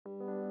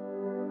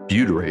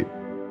Butyrate,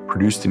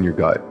 produced in your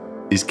gut,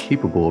 is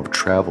capable of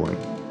traveling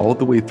all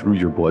the way through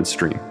your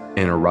bloodstream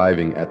and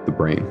arriving at the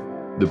brain.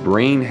 The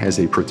brain has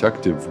a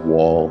protective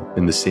wall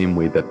in the same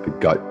way that the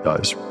gut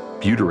does.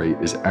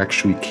 Butyrate is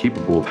actually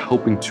capable of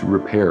helping to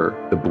repair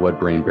the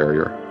blood-brain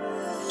barrier.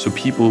 So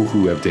people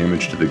who have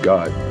damage to the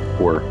gut,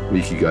 or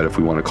leaky gut if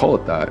we want to call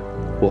it that,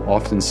 will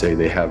often say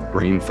they have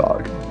brain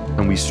fog.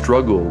 And we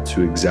struggle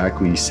to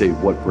exactly say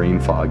what brain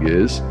fog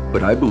is,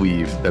 but I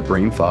believe that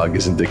brain fog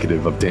is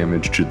indicative of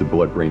damage to the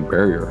blood-brain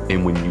barrier.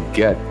 And when you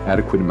get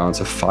adequate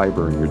amounts of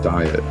fiber in your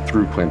diet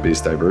through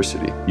plant-based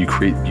diversity, you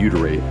create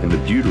butyrate, and the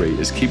butyrate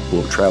is capable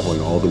of traveling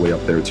all the way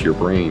up there to your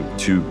brain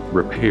to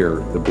repair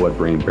the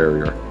blood-brain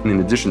barrier. And in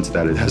addition to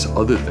that, it has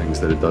other things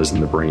that it does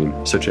in the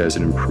brain, such as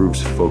it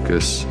improves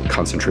focus,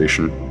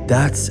 concentration.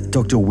 That's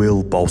Dr.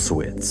 Will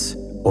Bulsiewicz,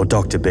 or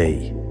Dr.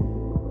 B.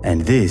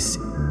 And this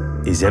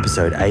is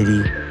episode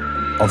 80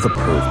 of the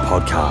Proof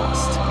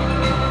Podcast.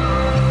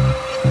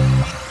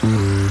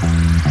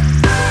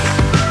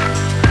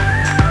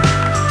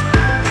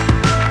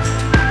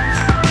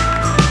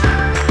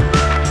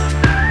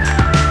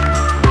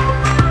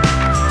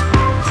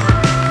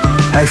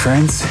 Hey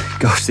friends,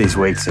 gosh, these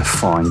weeks are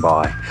flying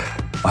by.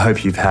 I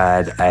hope you've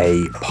had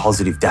a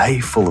positive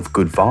day full of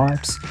good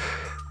vibes.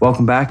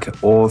 Welcome back,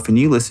 or for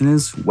new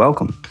listeners,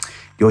 welcome.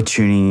 You're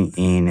tuning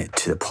in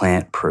to the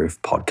Plant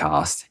Proof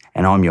Podcast,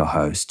 and I'm your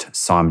host,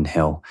 Simon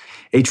Hill.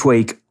 Each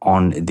week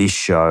on this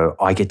show,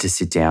 I get to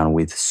sit down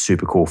with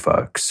super cool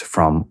folks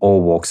from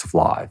all walks of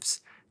lives: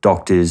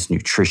 doctors,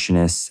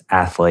 nutritionists,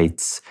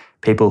 athletes,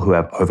 people who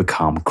have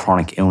overcome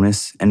chronic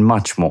illness, and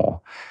much more,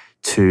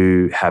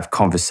 to have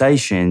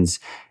conversations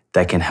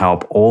that can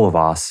help all of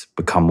us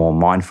become more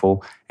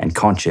mindful and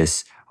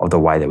conscious of the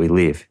way that we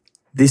live.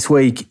 This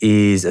week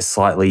is a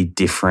slightly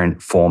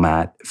different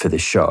format for the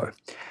show.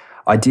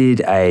 I did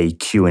a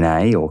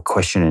Q&A or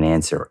question and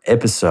answer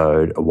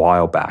episode a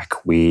while back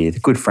with a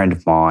good friend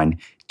of mine,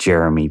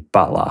 Jeremy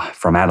Butler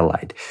from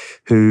Adelaide,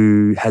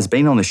 who has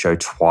been on the show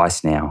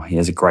twice now. He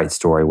has a great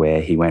story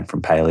where he went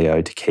from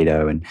paleo to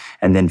keto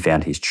and then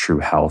found his true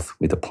health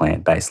with a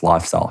plant-based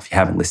lifestyle. If you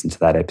haven't listened to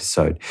that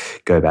episode,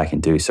 go back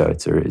and do so.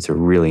 It's a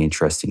really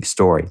interesting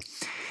story.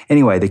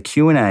 Anyway, the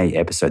Q&A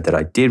episode that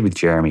I did with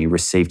Jeremy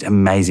received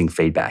amazing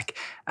feedback,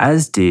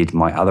 as did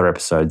my other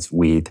episodes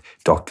with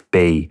Dr.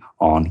 B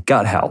on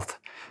gut health.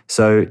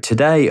 So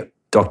today,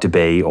 Dr.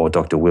 B, or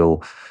Dr.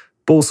 Will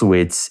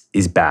Bulsiewicz,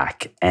 is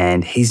back,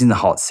 and he's in the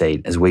hot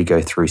seat as we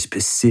go through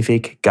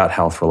specific gut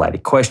health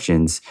related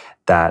questions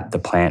that the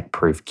Plant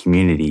Proof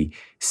community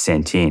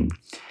sent in.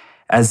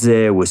 As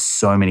there were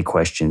so many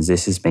questions,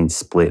 this has been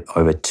split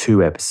over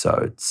 2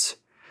 episodes.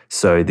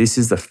 So this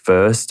is the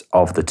first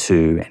of the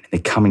 2, and in the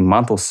coming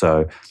month or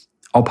so,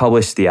 I'll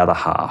publish the other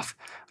half.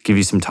 I'll give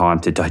you some time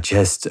to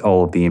digest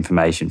all of the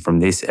information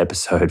from this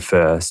episode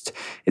first.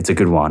 It's a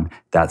good one,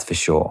 that's for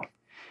sure.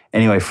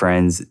 Anyway,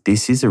 friends,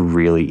 this is a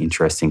really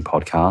interesting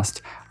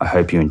podcast. I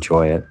hope you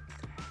enjoy it.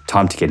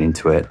 Time to get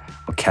into it.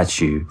 I'll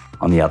catch you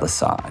on the other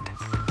side.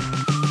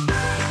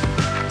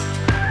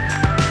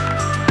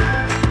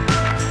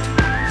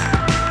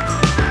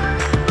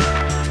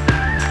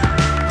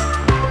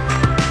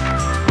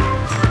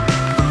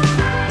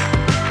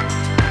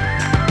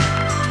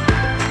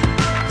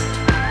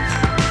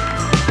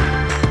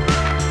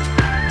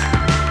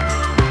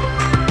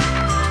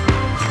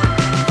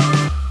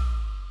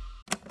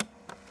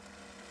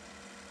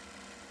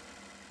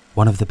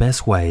 One of the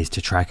best ways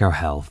to track our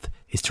health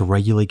is to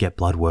regularly get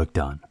blood work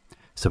done,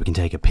 so we can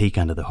take a peek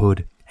under the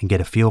hood and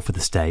get a feel for the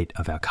state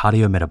of our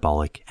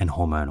cardiometabolic and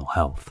hormonal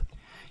health.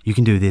 You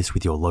can do this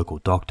with your local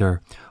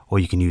doctor, or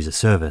you can use a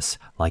service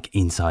like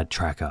Inside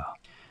Tracker.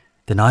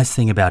 The nice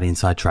thing about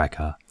Inside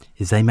Tracker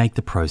is they make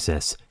the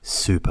process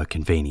super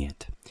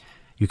convenient.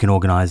 You can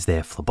organize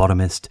their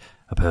phlebotomist,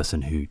 a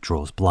person who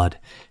draws blood,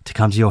 to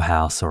come to your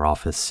house or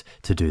office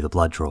to do the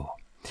blood draw.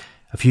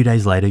 A few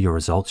days later, your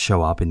results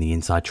show up in the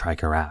Inside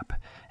Tracker app,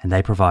 and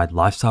they provide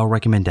lifestyle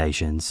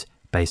recommendations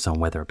based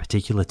on whether a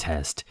particular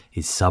test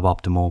is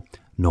suboptimal,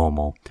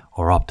 normal,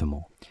 or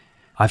optimal.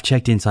 I've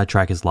checked Inside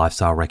Tracker's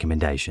lifestyle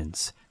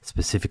recommendations,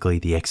 specifically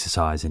the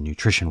exercise and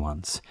nutrition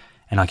ones,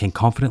 and I can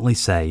confidently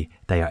say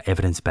they are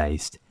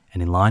evidence-based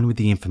and in line with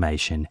the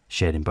information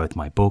shared in both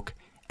my book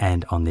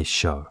and on this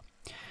show.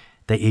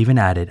 They even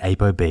added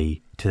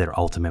ApoB to their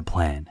ultimate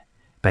plan,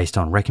 based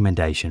on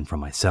recommendation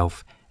from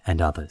myself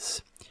and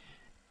others.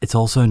 It's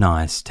also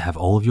nice to have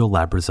all of your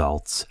lab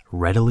results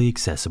readily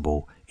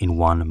accessible in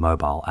one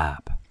mobile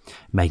app,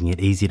 making it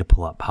easy to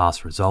pull up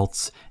past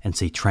results and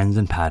see trends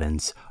and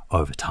patterns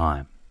over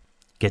time.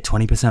 Get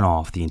 20%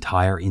 off the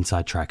entire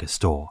Inside Tracker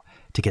store.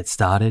 To get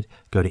started,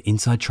 go to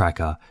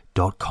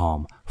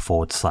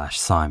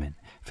insidetracker.com/Simon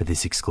for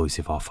this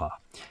exclusive offer.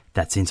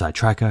 That's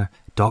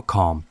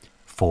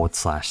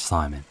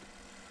insidetracker.com/Simon.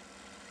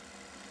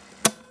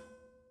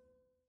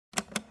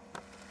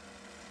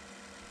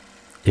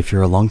 If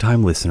you're a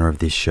long-time listener of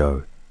this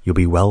show, you'll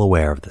be well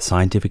aware of the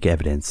scientific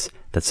evidence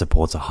that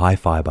supports a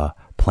high-fiber,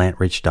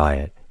 plant-rich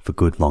diet for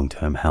good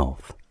long-term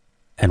health.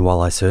 And while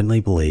I certainly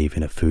believe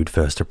in a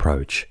food-first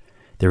approach,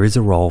 there is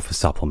a role for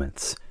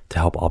supplements to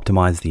help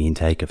optimize the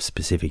intake of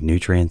specific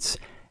nutrients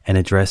and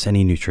address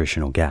any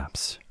nutritional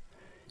gaps.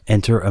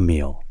 Enter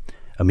Emil.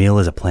 Emil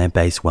is a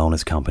plant-based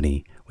wellness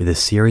company with a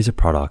series of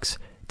products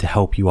to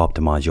help you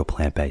optimize your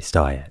plant-based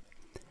diet.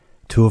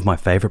 Two of my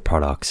favorite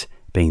products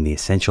being the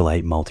Essential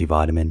 8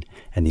 multivitamin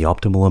and the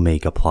Optimal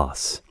Omega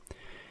Plus.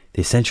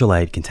 The Essential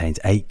 8 contains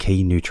 8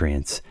 key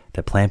nutrients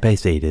that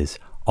plant-based eaters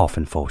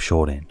often fall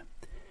short in.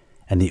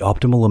 And the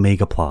Optimal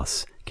Omega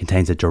Plus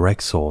contains a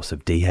direct source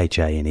of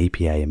DHA and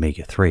EPA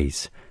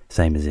omega-3s,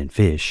 same as in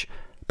fish,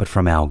 but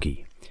from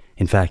algae.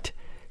 In fact,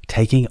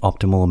 taking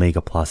Optimal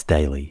Omega Plus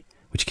daily,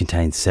 which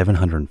contains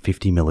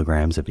 750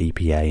 milligrams of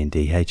EPA and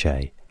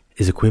DHA,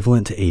 is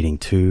equivalent to eating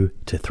 2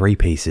 to 3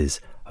 pieces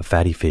of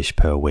fatty fish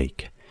per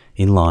week,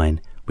 in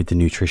line with the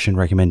nutrition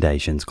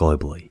recommendations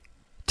globally.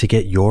 To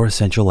get your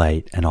Essential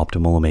 8 and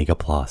Optimal Omega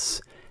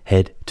Plus,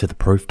 head to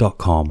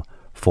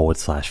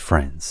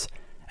theproof.com/friends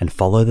and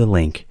follow the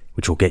link,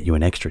 which will get you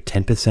an extra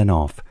 10%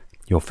 off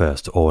your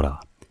first order.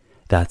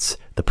 That's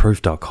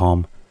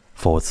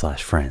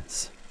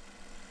theproof.com/friends.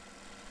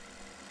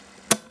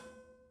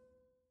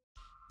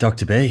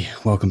 Dr. B,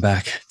 welcome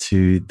back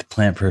to the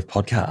Plant Proof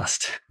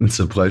Podcast. It's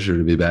a pleasure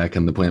to be back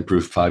on the Plant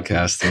Proof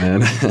Podcast,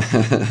 man.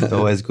 It's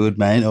always good,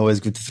 mate. Always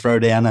good to throw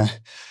down a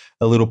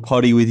little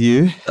potty with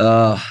you.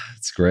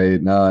 It's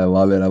great. No, I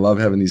love it. I love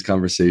having these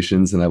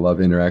conversations, and I love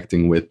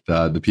interacting with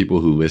the people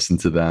who listen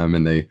to them,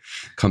 and they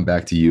come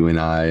back to you and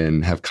I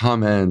and have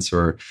comments,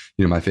 or,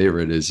 my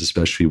favorite is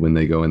especially when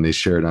they go and they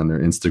share it on their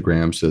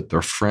Instagram so that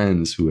their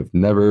friends who have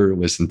never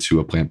listened to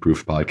a Plant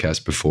Proof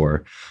Podcast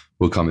before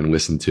will come and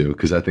listen to,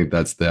 because I think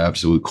that's the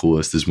absolute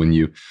coolest, is when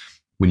you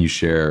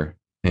share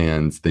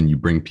and then you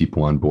bring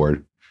people on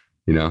board.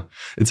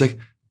 It's like,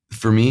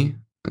 for me,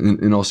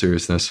 in all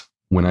seriousness,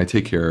 when I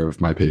take care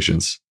of my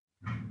patients,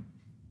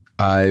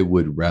 I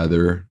would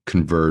rather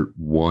convert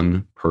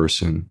one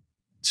person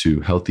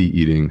to healthy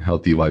eating,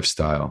 healthy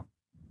lifestyle,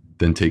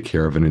 than take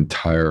care of an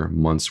entire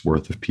month's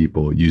worth of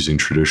people using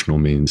traditional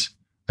means.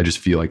 I just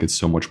feel like it's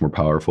so much more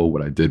powerful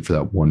what I did for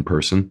that one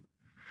person.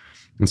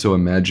 And so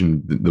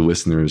imagine the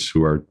listeners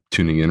who are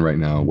tuning in right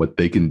now, what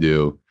they can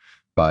do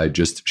by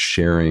just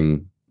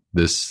sharing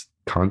this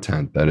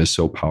content that is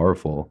so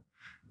powerful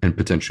and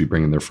potentially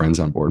bringing their friends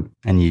on board.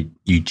 And you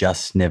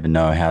just never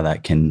know how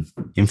that can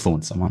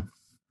influence someone.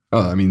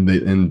 Oh, I mean,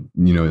 and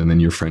then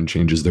your friend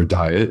changes their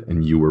diet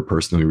and you were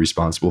personally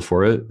responsible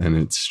for it. And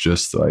it's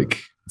just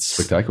like, it's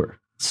spectacular.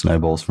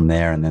 Snowballs from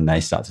there. And then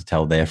they start to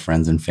tell their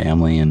friends and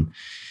family, and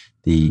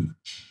the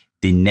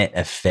net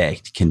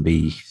effect can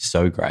be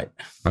so great.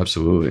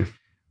 Absolutely.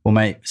 Well,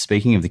 mate,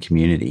 speaking of the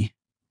community,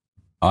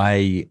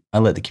 I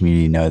let the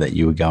community know that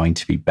you were going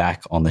to be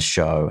back on the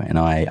show, and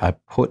I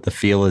put the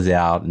feelers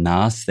out and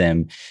asked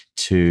them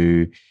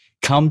to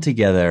come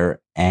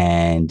together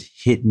and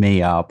hit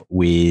me up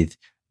with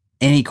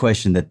any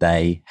question that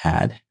they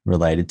had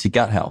related to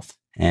gut health.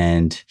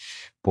 And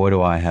boy,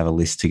 do I have a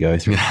list to go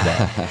through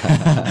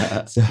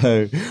today.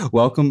 So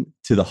welcome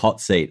to the hot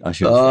seat, I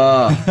should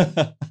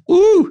say.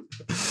 Woo!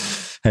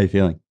 How you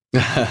feeling?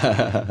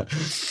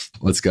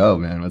 Let's go,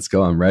 man. Let's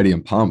go. I'm ready.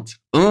 I'm pumped.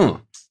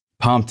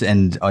 Pumped.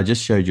 And I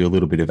just showed you a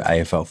little bit of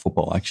AFL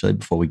football, actually,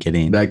 before we get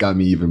in. That got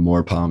me even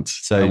more pumped.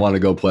 So I want to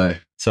go play.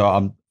 So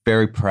I'm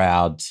very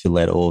proud to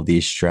let all of the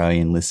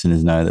Australian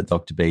listeners know that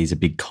Dr. B is a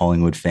big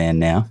Collingwood fan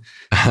now.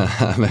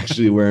 I'm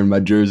actually wearing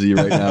my jersey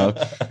right now.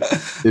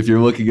 If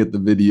you're looking at the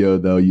video,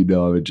 though,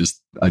 I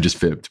just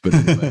fibbed. But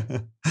anyway.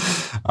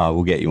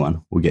 We'll get you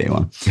one.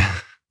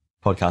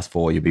 Podcast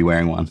 4, you'll be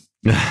wearing one.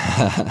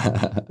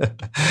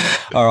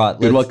 All right.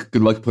 Good luck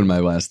putting my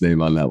last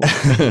name on that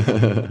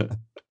one.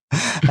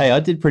 Hey, I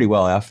did pretty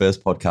well. Our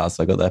first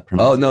podcast, I got that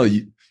pronounced. Oh, no,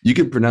 you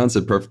can pronounce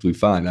it perfectly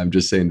fine. I'm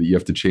just saying that you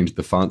have to change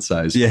the font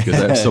size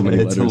because I have so many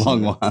letters. It's a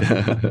long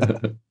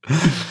one.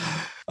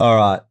 All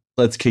right,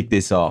 let's kick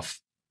this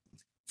off.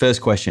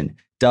 First question.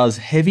 Does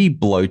heavy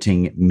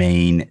bloating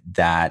mean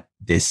that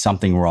there's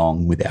something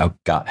wrong with our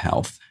gut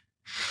health?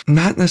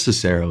 Not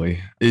necessarily.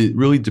 It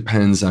really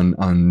depends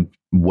on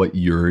what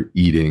you're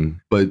eating.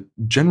 But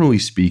generally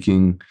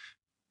speaking,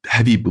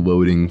 heavy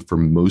bloating for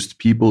most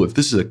people, if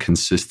this is a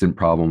consistent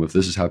problem, if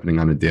this is happening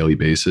on a daily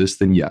basis,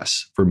 then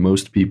yes, for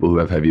most people who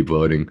have heavy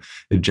bloating,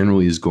 it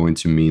generally is going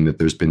to mean that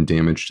there's been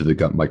damage to the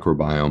gut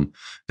microbiome,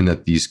 and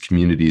that these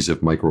communities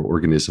of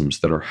microorganisms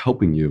that are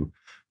helping you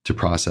to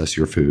process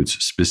your foods,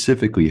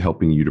 specifically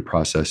helping you to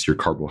process your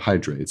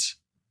carbohydrates,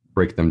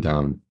 break them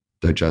down,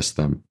 digest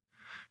them,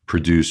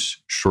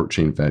 produce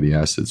short-chain fatty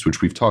acids, which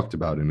we've talked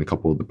about in a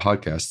couple of the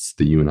podcasts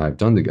that you and I have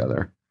done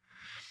together.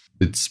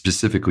 It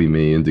specifically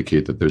may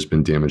indicate that there's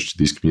been damage to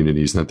these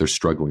communities and that they're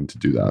struggling to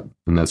do that.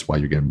 And that's why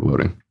you're getting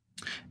bloating.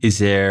 Is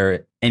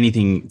there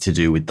anything to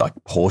do with like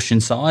portion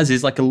size?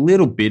 Is like a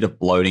little bit of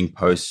bloating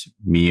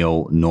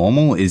post-meal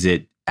normal? Is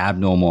it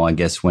abnormal, I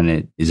guess, when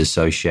it is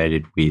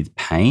associated with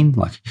pain?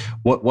 Like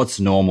what's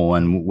normal,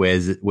 and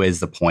where's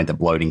the point that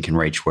bloating can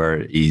reach where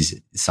it is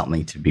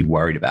something to be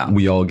worried about?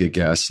 We all get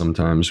gas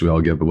sometimes. We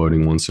all get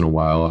bloating once in a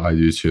while. I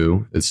do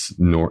too.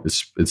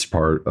 It's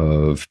part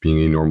of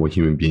being a normal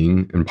human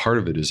being. And part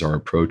of it is our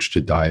approach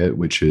to diet,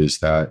 which is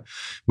that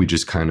we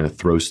just kind of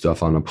throw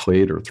stuff on a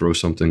plate or throw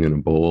something in a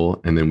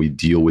bowl, and then we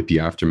deal with the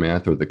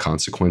aftermath or the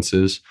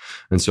consequences.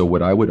 And so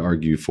what I would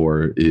argue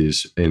for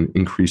is an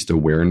increased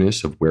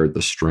awareness of where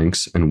the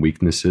strengths and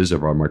weaknesses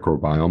of our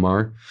microbiome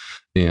are,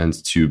 and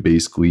to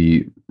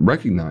basically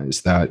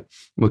recognize that,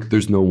 look,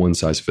 there's no one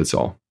size fits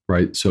all,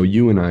 right? So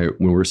you and I,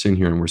 when we're sitting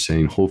here and we're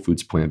saying whole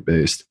foods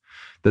plant-based,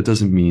 that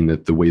doesn't mean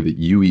that the way that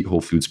you eat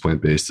whole foods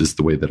plant-based is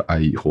the way that I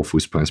eat whole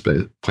foods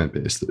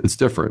plant-based. It's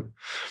different.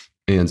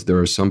 And there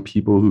are some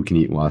people who can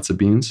eat lots of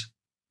beans,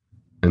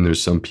 and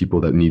there's some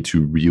people that need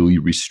to really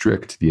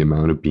restrict the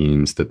amount of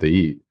beans that they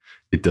eat.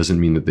 It doesn't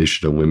mean that they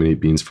should eliminate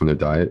beans from their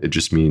diet. It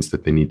just means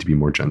that they need to be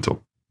more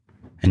gentle.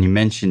 And you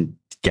mentioned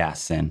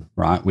gas then,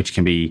 right? Which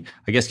can be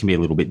a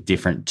little bit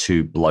different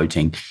to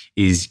bloating.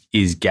 Is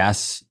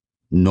gas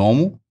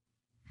normal?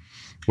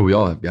 Well, we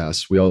all have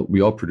gas. We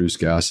all produce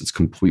gas. It's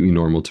completely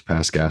normal to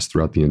pass gas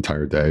throughout the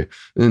entire day.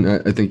 And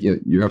I think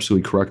you're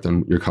absolutely correct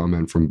on your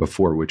comment from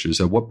before, which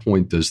is at what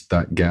point does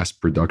that gas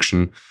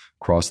production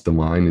cross the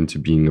line into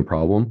being a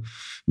problem?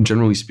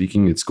 Generally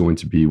speaking, it's going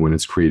to be when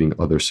it's creating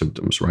other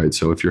symptoms, right?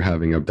 So if you're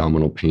having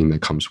abdominal pain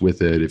that comes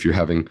with it, if you're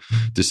having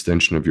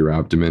distension of your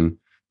abdomen,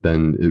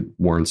 then it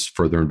warrants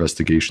further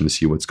investigation to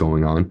see what's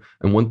going on.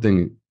 And one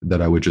thing that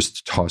I would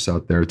just toss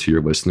out there to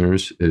your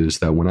listeners is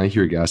that when I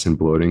hear gas and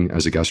bloating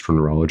as a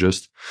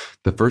gastroenterologist,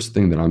 the first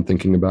thing that I'm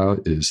thinking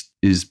about is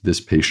this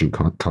patient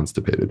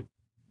constipated?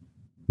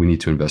 We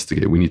need to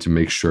investigate. We need to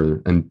make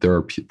sure. And there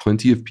are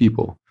plenty of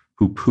people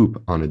who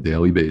poop on a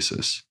daily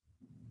basis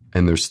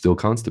and they're still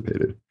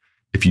constipated.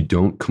 If you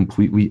don't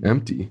completely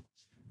empty,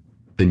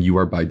 then you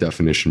are by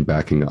definition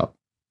backing up.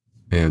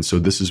 And so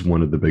this is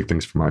one of the big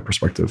things from my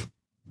perspective.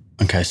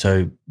 Okay,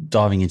 so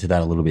diving into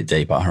that a little bit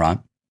deeper, right?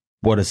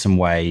 What are some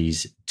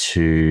ways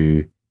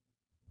to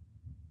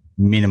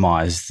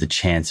minimize the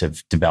chance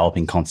of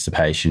developing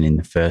constipation in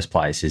the first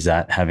place? Is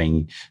that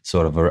having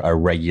sort of a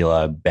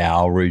regular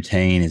bowel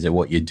routine? Is it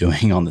what you're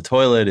doing on the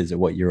toilet? Is it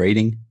what you're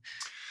eating?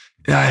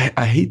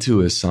 I hate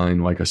to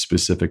assign like a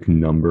specific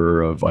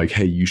number of like,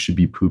 hey, you should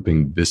be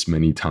pooping this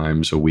many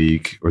times a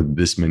week or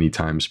this many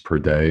times per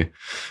day.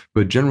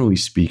 But generally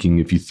speaking,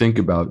 if you think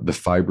about the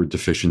fiber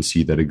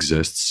deficiency that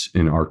exists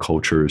in our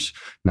cultures,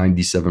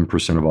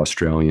 97% of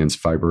Australians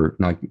fiber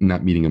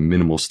not meeting a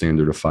minimal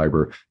standard of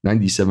fiber,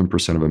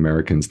 97% of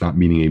Americans not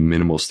meeting a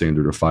minimal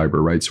standard of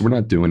fiber, right? So we're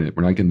not doing it.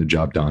 We're not getting the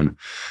job done.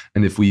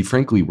 And if we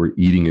frankly were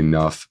eating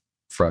enough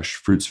fresh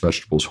fruits,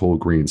 vegetables, whole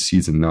grains,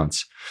 seeds, and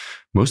nuts,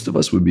 most of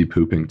us would be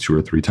pooping 2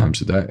 or 3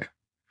 times a day.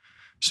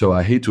 So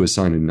I hate to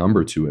assign a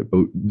number to it,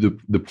 but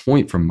the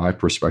point from my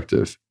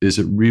perspective is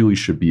it really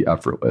should be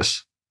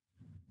effortless.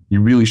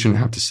 You really shouldn't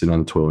have to sit on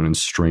the toilet and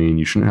strain.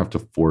 You shouldn't have to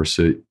force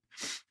it.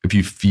 If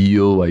you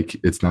feel like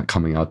it's not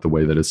coming out the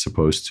way that it's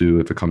supposed to,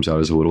 if it comes out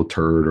as a little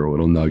turd or a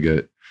little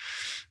nugget,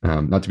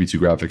 not to be too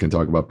graphic and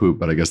talk about poop,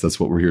 but I guess that's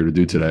what we're here to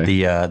do today.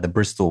 The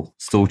Bristol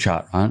stool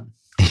chart, right?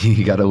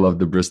 You got to love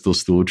the Bristol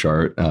stool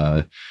chart.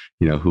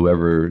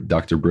 Whoever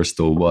Dr.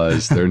 Bristol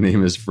was, their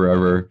name is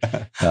forever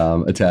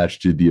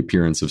attached to the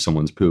appearance of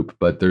someone's poop.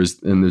 But there's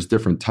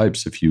different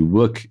types. If you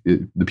look,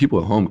 the people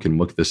at home can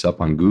look this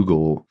up on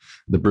Google.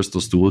 The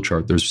Bristol stool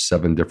chart, there's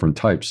 7 different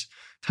types.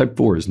 Type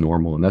 4 is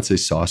normal, and that's a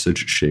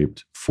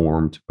sausage-shaped,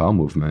 formed bowel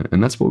movement.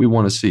 And that's what we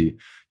want to see.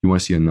 You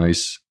want to see a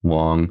nice,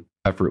 long,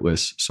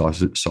 effortless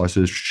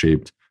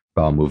sausage-shaped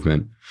bowel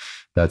movement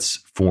that's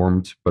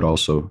formed but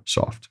also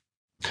soft.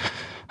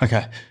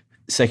 Okay.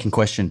 Second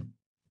question.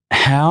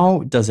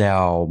 How does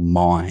our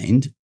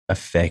mind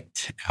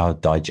affect our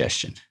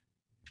digestion?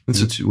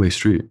 It's a two-way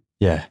street.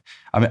 Yeah.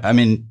 I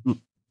mean,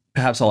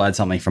 perhaps I'll add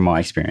something from my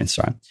experience,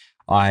 right?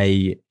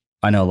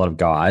 I know a lot of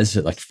guys,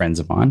 like friends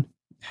of mine,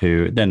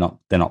 who they're not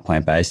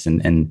plant-based,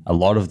 and a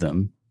lot of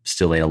them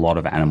still eat a lot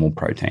of animal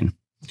protein.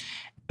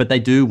 But they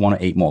do want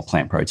to eat more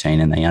plant protein,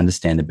 and they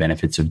understand the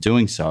benefits of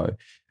doing so.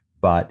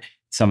 But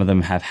some of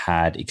them have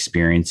had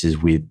experiences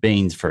with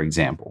beans, for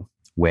example,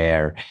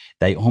 where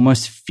they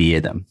almost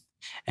fear them.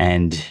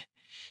 And,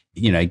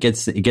 it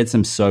gets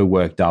them so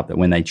worked up that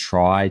when they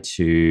try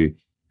to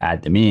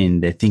add them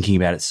in, they're thinking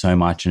about it so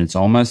much, and it's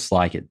almost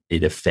like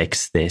it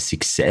affects their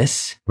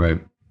success. Right.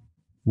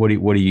 What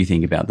do you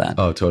think about that?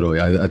 Oh, totally.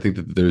 I think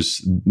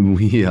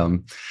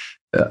that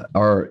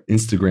our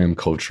Instagram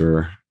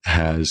culture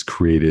has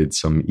created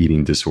some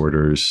eating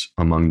disorders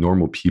among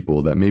normal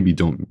people that maybe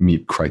don't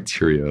meet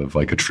criteria of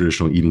like a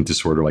traditional eating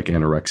disorder like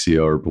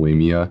anorexia or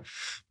bulimia.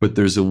 But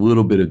there's a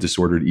little bit of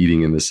disordered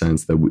eating in the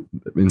sense that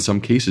in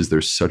some cases,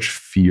 there's such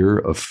fear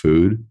of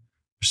food,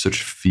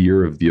 such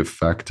fear of the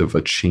effect of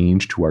a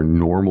change to our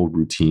normal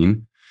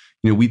routine.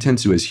 We tend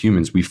to, as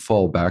humans, we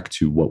fall back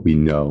to what we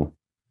know,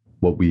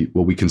 what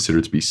we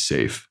consider to be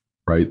safe,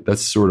 right?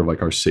 That's sort of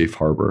like our safe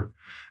harbor.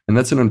 And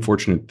that's an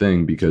unfortunate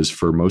thing because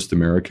for most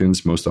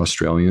Americans, most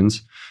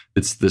Australians,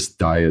 it's this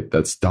diet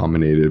that's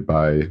dominated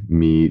by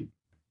meat,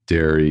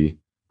 dairy,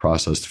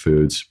 processed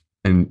foods.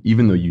 And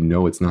even though you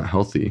know it's not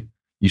healthy,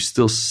 you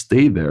still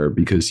stay there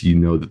because you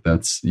know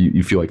that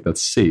you feel like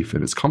that's safe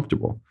and it's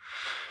comfortable.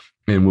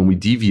 And when we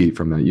deviate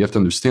from that, you have to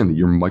understand that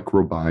your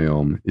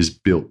microbiome is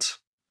built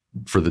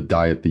for the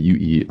diet that you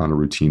eat on a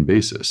routine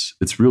basis.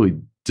 It's really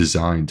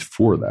designed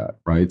for that,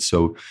 right?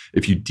 So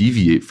if you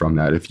deviate from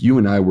that, if you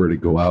and I were to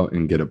go out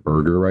and get a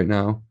burger right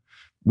now,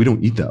 we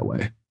don't eat that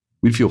way.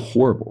 We'd feel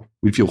horrible.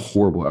 We'd feel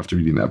horrible after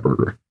eating that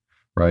burger,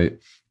 right?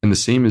 And the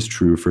same is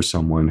true for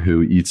someone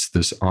who eats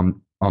this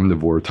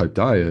omnivore type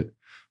diet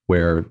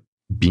where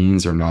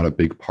beans are not a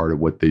big part of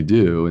what they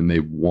do and they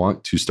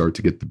want to start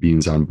to get the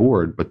beans on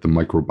board, but the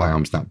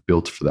microbiome's not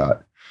built for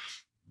that.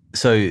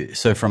 So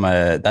from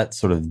that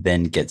sort of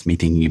then gets me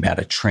thinking about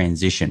a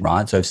transition,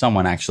 right? So if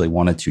someone actually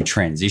wanted to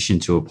transition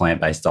to a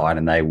plant-based diet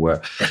and they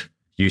were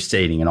used to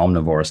eating an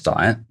omnivorous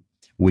diet,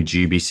 would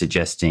you be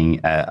suggesting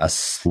a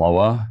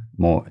slower,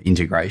 more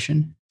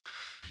integration?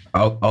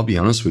 I'll be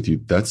honest with you.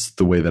 That's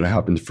the way that it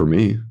happened for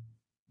me.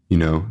 You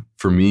know,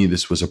 for me,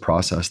 this was a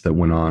process that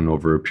went on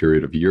over a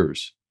period of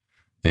years.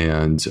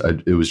 And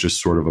it was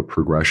just sort of a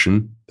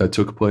progression that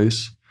took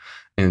place.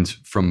 And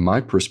from my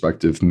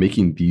perspective,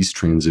 making these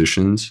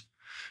transitions,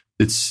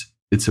 it's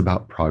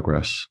about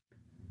progress.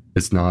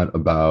 It's not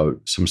about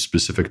some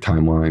specific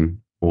timeline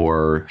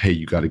or, hey,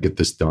 you got to get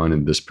this done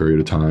in this period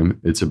of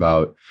time. It's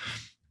about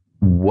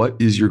what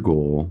is your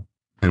goal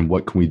and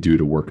what can we do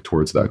to work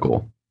towards that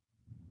goal?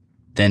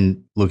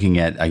 Then looking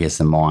at, I guess,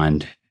 the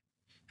mind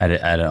at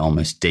an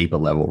almost deeper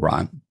level,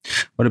 right?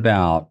 What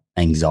about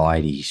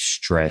anxiety,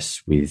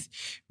 stress with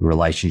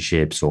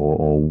relationships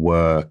or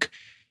work?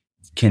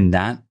 Can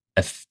that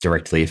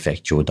directly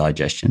affect your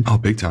digestion? Oh,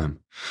 big time.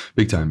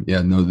 Big time.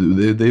 Yeah, no,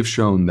 they've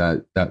shown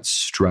that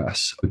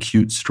stress,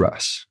 acute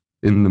stress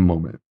in the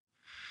moment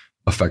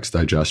affects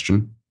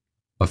digestion,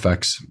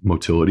 affects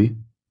motility,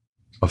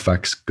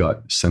 affects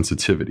gut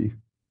sensitivity.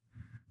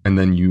 And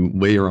then you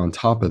layer on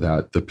top of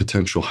that the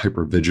potential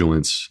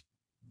hypervigilance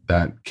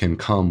that can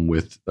come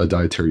with a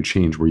dietary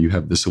change where you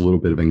have this a little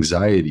bit of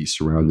anxiety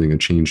surrounding a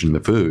change in the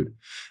food.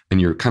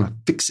 And you're kind of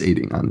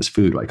fixating on this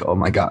food like, oh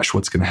my gosh,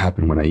 what's going to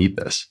happen when I eat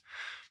this?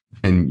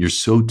 And you're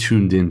so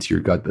tuned into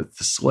your gut that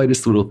the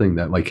slightest little thing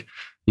that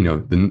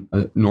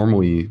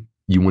normally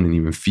you wouldn't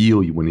even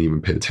feel, you wouldn't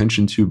even pay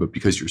attention to, but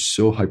because you're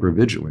so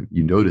hypervigilant,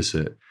 you notice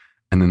it.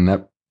 And then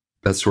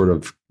that sort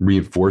of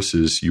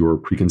reinforces your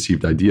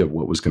preconceived idea of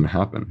what was going to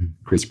happen,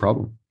 creates a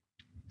problem.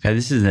 Okay,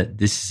 this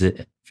is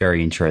a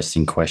very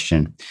interesting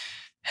question.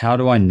 How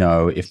do I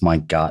know if my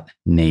gut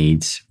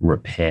needs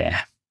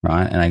repair,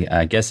 right? And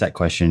I guess that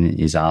question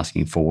is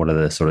asking for what are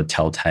the sort of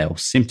telltale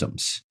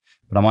symptoms.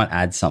 But I might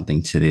add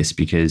something to this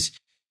because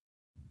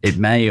it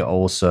may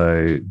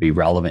also be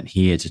relevant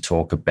here to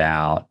talk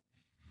about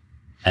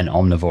an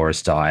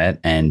omnivorous diet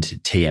and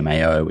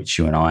TMAO, which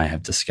you and I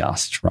have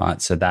discussed, right?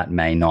 So that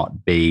may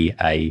not be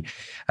a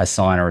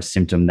sign or a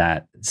symptom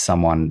that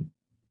someone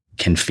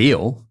can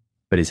feel,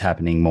 but is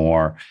happening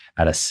more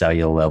at a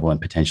cellular level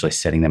and potentially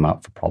setting them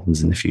up for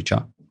problems in the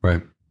future.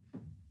 Right.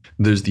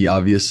 There's the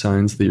obvious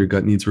signs that your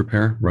gut needs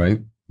repair,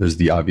 right? There's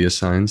the obvious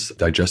signs.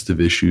 Digestive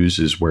issues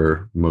is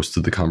where most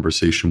of the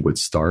conversation would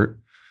start.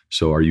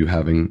 So are you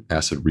having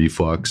acid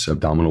reflux,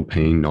 abdominal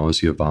pain,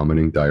 nausea,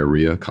 vomiting,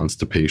 diarrhea,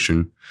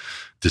 constipation,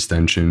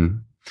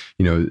 distension,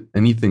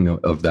 anything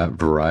of that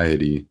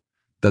variety?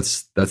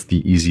 That's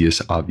the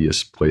easiest,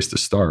 obvious place to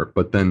start.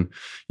 But then,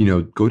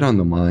 go down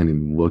the line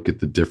and look at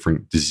the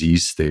different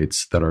disease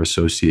states that are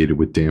associated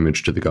with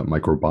damage to the gut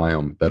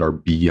microbiome that are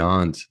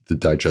beyond the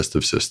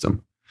digestive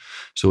system.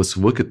 So let's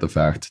look at the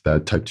fact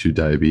that type 2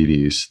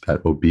 diabetes,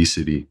 that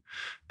obesity,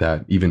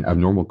 that even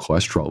abnormal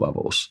cholesterol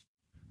levels,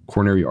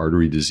 coronary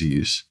artery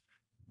disease,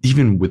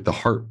 even with the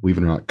heart, believe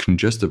it or not,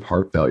 congestive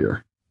heart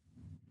failure,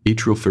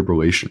 atrial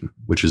fibrillation,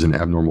 which is an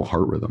abnormal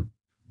heart rhythm,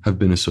 have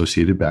been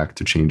associated back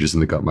to changes in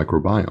the gut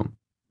microbiome.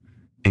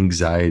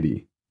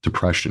 Anxiety,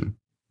 depression,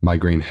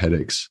 migraine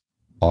headaches,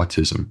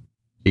 autism,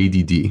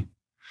 ADD,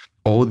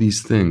 all of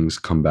these things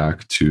come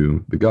back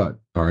to the gut.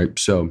 All right.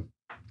 So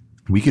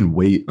we can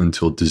wait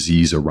until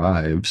disease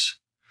arrives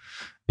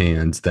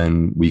and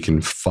then we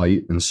can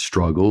fight and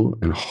struggle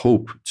and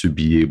hope to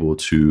be able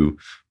to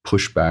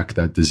push back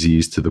that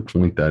disease to the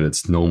point that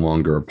it's no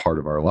longer a part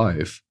of our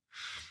life.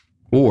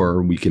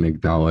 Or we can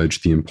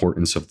acknowledge the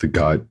importance of the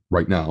gut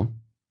right now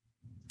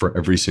for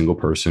every single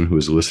person who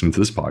is listening to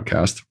this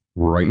podcast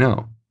right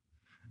now.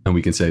 And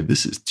we can say,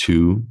 this is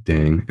too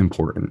dang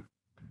important.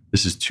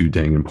 This is too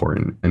dang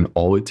important. And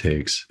all it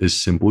takes is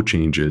simple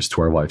changes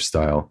to our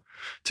lifestyle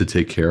to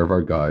take care of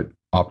our gut,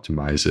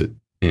 optimize it,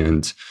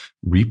 and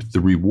reap the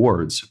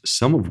rewards,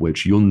 some of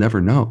which you'll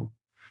never know,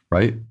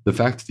 right? The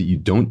fact that you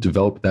don't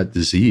develop that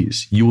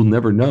disease, you will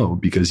never know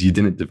because you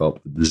didn't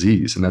develop the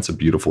disease. And that's a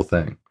beautiful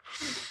thing.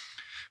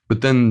 But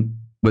then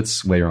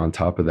let's layer on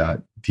top of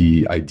that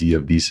the idea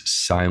of these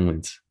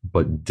silent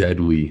but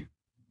deadly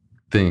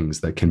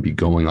things that can be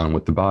going on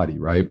with the body,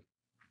 right?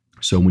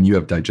 So when you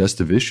have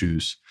digestive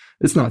issues,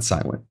 it's not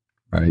silent,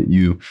 right?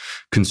 You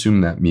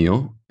consume that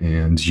meal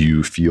and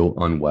you feel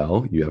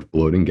unwell. You have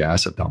bloating,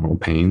 gas, abdominal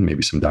pain,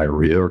 maybe some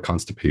diarrhea or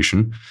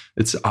constipation.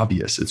 It's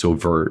obvious. It's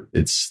overt.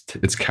 It's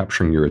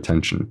capturing your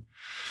attention.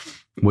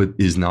 What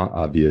is not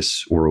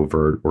obvious or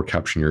overt or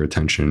capturing your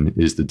attention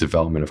is the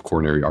development of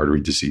coronary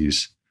artery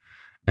disease.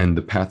 And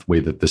the pathway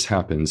that this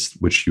happens,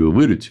 which you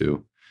alluded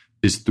to,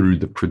 is through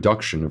the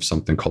production of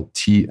something called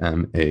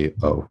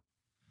TMAO. All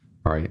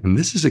right. And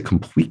this is a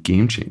complete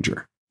game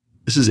changer.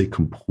 This is a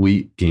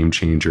complete game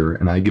changer.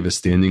 And I give a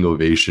standing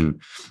ovation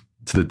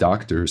to the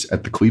doctors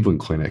at the Cleveland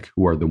Clinic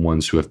who are the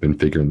ones who have been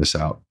figuring this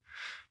out.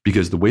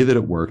 Because the way that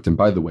it worked, and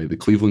by the way, the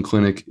Cleveland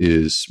Clinic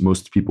is,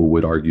 most people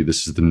would argue,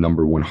 this is the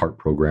 #1 heart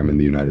program in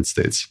the United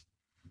States.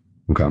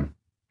 Okay.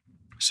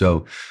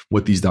 So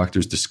what these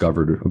doctors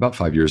discovered about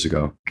 5 years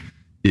ago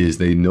is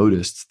they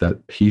noticed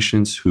that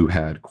patients who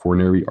had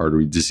coronary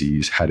artery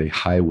disease had a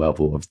high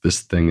level of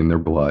this thing in their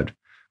blood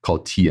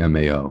called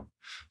TMAO.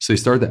 So they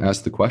started to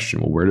ask the question,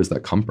 well, where does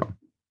that come from?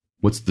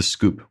 What's the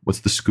scoop? What's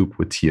the scoop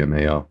with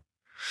TMAO?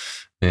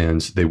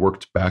 And they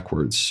worked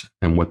backwards.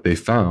 And what they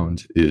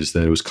found is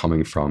that it was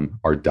coming from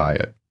our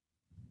diet.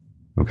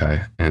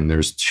 Okay. And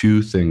there's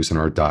 2 things in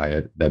our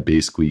diet that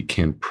basically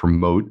can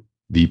promote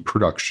the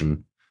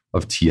production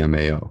of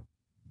TMAO.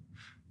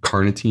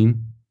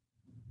 Carnitine,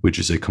 which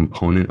is a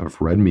component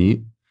of red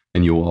meat,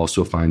 and you'll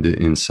also find it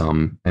in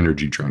some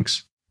energy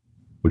drinks,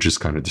 which is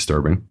kind of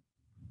disturbing.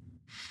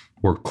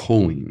 Or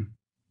choline.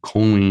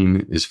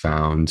 Choline is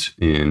found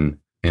in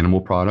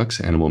animal products,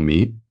 animal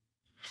meat.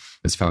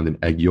 It's found in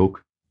egg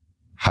yolk,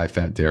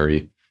 high-fat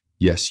dairy.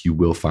 Yes, you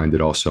will find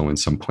it also in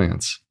some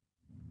plants.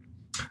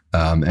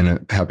 And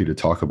I'm happy to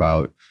talk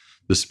about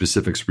the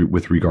specifics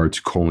with regard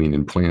to choline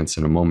in plants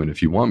in a moment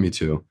if you want me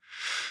to.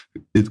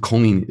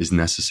 Choline is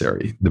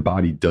necessary. The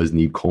body does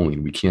need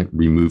choline. We can't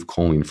remove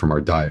choline from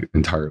our diet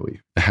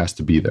entirely. It has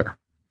to be there.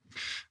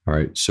 All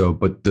right. So,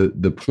 but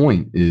the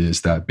point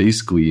is that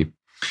basically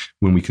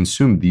when we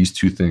consume these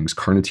 2 things,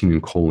 carnitine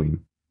and choline,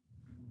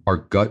 our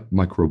gut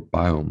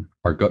microbiome,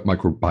 our gut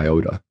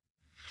microbiota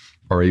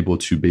are able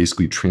to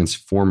basically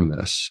transform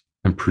this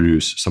and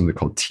produce something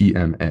called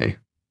TMA.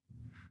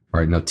 All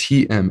right. Now,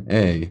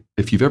 TMA,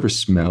 if you've ever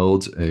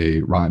smelled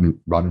a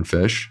rotten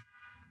fish,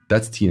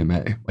 that's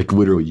TMA. Like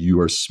literally you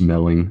are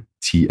smelling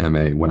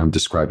TMA, what I'm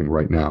describing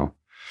right now.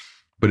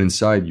 But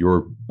inside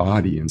your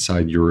body,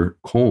 inside your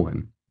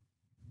colon,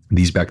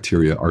 these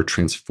bacteria are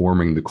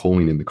transforming the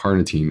choline and the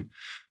carnitine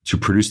to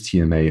produce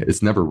TMA.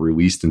 It's never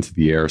released into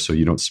the air, so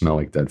you don't smell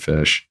like dead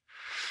fish.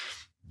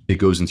 It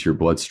goes into your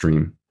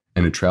bloodstream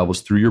and it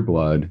travels through your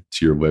blood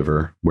to your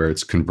liver, where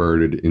it's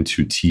converted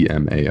into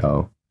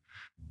TMAO.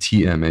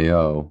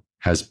 TMAO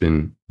has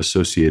been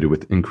associated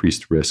with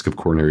increased risk of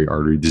coronary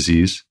artery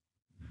disease,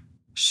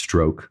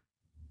 stroke,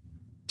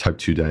 type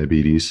 2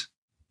 diabetes,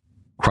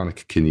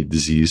 chronic kidney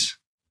disease,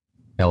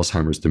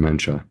 Alzheimer's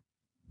dementia.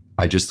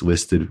 I just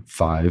listed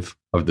 5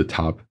 of the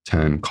top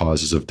 10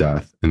 causes of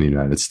death in the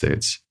United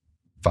States.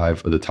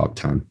 5 of the top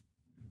 10.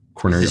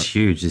 This is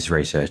huge, this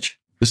research.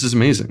 This is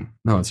amazing.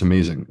 No, it's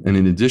amazing. And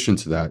in addition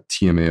to that,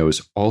 TMAO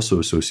is also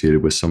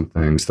associated with some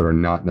things that are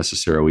not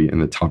necessarily in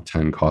the top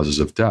 10 causes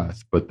of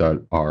death, but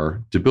that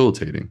are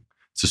debilitating.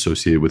 It's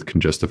associated with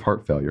congestive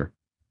heart failure,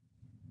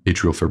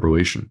 atrial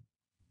fibrillation,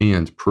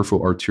 and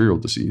peripheral arterial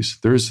disease.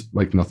 There's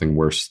like nothing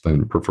worse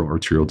than peripheral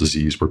arterial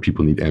disease where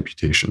people need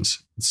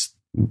amputations. It's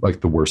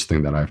like the worst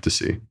thing that I have to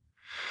see.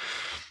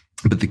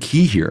 But the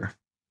key here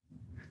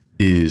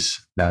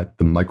is that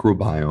the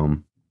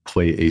microbiome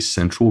play a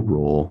central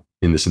role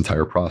in this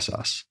entire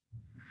process.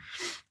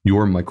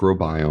 Your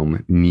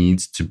microbiome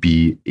needs to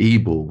be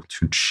able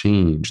to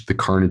change the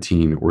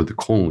carnitine or the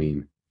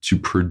choline to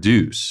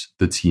produce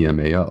the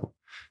TMAO.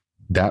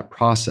 That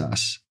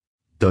process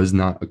does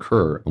not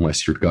occur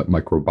unless your gut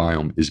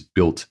microbiome is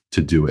built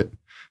to do it.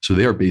 So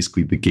they are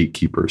basically the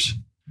gatekeepers.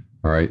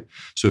 All right.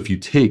 So if you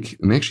take,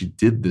 and they actually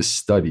did this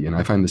study, and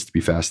I find this to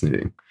be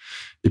fascinating.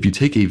 If you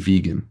take a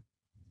vegan,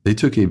 they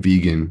took a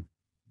vegan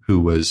who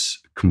was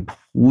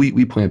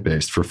completely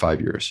plant-based for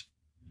 5 years,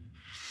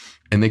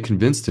 and they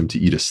convinced him to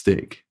eat a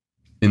steak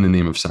in the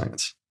name of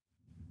science.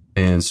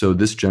 And so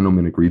this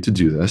gentleman agreed to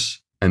do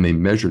this, and they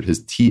measured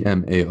his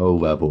TMAO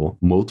level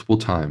multiple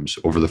times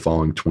over the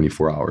following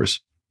 24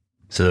 hours.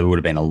 So there would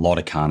have been a lot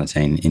of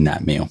carnitine in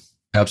that meal.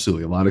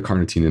 Absolutely. A lot of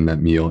carnitine in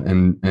that meal.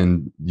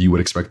 And you would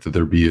expect that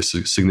there'd be a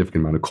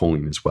significant amount of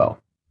choline as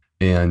well.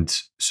 And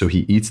so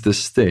he eats this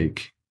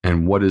steak.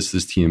 And what is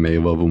this TMA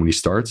level when he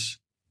starts?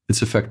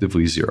 It's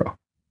effectively 0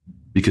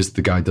 because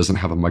the guy doesn't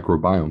have a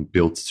microbiome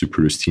built to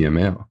produce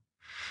TMAO.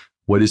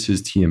 What is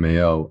his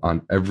TMAO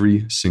on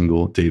every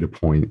single data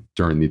point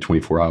during the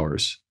 24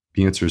 hours?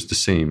 The answer is the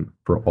same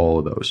for all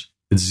of those.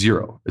 It's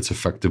 0. It's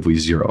effectively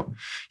 0.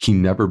 He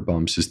never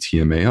bumps his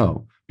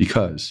TMAO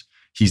because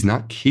he's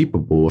not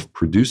capable of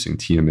producing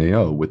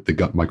TMAO with the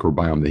gut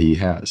microbiome that he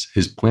has.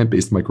 His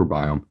plant-based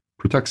microbiome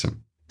protects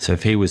him. So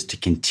if he was to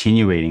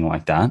continue eating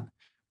like that,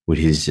 would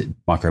his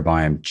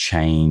microbiome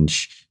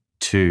change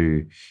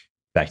to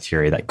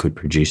bacteria that could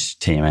produce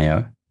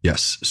TMAO?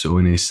 Yes. So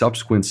in a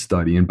subsequent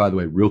study, and by the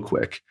way, real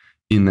quick,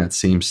 in that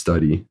same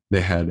study,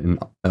 they had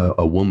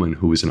a woman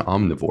who was an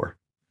omnivore,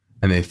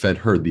 and they fed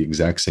her the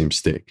exact same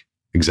steak,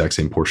 exact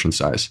same portion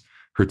size.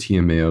 Her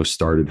TMAO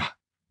started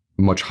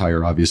much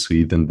higher,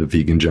 obviously, than the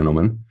vegan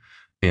gentleman,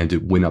 and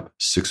it went up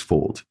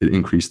sixfold. It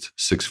increased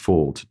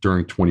sixfold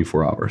during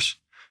 24 hours.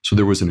 So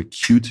there was an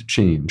acute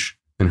change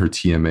in her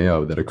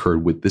TMAO that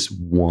occurred with this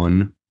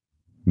one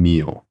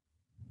meal.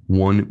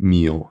 One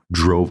meal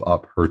drove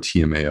up her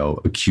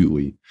TMAO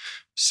acutely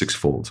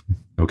sixfold.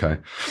 Okay.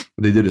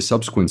 They did a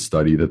subsequent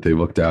study that they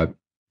looked at,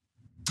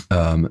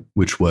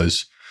 which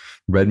was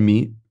red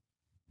meat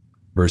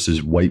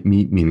versus white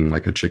meat, meaning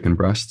like a chicken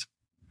breast,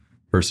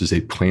 versus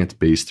a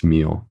plant-based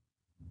meal.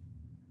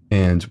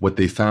 And what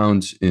they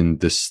found in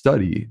this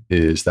study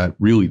is that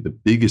really the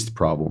biggest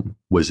problem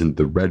was in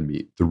the red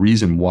meat. The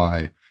reason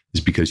why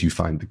is because you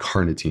find the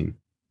carnitine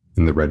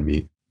in the red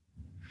meat.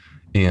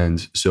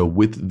 And so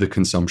with the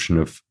consumption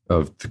of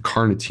the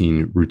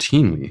carnitine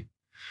routinely,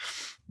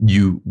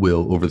 you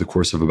will, over the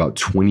course of about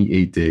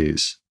 28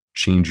 days,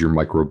 change your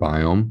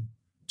microbiome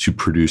to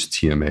produce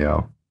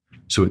TMAO.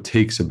 So it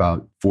takes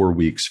about 4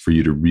 weeks for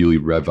you to really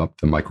rev up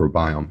the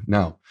microbiome.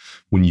 Now,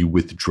 when you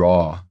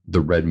withdraw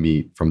the red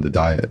meat from the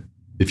diet,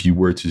 if you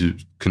were to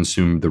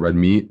consume the red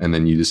meat and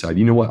then you decide,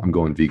 you know what, I'm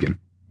going vegan,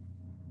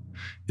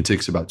 it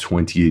takes about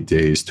 28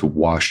 days to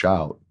wash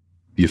out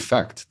the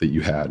effect that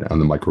you had on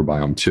the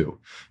microbiome too.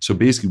 So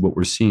basically what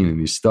we're seeing in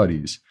these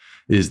studies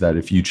is that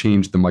if you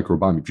change the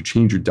microbiome, if you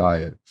change your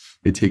diet,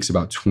 it takes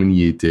about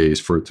 28 days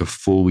for it to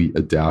fully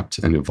adapt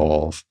and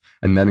evolve.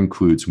 And that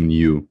includes when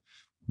you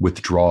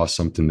withdraw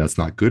something that's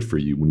not good for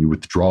you. When you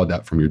withdraw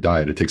that from your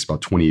diet, it takes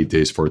about 28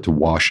 days for it to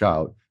wash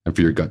out and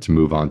for your gut to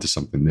move on to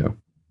something new.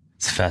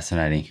 It's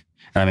fascinating.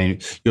 I mean,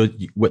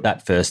 with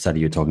that first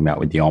study you're talking about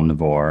with the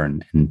omnivore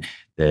and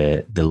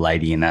the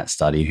lady in that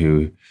study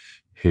who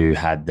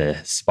had the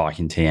spike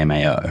in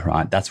TMAO,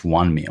 right? That's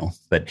one meal.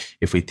 But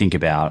if we think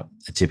about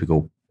a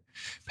typical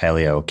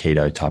paleo or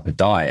keto type of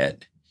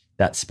diet,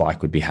 that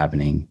spike would be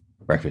happening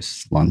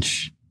breakfast,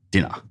 lunch,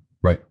 dinner.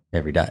 Right.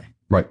 Every day.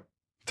 Right.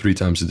 3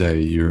 times a day,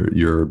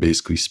 you're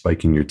basically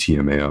spiking your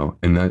TMAO.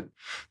 And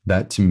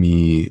that to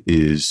me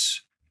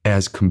is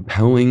as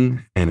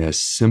compelling and as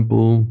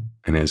simple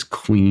and as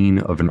clean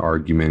of an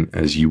argument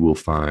as you will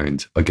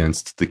find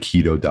against the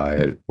keto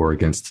diet or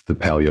against the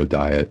paleo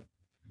diet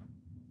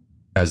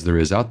as there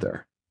is out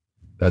there.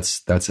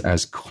 That's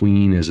as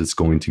clean as it's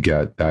going to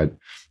get, that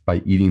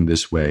by eating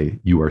this way,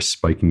 you are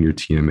spiking your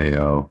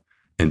TMAO.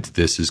 And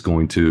this is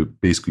going to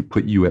basically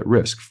put you at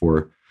risk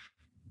for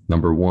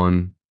number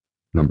 1,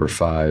 number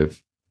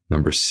 5,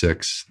 number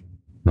 6,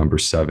 number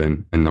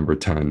 7, and number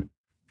 10.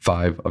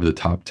 5 of the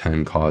top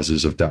 10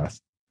 causes of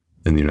death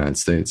in the United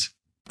States.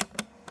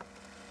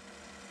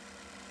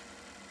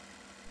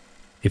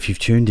 If you've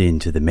tuned in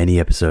to the many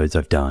episodes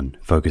I've done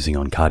focusing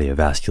on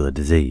cardiovascular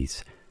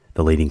disease,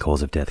 the leading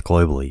cause of death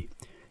globally,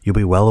 you'll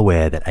be well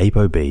aware that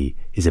ApoB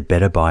is a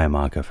better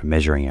biomarker for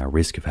measuring our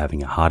risk of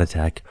having a heart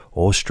attack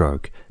or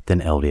stroke than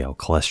LDL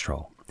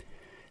cholesterol.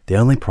 The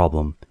only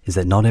problem is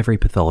that not every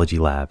pathology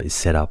lab is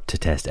set up to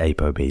test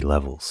ApoB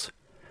levels.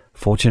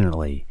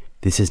 Fortunately,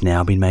 this has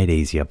now been made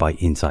easier by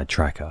Inside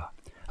Tracker,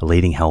 a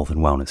leading health and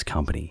wellness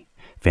company,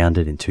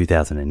 founded in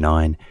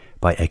 2009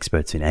 by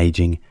experts in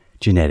aging,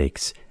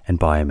 genetics, and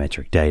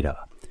biometric data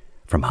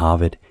from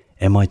Harvard,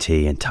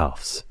 MIT, and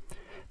Tufts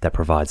that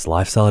provides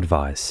lifestyle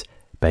advice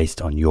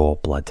based on your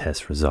blood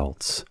test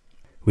results.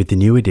 With the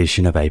new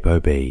edition of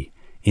ApoB,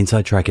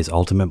 Inside Tracker's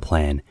ultimate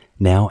plan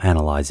now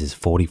analyzes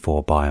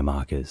 44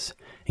 biomarkers,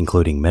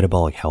 including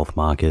metabolic health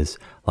markers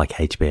like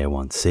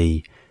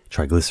HbA1c,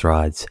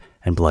 triglycerides,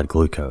 and blood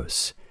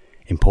glucose,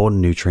 important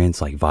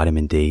nutrients like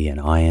vitamin D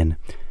and iron,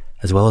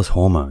 as well as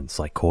hormones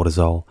like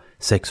cortisol,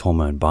 sex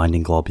hormone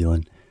binding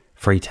globulin,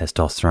 free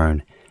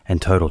testosterone,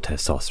 and total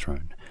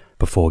testosterone,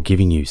 before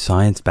giving you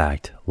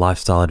science-backed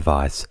lifestyle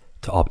advice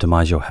to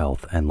optimize your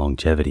health and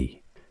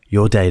longevity.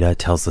 Your data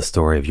tells the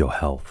story of your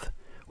health.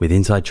 With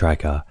Inside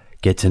Tracker,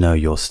 get to know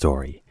your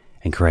story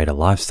and create a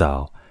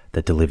lifestyle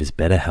that delivers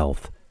better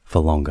health for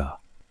longer.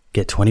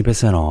 Get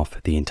 20% off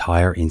the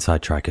entire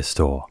Inside Tracker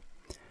store.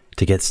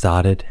 To get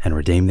started and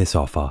redeem this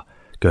offer,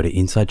 go to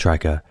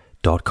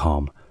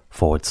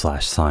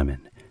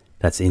insidetracker.com/Simon.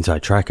 That's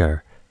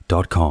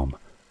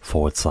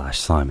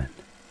insidetracker.com/Simon.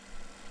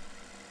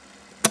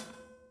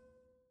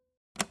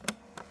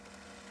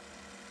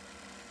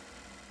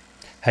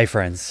 Hey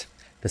friends,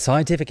 the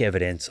scientific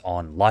evidence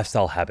on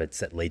lifestyle habits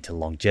that lead to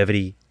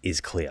longevity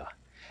is clear.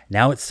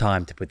 Now it's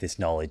time to put this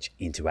knowledge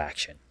into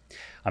action.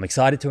 I'm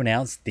excited to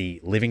announce the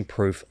Living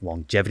Proof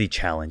Longevity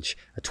Challenge,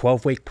 a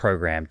 12-week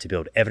program to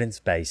build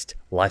evidence-based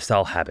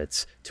lifestyle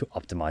habits to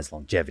optimize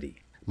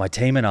longevity. My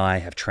team and I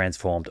have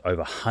transformed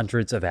over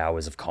hundreds of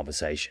hours of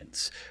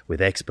conversations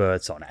with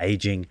experts on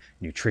aging,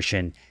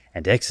 nutrition,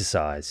 and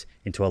exercise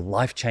into a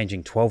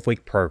life-changing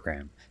 12-week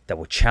program that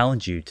will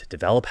challenge you to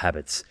develop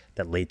habits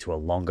that lead to a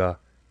longer,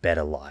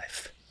 better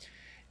life.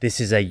 This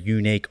is a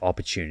unique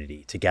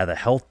opportunity to gather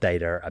health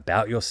data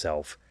about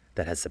yourself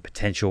that has the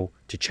potential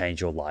to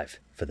change your life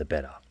for the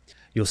better.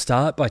 You'll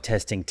start by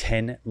testing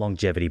 10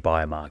 longevity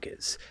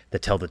biomarkers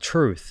that tell the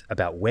truth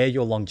about where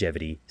your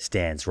longevity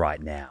stands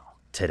right now,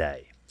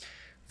 today.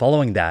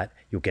 Following that,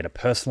 you'll get a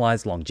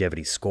personalized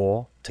longevity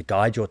score to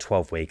guide your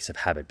 12 weeks of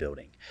habit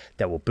building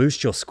that will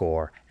boost your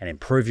score and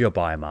improve your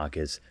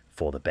biomarkers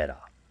for the better.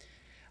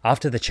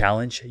 After the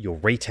challenge, you'll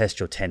retest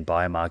your 10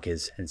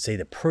 biomarkers and see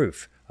the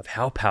proof of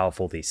how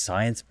powerful these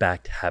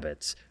science-backed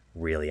habits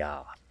really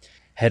are.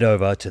 Head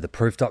over to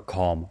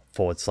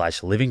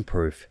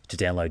theproof.com/livingproof to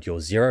download your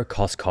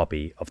zero-cost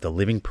copy of the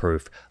Living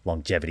Proof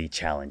Longevity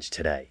Challenge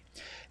today.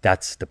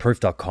 That's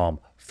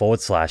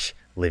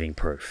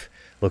theproof.com/livingproof.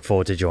 Look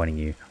forward to joining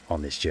you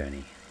on this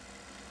journey.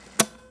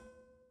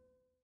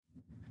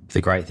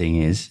 The great thing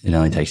is it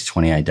only takes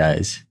 28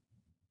 days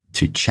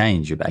to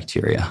change your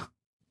bacteria.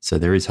 So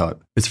there is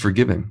hope. It's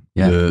forgiving.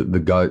 Yeah. The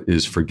gut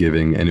is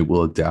forgiving and it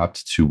will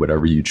adapt to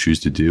whatever you choose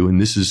to do. And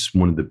this is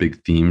one of the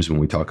big themes when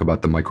we talk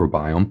about the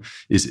microbiome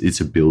is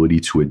its ability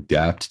to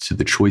adapt to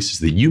the choices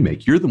that you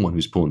make. You're the one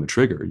who's pulling the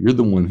trigger. You're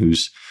the one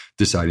who's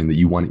deciding that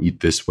you want to eat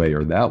this way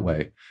or that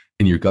way.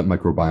 And your gut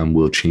microbiome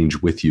will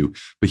change with you.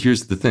 But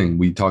here's the thing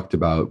we talked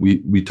about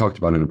in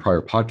a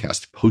prior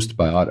podcast,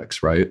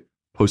 postbiotics, right?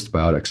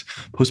 Postbiotics.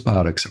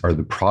 Postbiotics are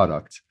the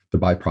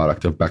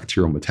byproduct of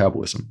bacterial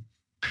metabolism.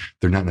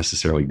 They're not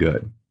necessarily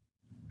good.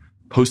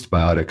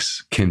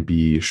 Postbiotics can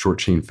be short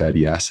chain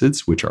fatty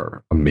acids, which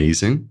are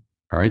amazing.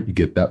 All right. You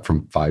get that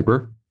from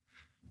fiber.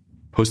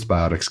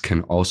 Postbiotics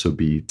can also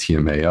be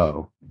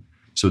TMAO.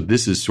 So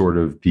this is sort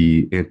of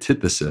the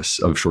antithesis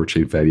of short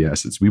chain fatty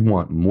acids. We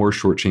want more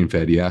short chain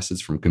fatty acids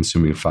from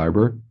consuming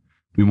fiber.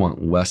 We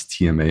want less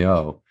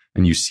TMAO.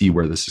 And you see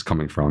where this is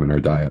coming from in our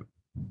diet.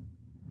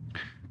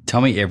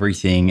 Tell me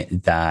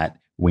everything that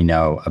we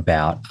know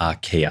about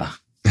archaea.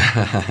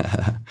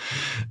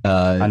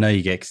 I know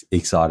you get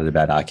excited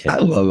about archaea. I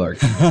love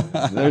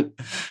archaea.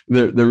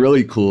 they're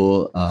really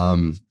cool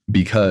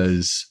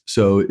because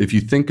so if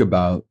you think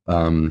about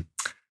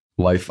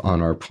life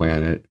on our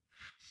planet,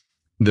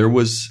 there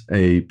was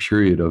a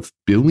period of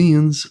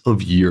billions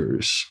of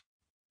years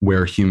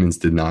where humans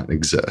did not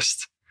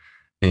exist.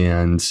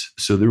 And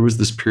so there was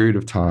this period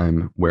of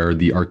time where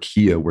the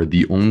archaea were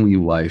the only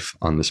life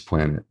on this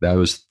planet. That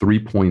was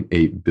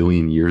 3.8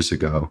 billion years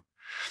ago.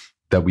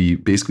 That we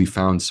basically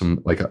found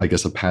some, I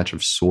guess, a patch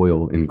of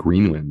soil in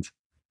Greenland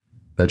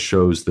that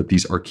shows that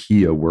these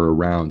archaea were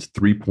around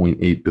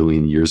 3.8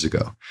 billion years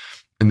ago.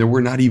 And there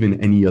were not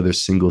even any other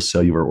single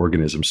cellular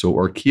organisms. So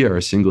archaea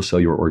are single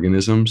cellular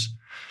organisms,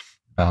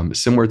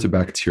 similar to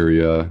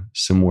bacteria,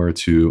 similar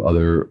to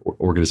other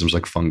organisms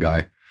like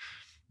fungi.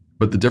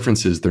 But the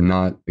difference is they're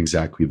not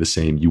exactly the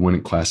same. You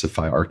wouldn't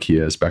classify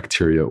archaea as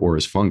bacteria or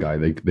as fungi.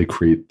 They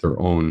create their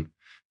own,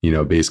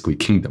 basically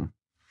kingdom.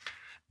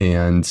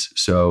 And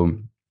so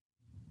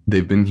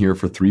they've been here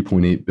for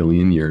 3.8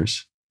 billion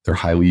years. They're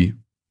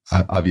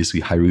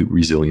obviously highly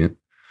resilient.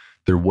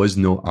 There was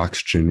no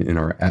oxygen in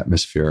our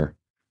atmosphere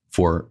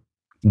for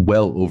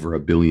well over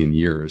 1 billion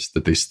years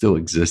that they still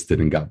existed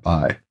and got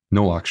by.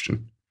 No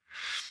oxygen.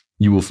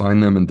 You will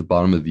find them at the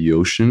bottom of the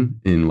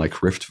ocean in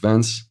like rift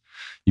vents.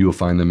 You will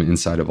find them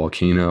inside a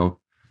volcano,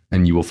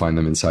 and you will find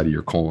them inside of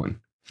your colon.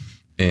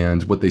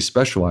 And what they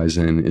specialize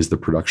in is the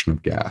production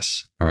of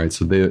gas. All right.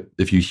 So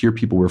if you hear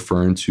people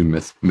referring to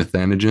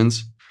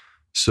methanogens,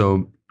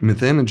 so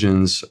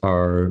methanogens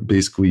are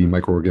basically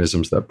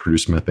microorganisms that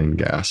produce methane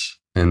gas.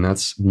 And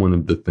that's one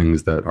of the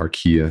things that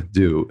archaea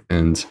do.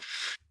 And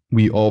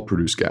we all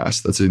produce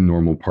gas. That's a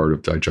normal part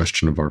of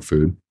digestion of our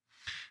food.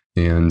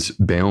 And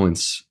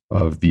balance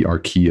of the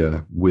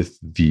archaea with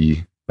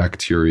the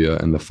bacteria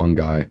and the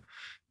fungi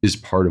is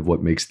part of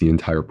what makes the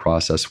entire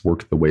process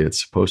work the way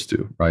it's supposed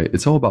to, right?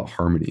 It's all about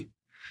harmony.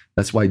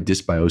 That's why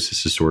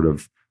dysbiosis is sort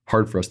of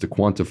hard for us to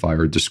quantify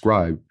or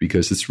describe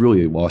because it's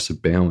really a loss of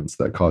balance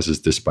that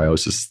causes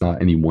dysbiosis. It's not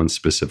any one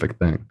specific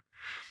thing.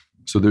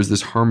 So there's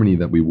this harmony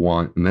that we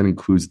want, and that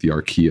includes the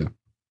archaea.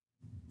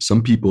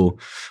 Some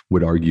people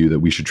would argue that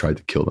we should try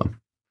to kill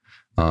them.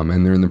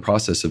 And they're in the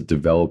process of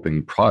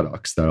developing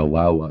products that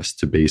allow us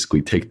to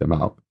basically take them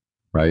out.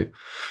 Right.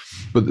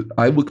 But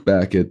I look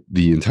back at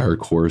the entire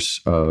course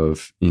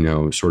of,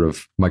 sort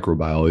of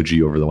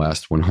microbiology over the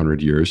last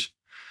 100 years.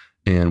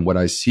 And what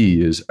I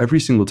see is every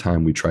single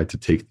time we try to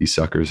take these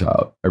suckers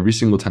out, every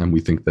single time we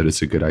think that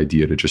it's a good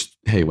idea to just,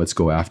 hey, let's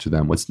go after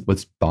them.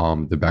 Let's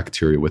bomb the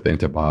bacteria with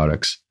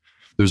antibiotics.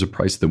 There's a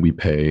price that we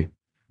pay,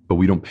 but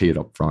we don't pay it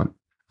up front.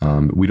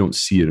 We don't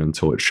see it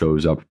until it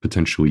shows up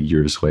potentially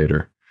years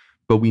later.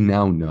 But we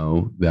now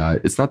know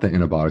that it's not that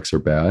antibiotics are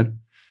bad.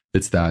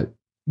 It's that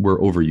we're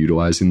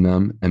overutilizing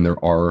them, and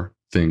there are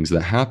things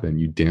that happen.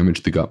 You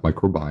damage the gut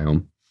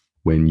microbiome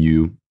when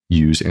you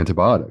use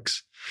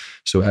antibiotics.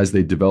 So as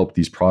they develop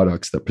these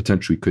products that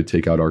potentially could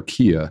take out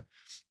archaea,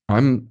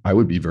 I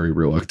would be very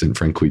reluctant,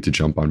 frankly, to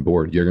jump on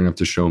board. You're going to have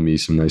to show me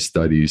some nice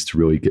studies to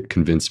really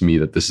convince me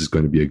that this is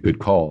going to be a good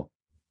call,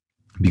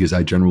 because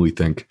I generally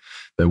think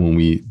that when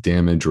we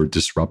damage or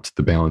disrupt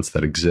the balance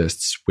that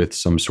exists with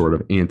some sort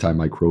of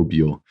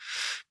antimicrobial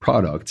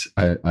product,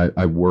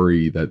 I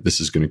worry that this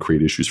is going to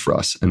create issues for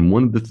us. And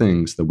one of the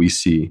things that we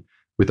see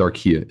with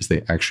archaea is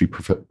they actually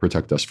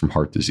protect us from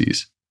heart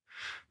disease.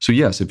 So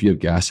yes, if you have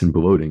gas and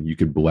bloating, you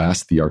could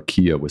blast the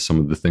archaea with some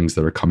of the things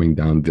that are coming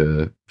down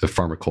the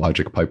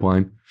pharmacologic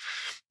pipeline.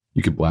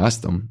 You could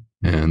blast them,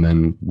 and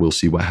then we'll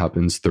see what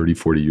happens 30 or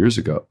 40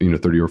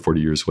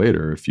 years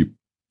later if you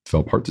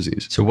develop heart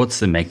disease. So what's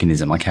the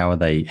mechanism? Like how are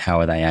they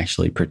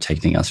actually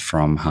protecting us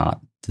from heart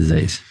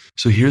disease?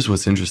 So here's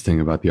what's interesting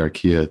about the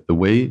archaea. The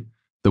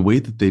way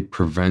that they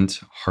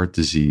prevent heart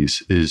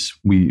disease is,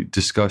 we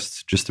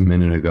discussed just a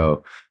minute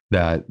ago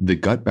that the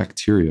gut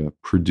bacteria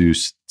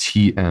produce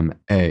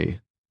TMA.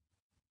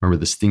 Remember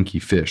the stinky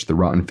fish, the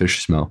rotten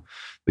fish smell?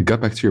 The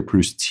gut bacteria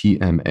produce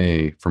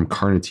TMA from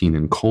carnitine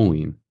and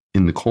choline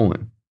in the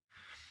colon.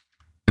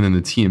 And then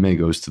the TMA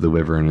goes to the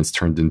liver and it's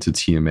turned into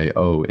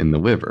TMAO in the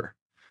liver.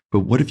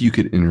 But what if you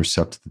could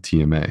intercept the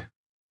TMA?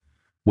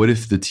 What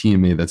if the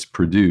TMA that's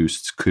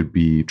produced could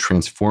be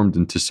transformed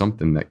into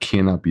something that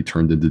cannot be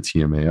turned into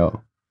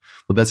TMAO?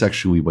 Well, that's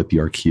actually what the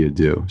archaea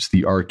do. So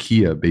the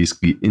archaea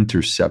basically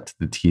intercept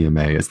the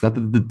TMA. It's not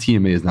that the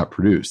TMA is not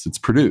produced. It's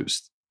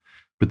produced,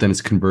 but then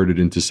it's converted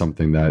into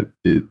something that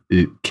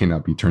it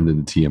cannot be turned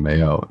into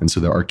TMAO. And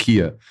so the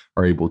archaea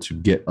are able to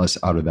get us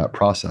out of that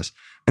process.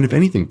 And if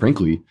anything,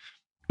 frankly,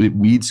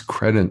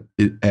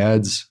 it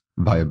adds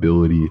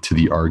viability to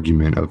the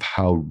argument of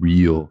how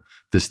real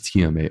this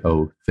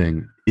TMAO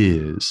thing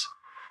is,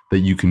 that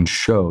you can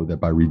show that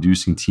by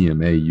reducing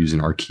TMA using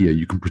archaea,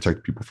 you can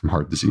protect people from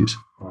heart disease.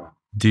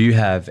 Do you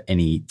have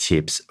any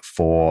tips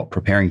for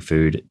preparing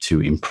food to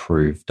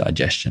improve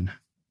digestion?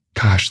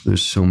 Gosh,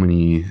 there's so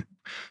many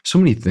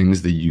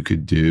things that you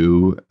could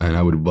do, and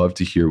I would love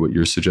to hear what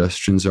your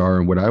suggestions are.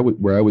 And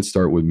where I would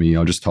start with me,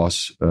 I'll just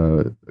toss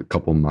a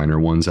couple minor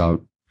ones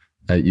out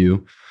at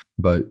you.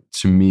 But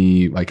to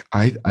me, like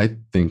I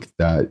think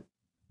that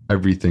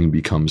everything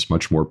becomes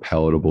much more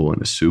palatable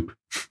in a soup.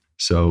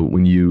 So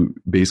when you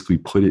basically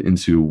put it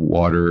into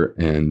water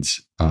and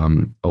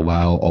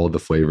allow all the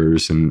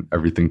flavors and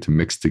everything to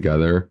mix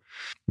together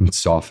and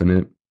soften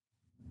it,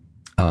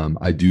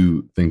 I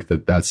do think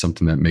that that's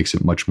something that makes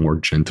it much more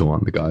gentle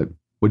on the gut.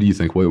 What do you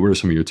think? What are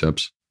some of your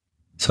tips?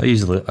 So I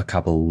use a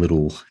couple of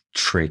little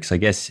tricks. I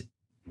guess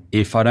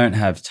if I don't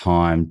have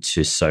time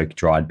to soak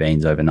dried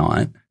beans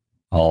overnight,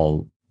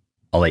 I'll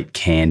eat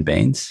canned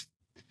beans,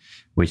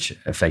 which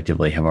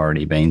effectively have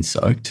already been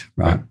soaked,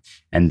 right?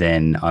 And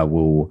then I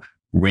will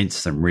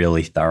rinse them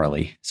really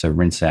thoroughly. So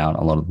rinse out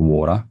a lot of the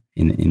water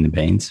in the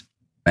beans.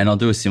 And I'll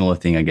do a similar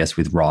thing, I guess,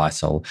 with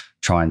rice. I'll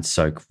try and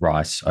soak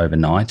rice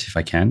overnight if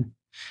I can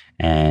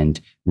and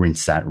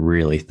rinse that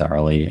really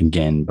thoroughly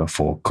again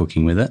before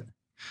cooking with it.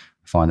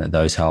 I find that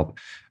those help.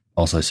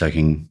 Also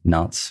soaking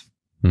nuts,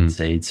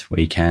 seeds where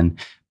you can,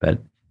 but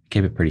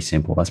keep it pretty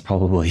simple. That's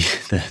probably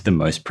the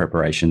most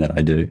preparation that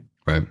I do.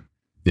 Right.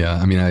 Yeah.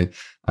 I mean,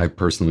 I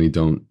personally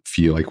don't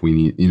feel like we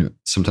need,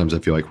 sometimes I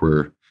feel like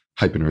we're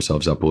hyping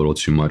ourselves up a little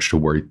too much to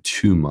worry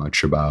too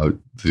much about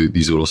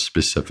these little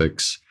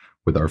specifics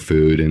with our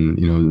food. And,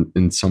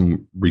 in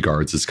some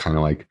regards, it's kind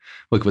of like,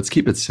 look, let's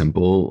keep it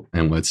simple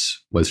and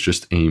let's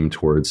just aim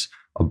towards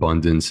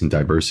abundance and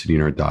diversity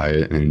in our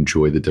diet and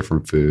enjoy the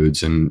different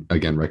foods. And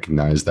again,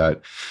 recognize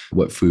that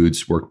what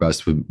foods work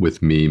best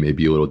with me may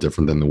be a little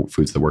different than the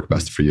foods that work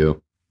best for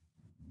you.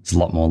 It's a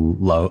lot more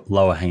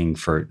lower hanging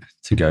fruit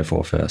to go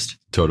for first.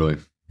 Totally.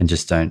 And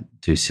just don't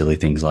do silly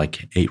things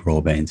like eat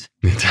raw beans.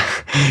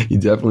 You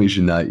definitely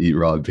should not eat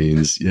raw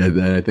beans. Yeah,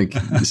 then I think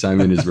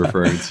Simon is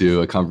referring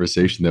to a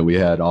conversation that we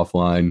had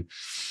offline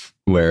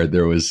where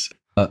there was,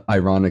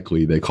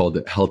 ironically, they called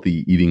it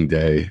Healthy Eating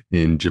Day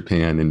in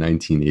Japan in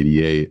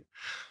 1988.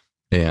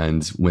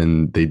 And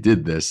when they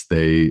did this,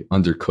 they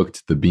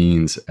undercooked the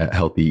beans at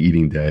Healthy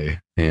Eating Day.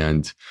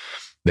 And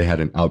they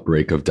had an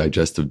outbreak of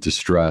digestive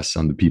distress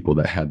on the people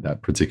that had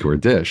that particular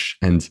dish.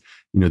 And,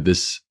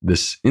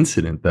 this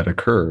incident that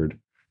occurred,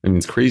 I mean,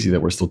 it's crazy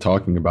that we're still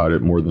talking about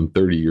it more than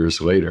 30 years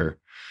later,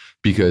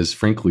 because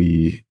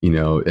frankly,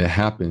 it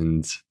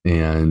happened.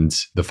 And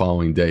the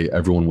following day,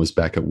 everyone was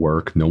back at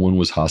work. No one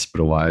was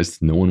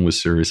hospitalized. No one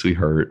was seriously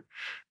hurt.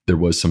 There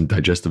was some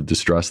digestive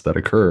distress that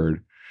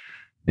occurred.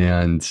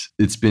 And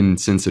it's been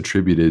since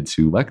attributed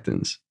to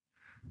lectins.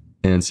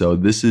 And so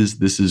this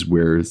is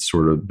where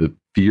sort of the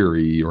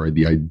theory or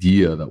the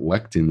idea that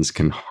lectins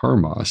can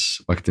harm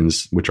us,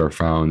 lectins which are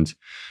found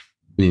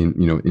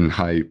in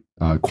high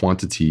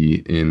quantity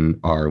in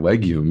our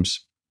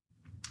legumes,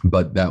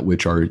 but that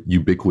which are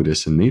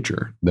ubiquitous in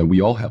nature, that we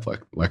all have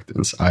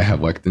lectins. I have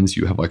lectins,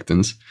 you have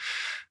lectins.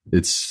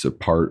 It's a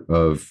part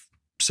of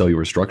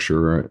cellular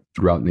structure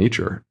throughout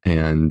nature.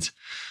 And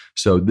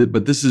so,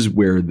 but this is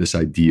where this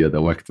idea that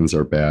lectins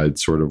are bad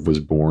sort of was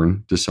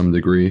born to some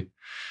degree.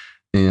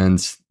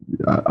 And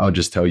I'll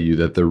just tell you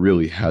that there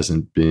really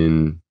hasn't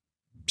been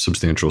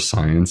substantial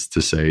science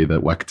to say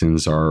that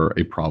lectins are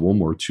a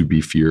problem or to be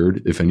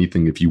feared. If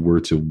anything, if you were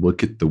to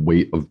look at the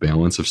weight of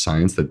balance of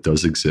science that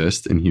does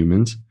exist in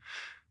humans,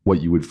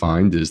 what you would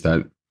find is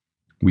that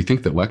we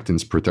think that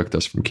lectins protect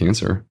us from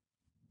cancer.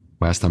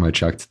 Last time I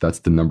checked, that's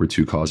the number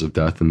 2 cause of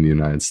death in the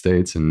United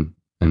States and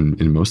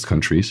in most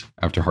countries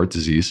after heart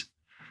disease.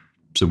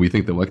 So we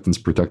think that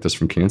lectins protect us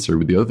from cancer.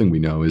 But the other thing we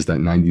know is that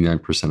 99%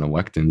 of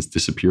lectins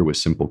disappear with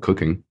simple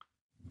cooking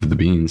of the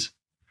beans,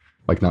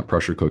 like not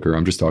pressure cooker.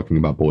 I'm just talking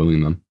about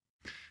boiling them.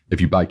 If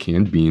you buy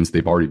canned beans,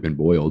 they've already been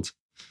boiled.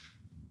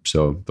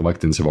 So the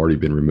lectins have already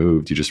been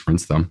removed. You just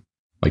rinse them,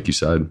 like you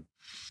said.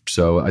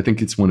 So I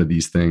think it's one of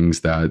these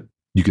things that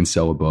you can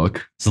sell a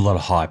book. There's a lot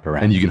of hype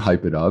around. And you can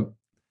hype it up.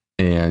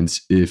 And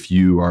if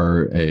you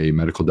are a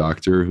medical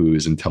doctor who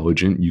is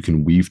intelligent, you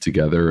can weave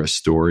together a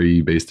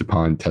story based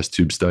upon test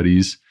tube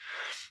studies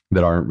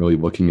that aren't really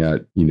looking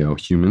at,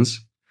 humans.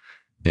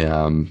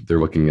 They're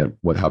looking at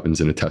what happens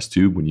in a test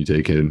tube when you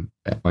take an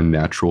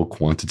unnatural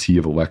quantity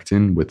of a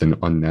lectin with an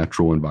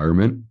unnatural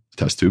environment,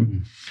 test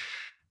tube.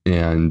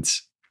 And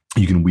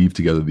you can weave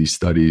together these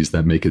studies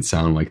that make it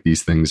sound like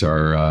these things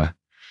are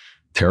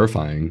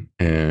terrifying.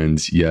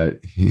 And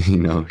yet,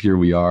 here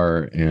we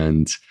are,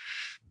 and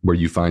where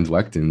you find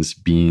lectins,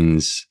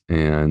 beans,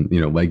 and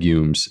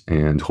legumes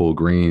and whole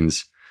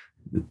grains.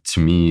 To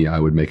me, I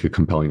would make a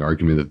compelling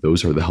argument that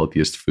those are the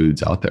healthiest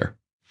foods out there.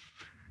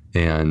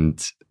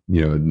 And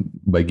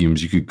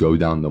legumes, you could go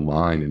down the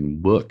line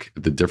and look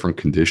at the different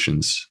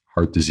conditions: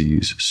 heart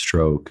disease,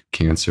 stroke,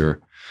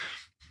 cancer,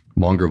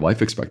 longer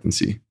life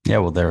expectancy. Yeah,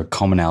 well, there are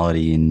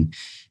commonality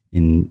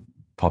in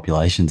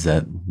populations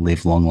that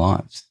live long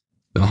lives.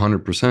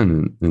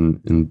 100%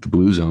 in the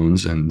blue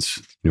zones, and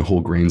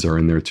whole grains are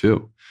in there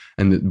too.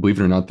 And believe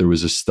it or not, there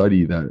was a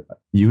study that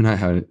you and I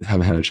haven't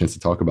had a chance to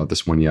talk about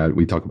this one yet.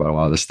 We talk about a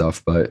lot of this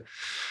stuff, but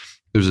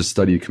there's a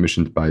study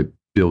commissioned by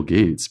Bill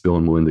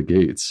and Melinda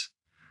Gates,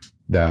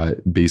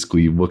 that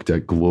basically looked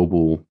at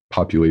global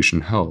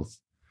population health.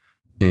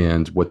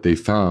 And what they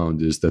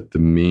found is that the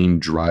main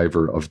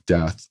driver of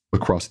death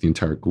across the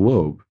entire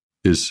globe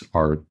is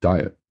our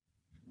diet.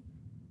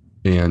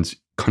 And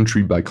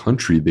country by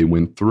country, they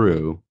went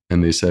through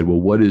and they said, well,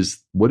 what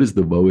is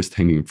the lowest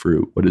hanging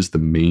fruit? What is the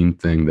main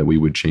thing that we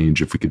would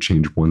change if we could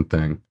change one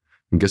thing?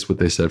 And guess what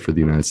they said for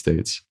the United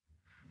States?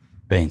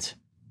 Beans.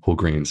 Whole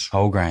grains.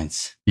 Whole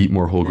grains. Eat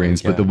more whole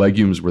grains. But the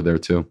legumes were there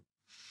too.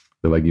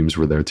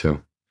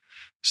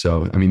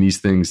 So, I mean, these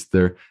things,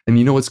 and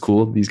you know what's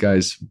cool? These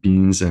guys,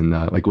 beans and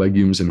like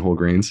legumes and whole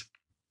grains.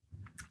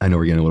 I know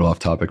we're getting a little off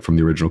topic from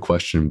the original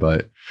question,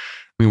 but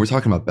I mean, we're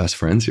talking about best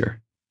friends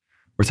here.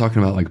 We're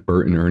talking about like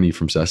Bert and Ernie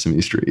from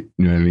Sesame Street.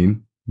 You know what I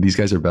mean? These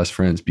guys are best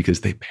friends because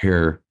they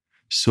pair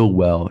so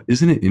well.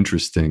 Isn't it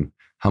interesting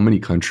how many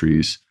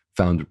countries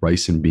found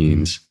rice and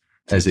beans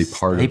as a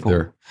part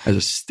of as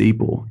a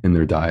staple in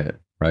their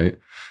diet, right?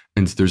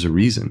 And there's a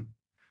reason,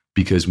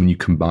 because when you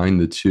combine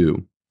the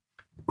two,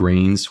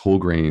 grains, whole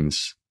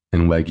grains,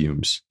 and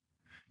legumes,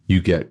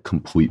 you get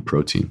complete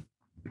protein.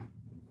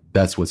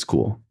 That's what's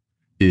cool,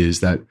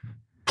 is that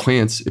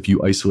plants, if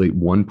you isolate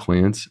one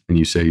plant and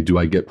you say, do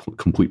I get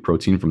complete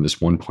protein from this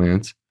one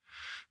plant?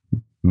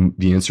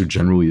 The answer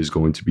generally is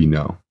going to be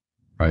no,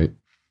 right?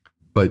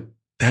 But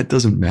that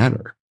doesn't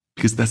matter,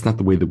 because that's not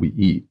the way that we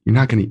eat. You're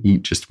not going to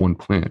eat just one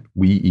plant.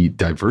 We eat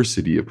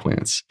diversity of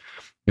plants.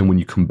 And when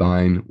you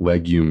combine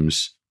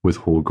legumes with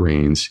whole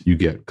grains, you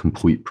get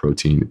complete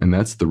protein. And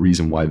that's the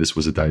reason why this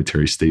was a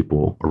dietary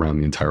staple around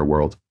the entire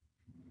world.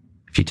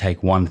 If you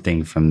take one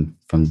thing from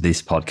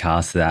this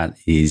podcast, that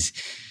is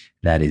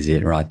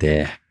it right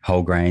there.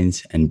 Whole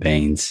grains and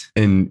beans.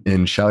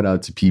 And shout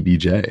out to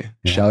PBJ.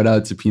 Yeah. Shout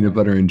out to peanut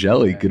butter and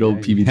jelly. Good old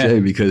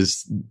PBJ,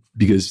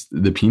 because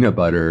the peanut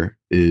butter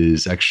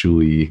is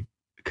actually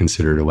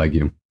considered a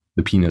legume.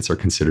 The peanuts are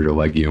considered a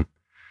legume.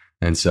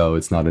 And so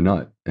it's not a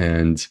nut.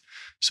 And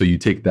so you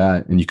take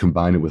that and you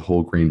combine it with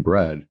whole grain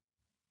bread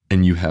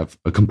and you have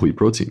a complete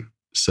protein.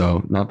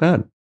 So not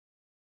bad.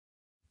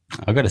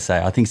 I've got to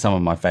say, I think some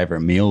of my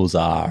favorite meals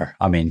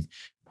probably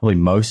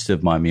most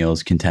of my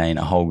meals contain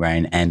a whole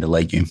grain and a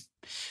legume.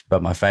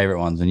 But my favorite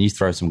ones, when you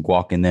throw some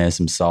guac in there,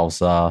 some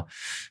salsa, a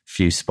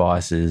few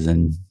spices,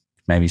 and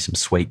maybe some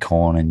sweet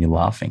corn, and you're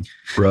laughing.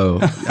 Bro,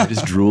 I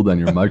just drooled on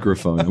your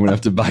microphone. I'm going to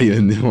have to buy you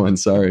a new one.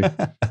 Sorry.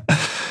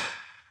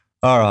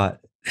 All right.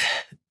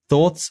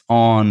 Thoughts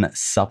on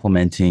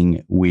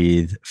supplementing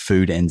with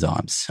food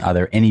enzymes? Are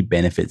there any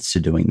benefits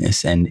to doing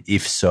this? And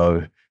if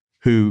so,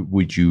 who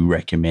would you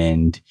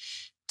recommend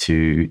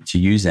to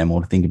use them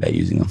or to think about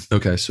using them?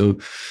 Okay, so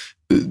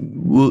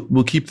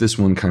we'll keep this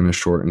one kind of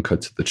short and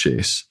cut to the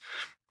chase.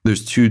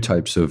 There's two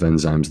types of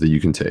enzymes that you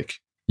can take.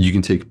 You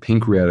can take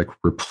pancreatic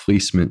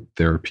replacement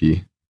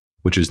therapy,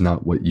 which is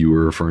not what you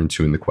were referring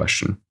to in the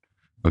question.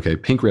 Okay,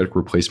 pancreatic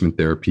replacement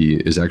therapy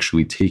is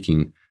actually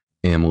taking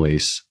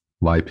amylase,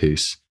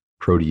 lipase,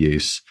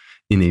 protease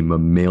in a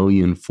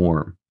mammalian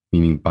form,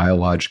 meaning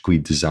biologically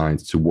designed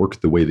to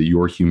work the way that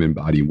your human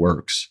body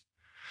works.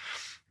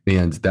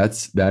 And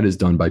that is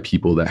done by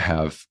people that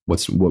have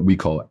what we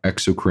call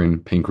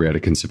exocrine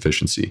pancreatic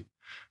insufficiency.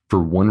 For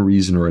one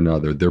reason or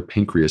another, their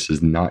pancreas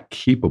is not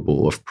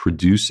capable of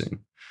producing.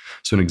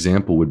 So an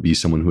example would be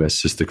someone who has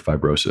cystic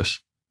fibrosis.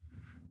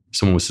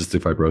 someone with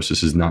cystic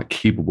fibrosis is not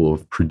capable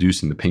of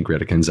producing the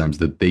pancreatic enzymes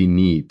that they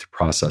need to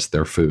process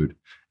their food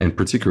and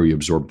particularly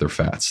absorb their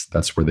fats.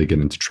 That's where they get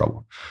into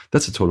trouble.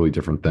 That's a totally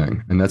different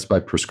thing. And that's by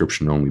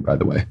prescription only, by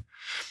the way.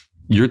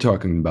 You're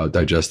talking about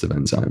digestive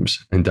enzymes,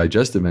 and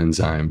digestive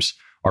enzymes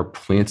are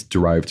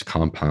plant-derived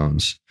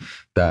compounds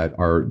that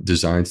are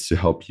designed to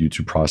help you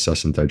to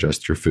process and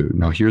digest your food.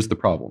 Now, here's the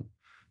problem.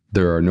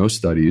 There are no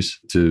studies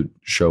to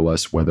show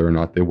us whether or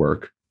not they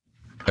work.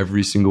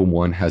 Every single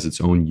one has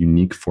its own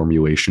unique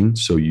formulation,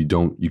 so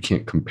you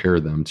can't compare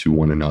them to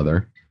one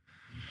another.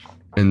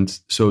 And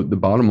so the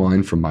bottom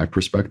line from my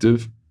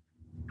perspective,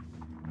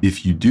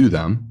 if you do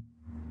them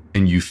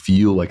and you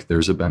feel like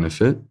there's a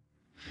benefit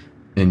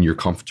and you're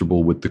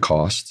comfortable with the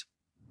cost,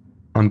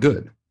 I'm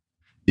good.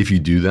 If you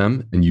do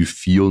them and you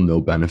feel no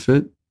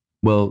benefit,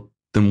 well,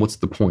 then what's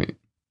the point?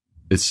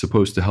 It's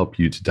supposed to help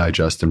you to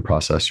digest and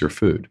process your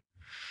food.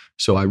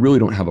 So I really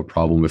don't have a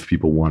problem if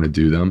people want to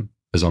do them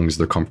as long as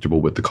they're comfortable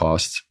with the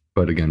cost.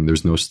 But again,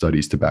 there's no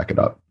studies to back it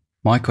up.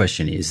 My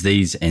question is,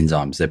 these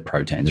enzymes, they're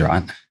proteins,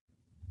 right?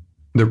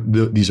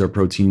 These are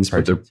proteins,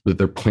 but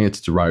they're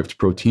plant-derived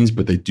proteins,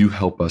 but they do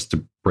help us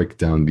to break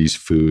down these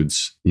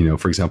foods.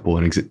 For example,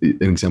 an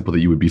example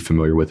that you would be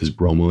familiar with is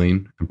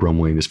bromelain. And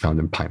bromelain is found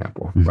in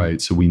pineapple, right?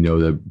 So we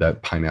know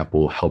that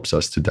pineapple helps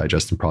us to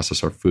digest and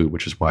process our food,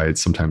 which is why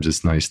sometimes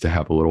it's nice to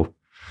have a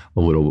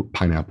little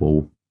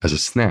pineapple as a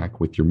snack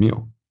with your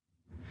meal.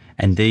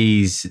 And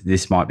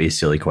this might be a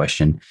silly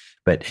question,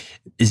 but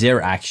is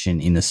there action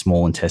in the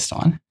small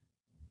intestine?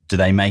 Do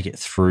they make it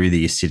through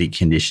the acidic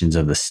conditions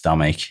of the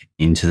stomach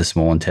into the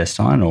small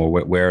intestine, or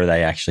where are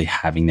they actually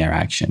having their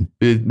action?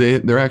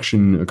 Their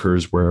action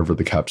occurs wherever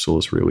the capsule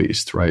is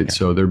released, right? Okay.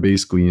 So they're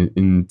basically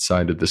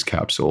inside of this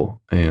capsule,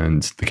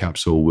 and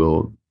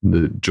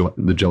the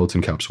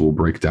gelatin capsule will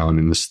break down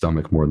in the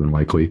stomach more than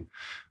likely,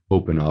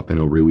 open up, and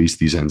it'll release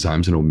these enzymes,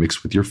 and it'll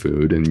mix with your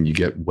food, and you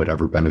get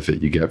whatever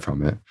benefit you get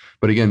from it.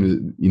 But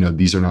again,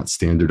 these are not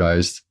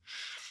standardized.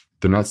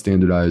 They're not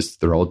standardized.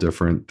 They're all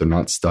different. They're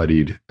not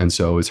studied. And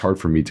so it's hard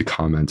for me to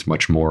comment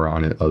much more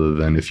on it other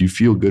than if you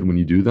feel good when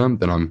you do them,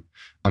 then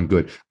I'm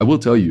good. I will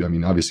tell you,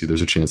 obviously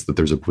there's a chance that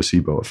there's a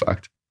placebo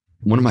effect.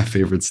 One of my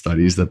favorite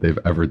studies that they've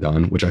ever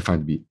done, which I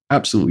find to be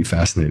absolutely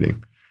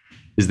fascinating,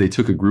 is they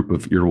took a group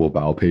of irritable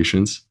bowel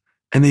patients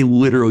and they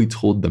literally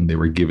told them they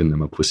were giving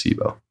them a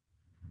placebo.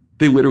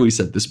 They literally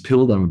said, this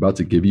pill that I'm about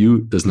to give you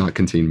does not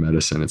contain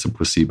medicine. It's a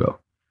placebo.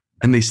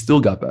 And they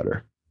still got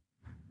better.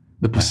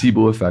 The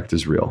placebo effect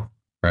is real,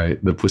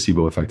 right? The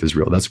placebo effect is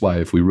real. That's why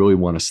if we really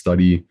want to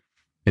study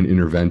an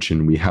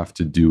intervention, we have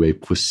to do a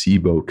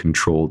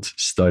placebo-controlled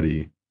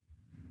study.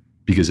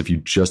 Because if you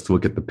just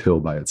look at the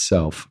pill by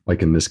itself,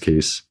 like in this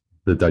case,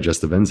 the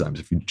digestive enzymes,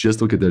 if you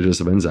just look at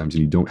digestive enzymes and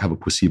you don't have a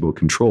placebo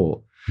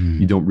control,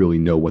 you don't really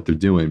know what they're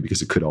doing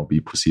because it could all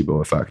be placebo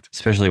effect.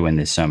 Especially when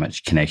there's so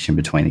much connection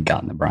between the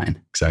gut and the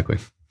brain. Exactly.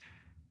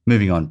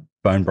 Moving on,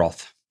 bone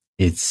broth.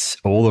 It's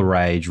all the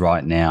rage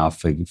right now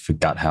for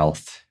gut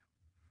health.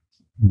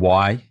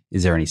 Why?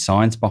 Is there any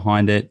science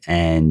behind it?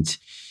 And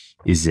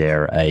is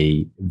there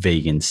a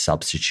vegan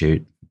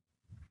substitute?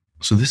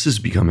 So this is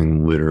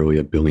becoming literally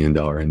 $1 billion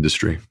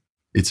industry.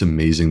 It's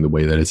amazing the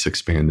way that it's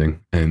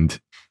expanding. And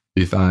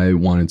if I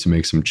wanted to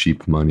make some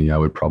cheap money, I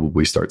would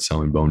probably start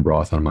selling bone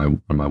broth on my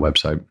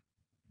website.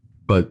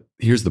 But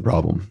here's the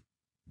problem.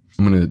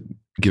 I'm going to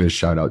give a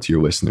shout out to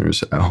your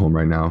listeners at home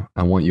right now.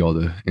 I want you all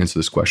to answer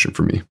this question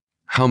for me.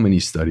 How many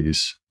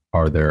studies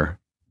are there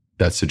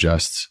that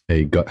suggests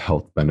a gut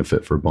health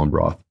benefit for bone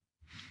broth?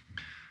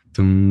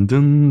 Dun,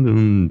 dun,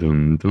 dun,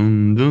 dun,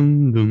 dun,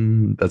 dun,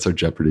 dun. That's our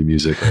Jeopardy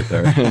music right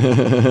there.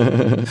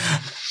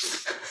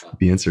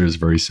 The answer is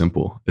very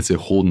simple. It's a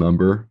whole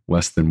number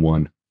less than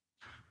 1.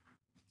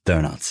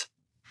 Donuts.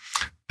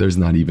 There's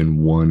not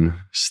even one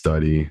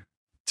study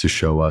to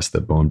show us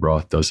that bone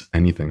broth does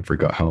anything for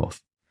gut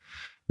health.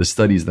 The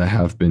studies that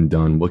have been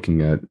done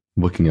looking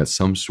at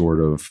some sort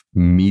of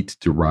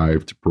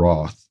meat-derived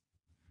broth,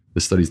 the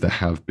studies that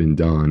have been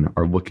done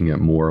are looking at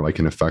more like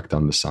an effect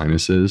on the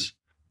sinuses.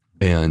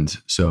 And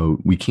so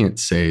we can't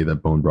say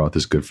that bone broth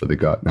is good for the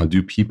gut. Now,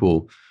 do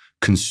people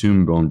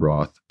consume bone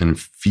broth and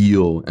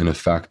feel an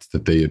effect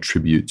that they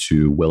attribute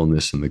to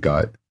wellness in the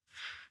gut?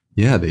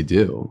 Yeah, they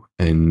do.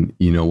 And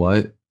you know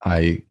what?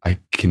 I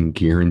can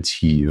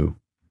guarantee you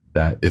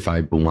that if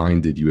I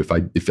blinded you, if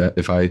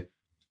I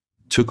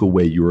took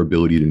away your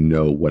ability to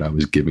know what I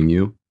was giving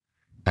you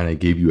and I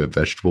gave you a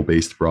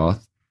vegetable-based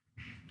broth,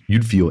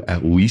 you'd feel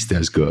at least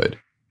as good,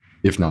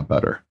 if not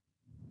better.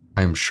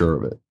 I am sure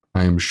of it.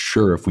 I am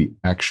sure if we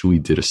actually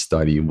did a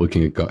study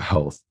looking at gut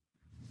health,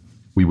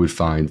 we would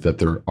find that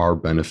there are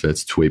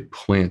benefits to a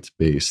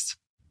plant-based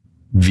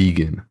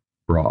vegan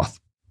broth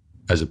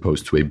as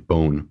opposed to a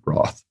bone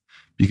broth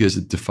because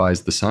it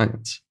defies the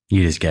science.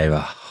 You just gave a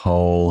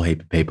whole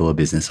heap of people a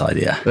business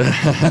idea.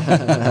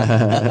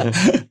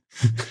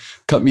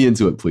 Cut me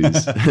into it,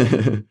 please.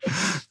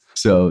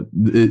 So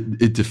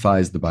it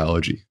defies the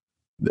biology.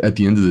 At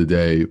the end of the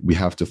day, we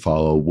have to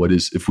follow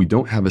if we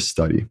don't have a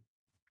study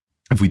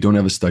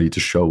to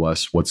show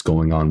us what's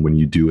going on when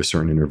you do a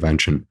certain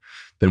intervention,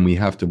 then we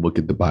have to look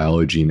at the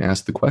biology and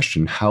ask the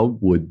question, how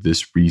would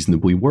this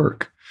reasonably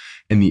work?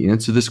 And the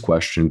answer to this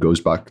question goes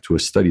back to a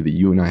study that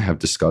you and I have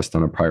discussed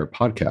on a prior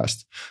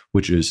podcast,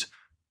 which is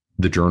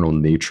the journal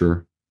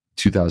Nature,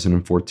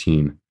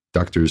 2014,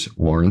 Doctors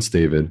Lawrence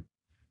David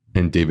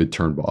and David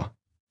Turnbaugh.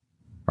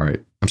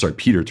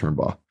 Peter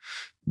Turnbaugh.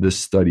 This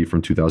study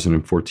from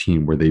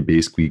 2014, where they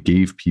basically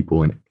gave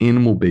people an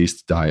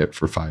animal-based diet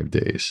for 5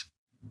 days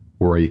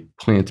or a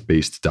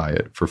plant-based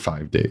diet for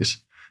 5 days.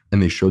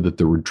 And they showed that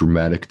there were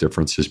dramatic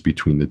differences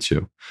between the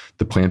two.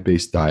 The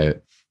plant-based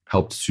diet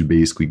helped to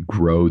basically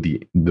grow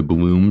the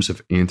blooms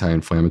of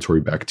anti-inflammatory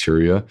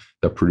bacteria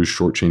that produce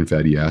short-chain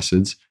fatty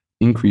acids,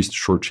 increased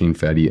short-chain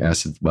fatty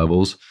acid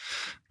levels,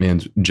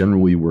 and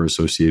generally were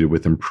associated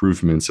with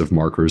improvements of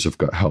markers of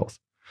gut health.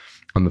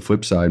 On the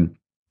flip side,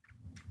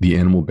 the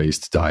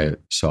animal-based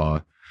diet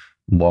saw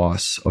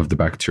loss of the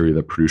bacteria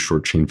that produce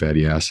short-chain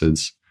fatty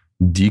acids,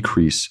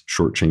 decrease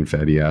short-chain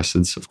fatty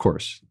acids. Of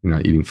course, you're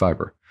not eating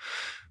fiber.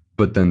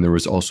 But then there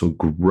was also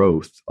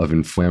growth of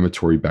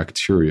inflammatory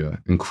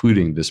bacteria,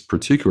 including this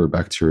particular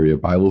bacteria,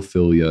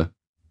 Bilophila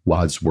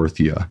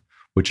wadsworthia,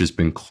 which has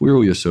been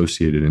clearly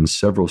associated in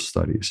several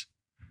studies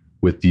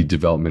with the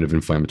development of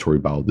inflammatory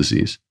bowel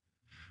disease.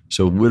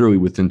 So literally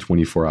within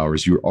 24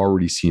 hours, you're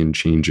already seeing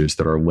changes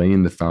that are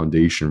laying the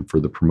foundation for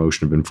the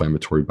promotion of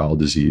inflammatory bowel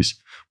disease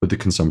with the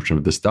consumption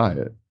of this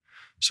diet.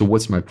 So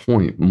what's my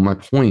point? My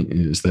point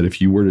is that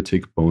if you were to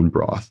take bone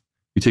broth,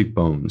 you take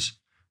bones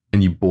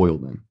and you boil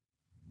them,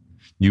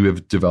 you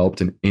have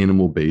developed an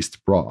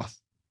animal-based broth.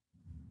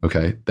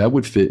 Okay, that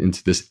would fit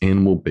into this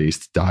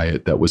animal-based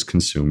diet that was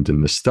consumed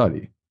in this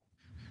study.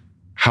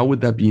 How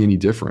would that be any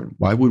different?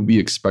 Why would we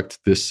expect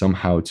this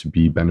somehow to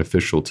be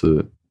beneficial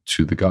to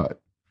the gut?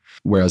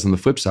 Whereas on the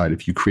flip side,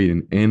 if you create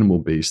a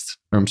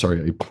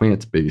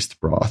plant-based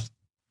broth,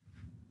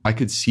 I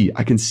can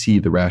see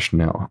the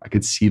rationale. I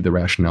could see the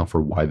rationale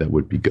for why that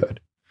would be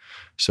good.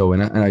 So,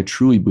 and I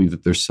truly believe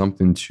that there's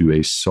something to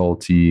a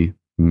salty,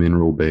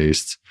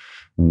 mineral-based,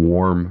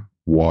 warm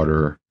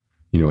water,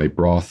 a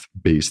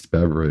broth-based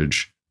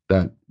beverage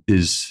that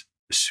is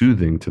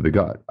soothing to the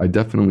gut. I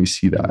definitely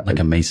see that. Like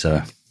a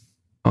miso.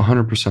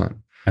 100%.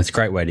 It's a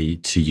great way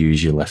to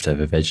use your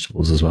leftover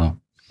vegetables as well.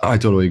 I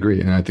totally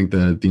agree. And I think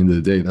that at the end of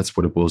the day, that's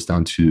what it boils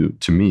down to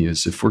me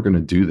is if we're going to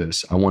do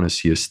this, I want to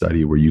see a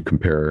study where you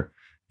compare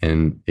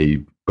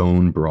a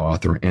bone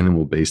broth or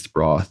animal-based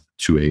broth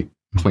to a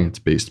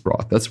plant-based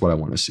broth. That's what I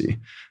want to see.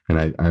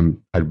 And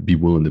I'd be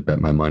willing to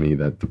bet my money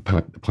that the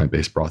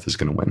plant-based broth is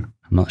going to win.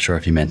 I'm not sure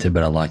if you meant it,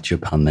 but I liked your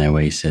pun there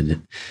where you said it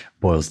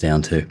boils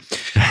down to.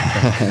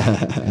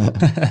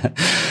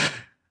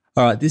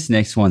 All right, this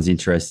next one's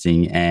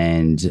interesting.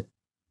 And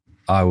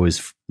I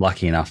was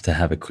lucky enough to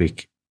have a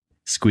quick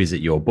squiz at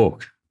your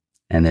book.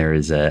 And there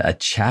is a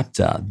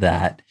chapter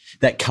that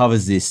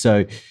covers this.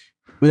 So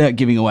without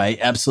giving away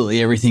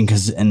absolutely everything,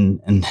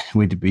 and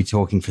we'd be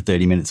talking for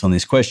 30 minutes on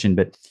this question,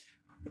 but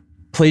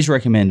please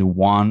recommend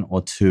one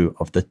or two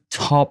of the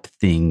top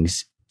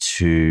things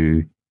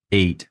to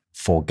eat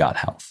for gut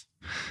health.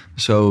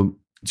 So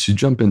to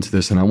jump into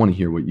this, and I want to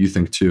hear what you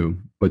think too,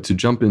 but to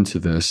jump into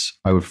this,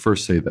 I would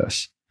first say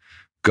this.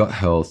 Gut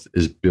health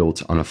is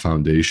built on a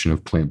foundation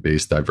of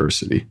plant-based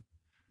diversity.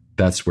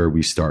 That's where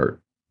we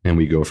start and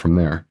we go from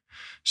there.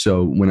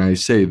 So when I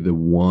say the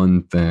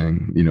one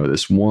thing,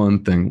 this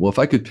one thing, well, if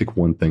I could pick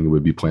one thing, it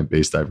would be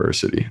plant-based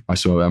diversity.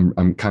 So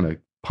I'm kind of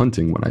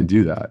punting when I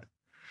do that.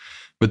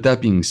 But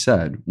that being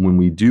said, when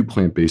we do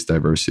plant-based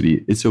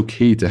diversity, it's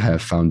okay to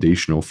have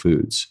foundational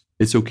foods.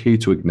 It's okay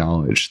to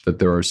acknowledge that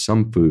there are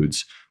some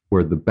foods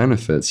where the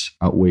benefits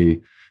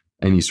outweigh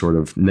any sort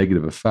of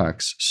negative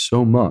effects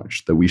so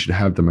much that we should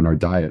have them in our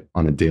diet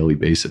on a daily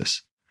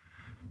basis.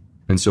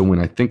 And so when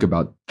I think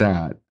about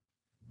that,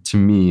 to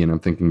me, and I'm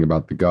thinking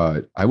about the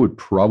gut, I would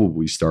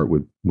probably start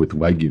with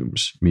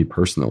legumes, me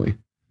personally.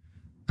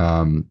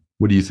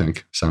 What do you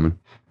think, Simon?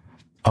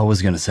 I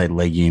was going to say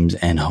legumes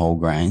and whole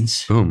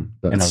grains. Boom.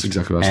 That's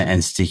exactly what I was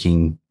and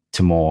sticking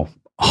to more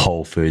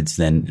whole foods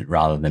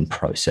rather than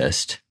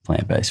processed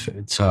plant-based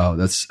foods. Oh,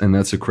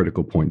 that's a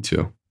critical point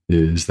too,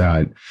 is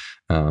that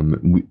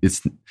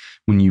it's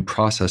when you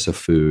process a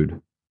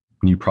food,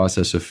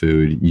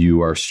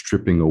 you are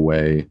stripping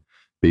away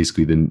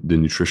basically the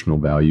nutritional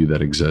value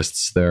that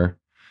exists there.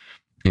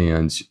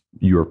 And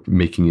you're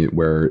making it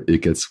where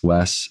it gets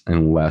less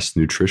and less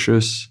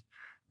nutritious.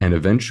 And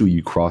eventually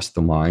you cross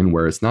the line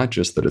where it's not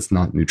just that it's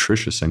not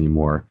nutritious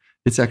anymore,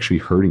 it's actually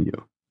hurting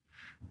you.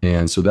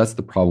 And so that's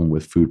the problem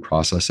with food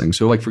processing.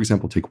 So like, for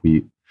example, take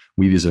wheat.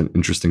 Wheat is an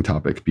interesting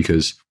topic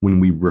because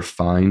when we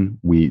refine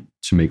wheat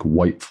to make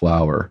white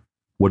flour,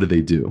 what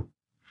do?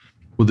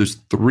 Well, there's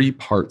 3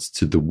 parts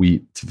to the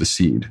wheat, to the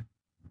seed.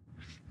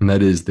 And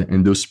that is the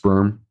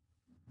endosperm,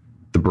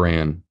 the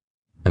bran,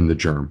 and the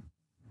germ.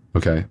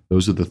 Okay?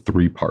 Those are the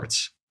 3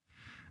 parts.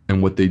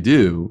 And what they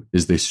do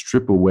is they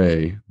strip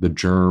away the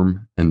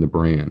germ and the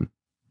bran.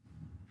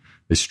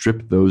 They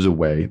strip those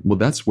away. Well,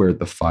 that's where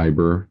the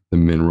fiber, the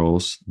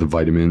minerals, the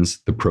vitamins,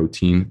 the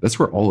protein, that's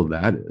where all of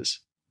that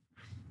is.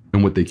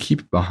 And what they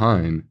keep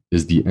behind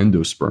is the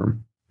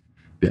endosperm.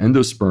 The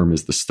endosperm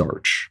is the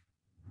starch.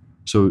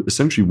 So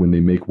essentially, when they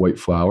make white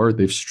flour,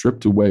 they've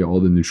stripped away all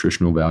the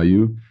nutritional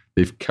value.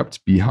 They've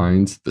kept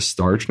behind the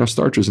starch. Now,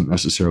 starch isn't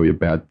necessarily a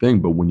bad thing,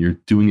 but when you're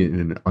doing it in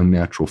an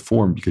unnatural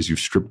form because you've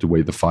stripped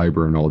away the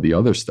fiber and all the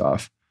other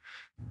stuff,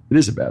 it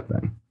is a bad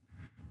thing.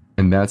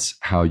 And that's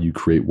how you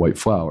create white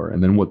flour.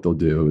 And then what they'll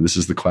do, this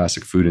is the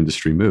classic food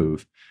industry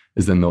move,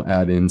 is then they'll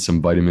add in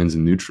some vitamins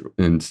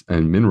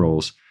and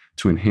minerals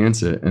to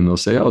enhance it. And they'll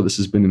say, oh, this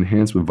has been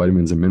enhanced with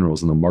vitamins and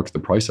minerals, and they'll mark the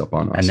price up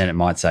on us. And then it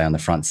might say on the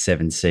front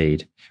 7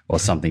 seed or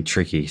something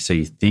tricky. So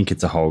you think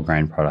it's a whole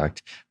grain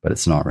product, but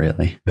it's not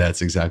really.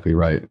 That's exactly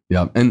right.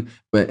 Yeah.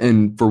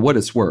 And for what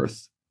it's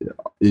worth,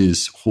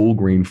 is whole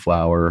grain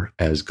flour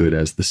as good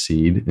as the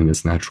seed in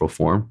its natural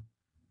form?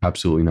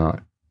 Absolutely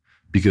not.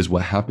 Because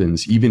what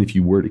happens, even if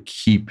you were to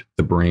keep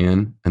the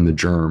bran and the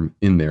germ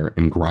in there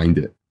and grind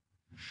it,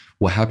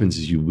 what happens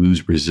is you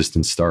lose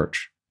resistant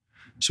starch.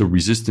 So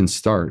resistant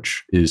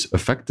starch is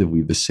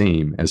effectively the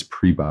same as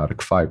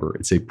prebiotic fiber.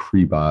 It's a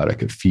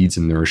prebiotic. It feeds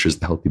and nourishes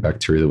the healthy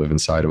bacteria that live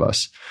inside of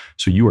us.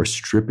 So you are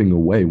stripping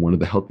away one of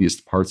the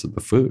healthiest parts of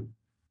the food.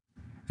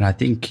 And I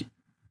think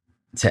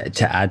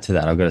to add to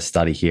that, I've got a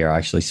study here. I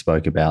actually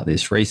spoke about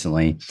this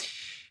recently,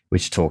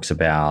 which talks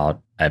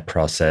about a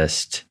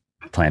processed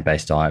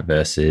plant-based diet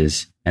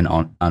versus an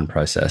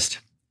unprocessed.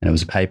 And it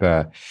was a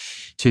paper,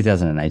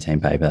 2018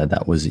 paper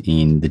that was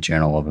in the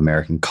Journal of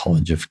American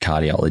College of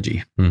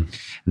Cardiology. And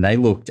they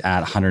looked at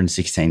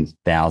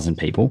 116,000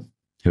 people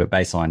who at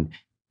baseline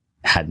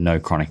had no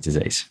chronic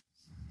disease.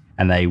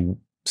 And they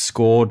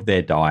scored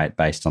their diet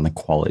based on the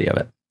quality of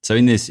it. So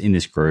in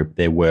this group,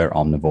 there were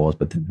omnivores,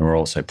 but then there were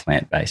also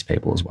plant-based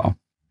people as well.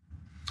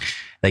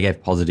 They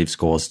gave positive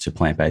scores to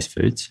plant-based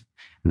foods,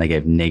 and they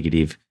gave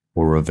negative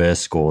or reverse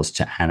scores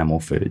to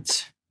animal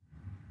foods.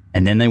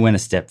 And then they went a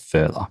step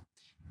further,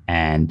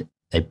 and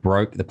they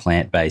broke the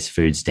plant-based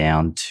foods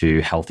down to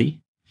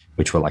healthy,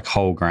 which were like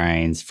whole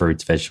grains,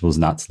 fruits, vegetables,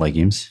 nuts,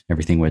 legumes,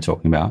 everything we're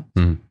talking about,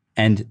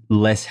 and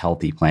less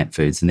healthy plant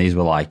foods. And these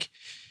were like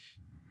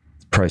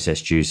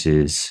processed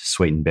juices,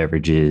 sweetened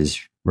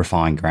beverages,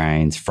 refined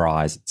grains,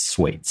 fries,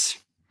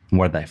 sweets. And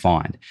what did they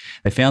find?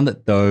 They found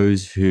that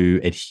those who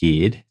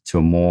adhered to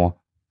a more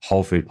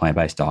whole food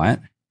plant-based diet,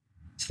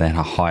 so they had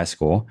a higher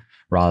score,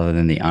 rather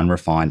than the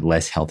unrefined,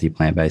 less healthy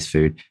plant-based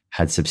food,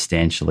 had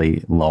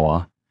substantially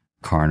lower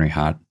coronary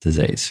heart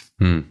disease.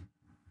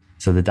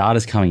 So the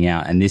data's coming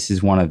out, and this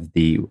is one of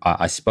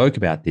I spoke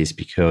about this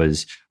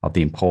because of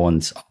the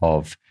importance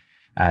of,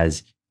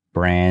 as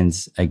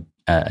brands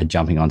are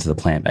jumping onto the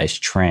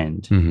plant-based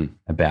trend,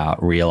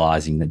 about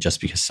realizing that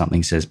just because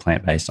something says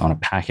plant-based on a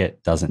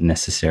packet doesn't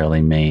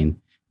necessarily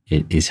mean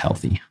it is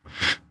healthy.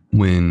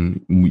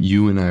 When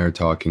you and I are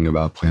talking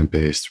about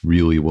plant-based,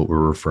 really what we're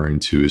referring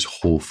to is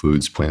whole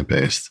foods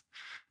plant-based.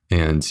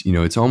 And,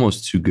 it's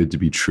almost too good to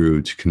be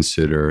true to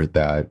consider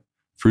that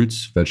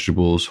fruits,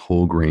 vegetables,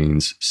 whole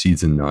grains,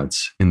 seeds, and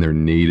nuts in their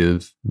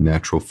native,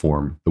 natural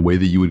form, the way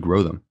that you would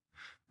grow them,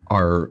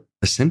 are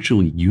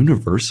essentially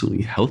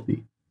universally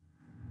healthy.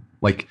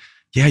 Like,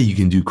 yeah, you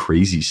can do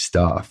crazy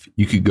stuff.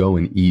 You could go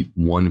and eat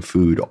one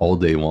food all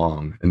day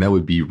long, and that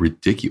would be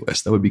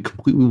ridiculous. That would be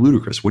completely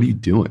ludicrous. What are you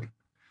doing?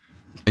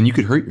 And you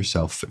could hurt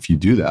yourself if you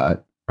do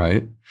that,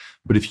 right?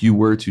 But if you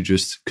were to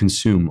just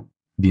consume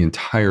the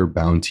entire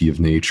bounty of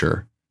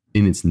nature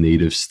in its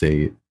native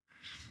state,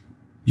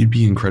 you'd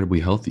be incredibly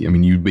healthy. I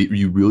mean,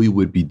 you really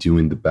would be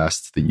doing the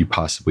best that you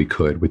possibly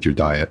could with your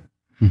diet.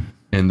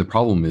 And the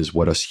problem is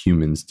what us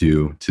humans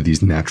do to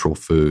these natural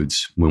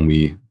foods when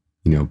we,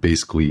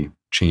 basically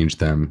change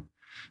them,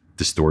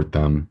 distort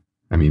them.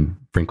 I mean,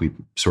 frankly,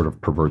 sort of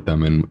pervert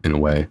them in a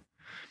way.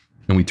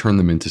 And we turn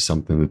them into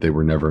something that they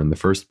were never in the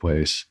first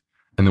place.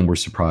 And then we're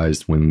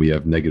surprised when we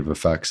have negative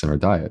effects in our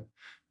diet.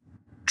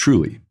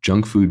 Truly,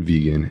 junk food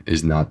vegan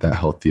is not that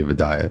healthy of a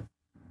diet.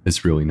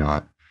 It's really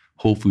not.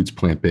 Whole foods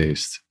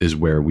plant-based is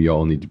where we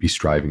all need to be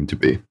striving to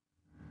be.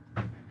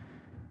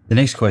 The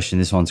next question,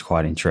 this one's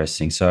quite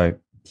interesting. So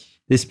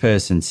this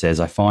person says,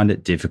 I find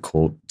it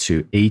difficult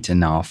to eat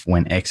enough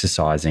when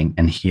exercising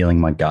and healing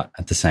my gut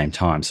at the same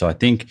time. So I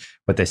think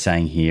what they're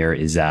saying here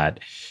is that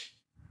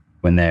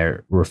when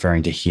they're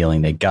referring to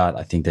healing their gut,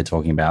 I think they're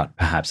talking about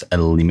perhaps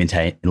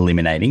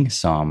eliminating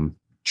some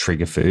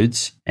trigger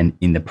foods. And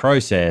in the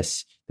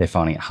process, they're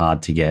finding it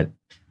hard to get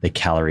the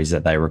calories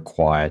that they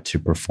require to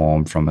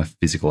perform from a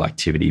physical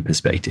activity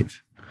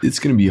perspective. It's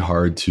going to be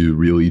hard to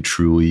really,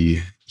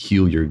 truly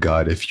heal your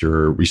gut if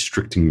you're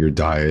restricting your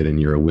diet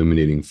and you're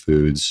eliminating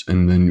foods.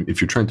 And then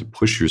if you're trying to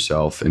push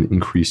yourself and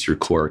increase your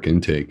caloric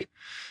intake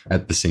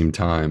at the same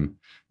time,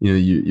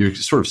 you're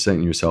sort of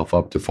setting yourself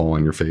up to fall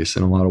on your face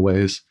in a lot of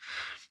ways.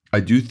 I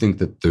do think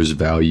that there's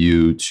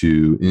value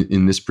to,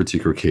 in this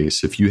particular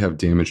case, if you have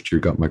damage to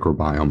your gut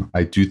microbiome,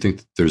 I do think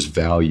that there's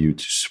value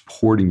to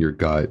supporting your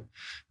gut.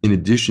 In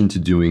addition to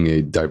doing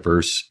a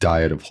diverse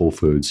diet of whole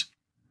foods,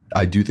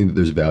 I do think that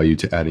there's value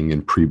to adding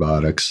in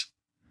prebiotics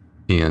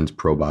and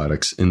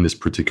probiotics in this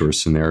particular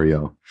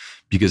scenario,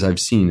 because I've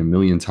seen a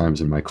million times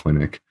in my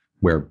clinic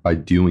where by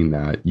doing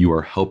that, you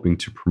are helping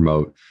to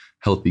promote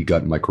healthy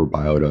gut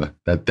microbiota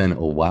that then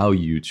allow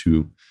you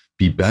to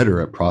be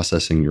better at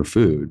processing your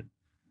food.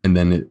 And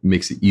then it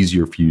makes it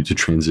easier for you to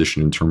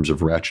transition in terms of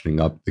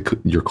ratcheting up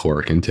your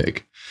caloric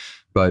intake.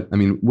 But I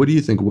mean, what do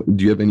you think?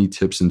 Do you have any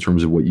tips in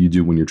terms of what you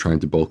do when you're trying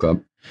to bulk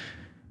up?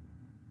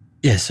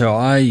 Yeah, so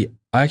I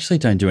actually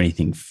don't do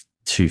anything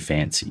too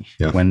fancy.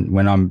 Yeah.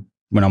 When I'm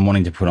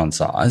wanting to put on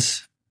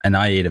size, and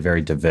I eat a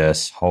very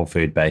diverse whole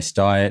food based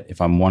diet.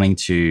 If I'm wanting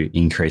to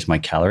increase my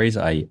calories,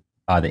 I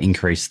either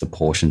increase the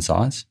portion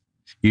size.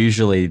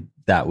 Usually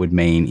that would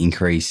mean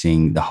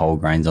increasing the whole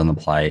grains on the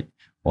plate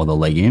or the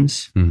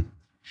legumes,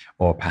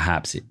 or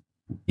perhaps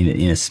in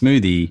a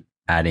smoothie,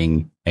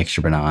 adding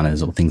extra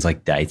bananas or things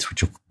like dates,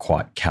 which are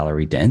quite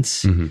calorie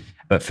dense.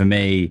 But for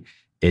me,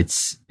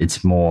 it's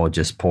more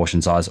just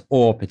portion size,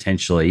 or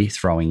potentially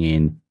throwing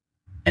in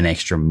an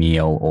extra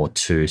meal or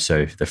two,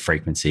 so the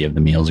frequency of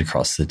the meals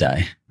across the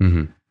day.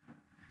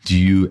 Do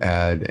you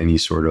add any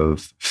sort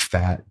of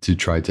fat to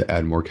try to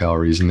add more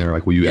calories in there?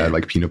 Like, will you add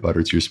like peanut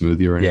butter to your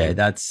smoothie or anything? Yeah,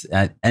 that's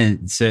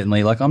and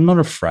certainly, like, I'm not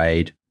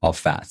afraid of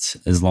fats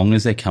as long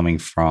as they're coming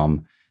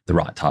from the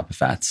right type of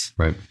fats.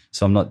 Right.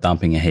 So I'm not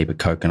dumping a heap of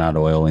coconut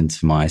oil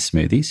into my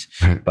smoothies,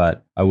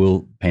 but I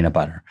will peanut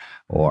butter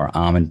or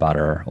almond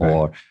butter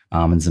or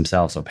almonds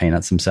themselves or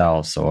peanuts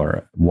themselves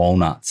or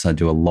walnuts. I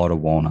do a lot of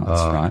walnuts,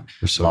 right?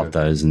 So love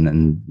those.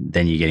 And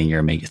then you're getting your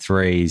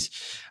omega-3s,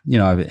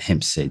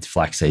 hemp seeds,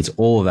 flax seeds,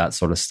 all of that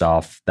sort of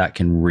stuff that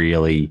can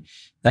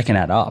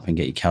add up and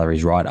get your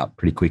calories right up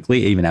pretty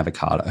quickly, even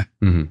avocado.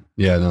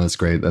 Yeah, no, that's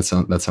great. That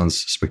sounds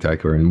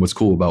spectacular. And what's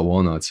cool about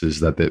walnuts is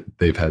that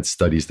they've had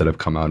studies that have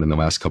come out in the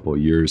last couple of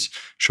years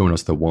showing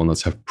us that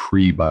walnuts have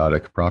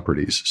prebiotic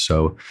properties.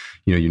 So,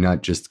 you're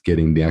not just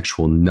getting the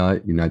actual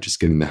nut, you're not just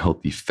getting the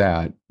healthy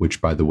fat,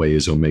 which by the way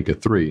is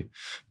omega-3,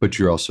 but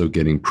you're also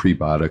getting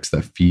prebiotics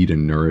that feed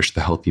and nourish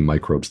the healthy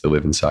microbes that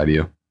live inside of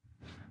you.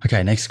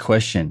 Okay, next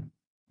question.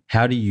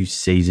 How do you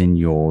season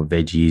your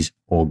veggies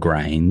or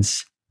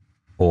grains?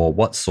 Or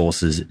what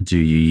sauces do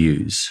you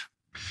use?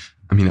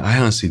 I mean, I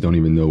honestly don't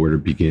even know where to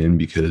begin,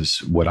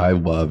 because what I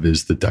love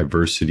is the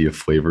diversity of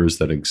flavors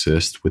that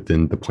exist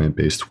within the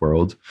plant-based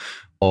world.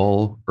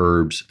 All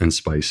herbs and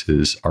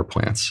spices are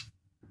plants.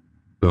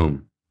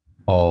 Boom.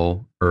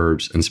 All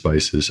herbs and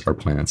spices are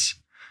plants.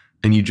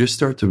 And you just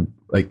start to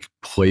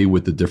play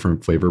with the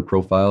different flavor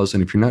profiles.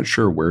 And if you're not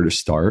sure where to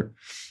start,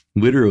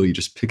 literally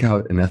just pick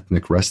out an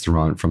ethnic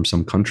restaurant from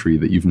some country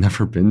that you've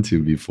never been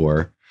to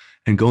before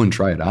and go and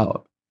try it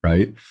out.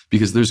 Right?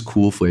 Because there's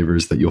cool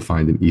flavors that you'll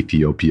find in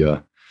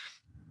Ethiopia,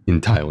 in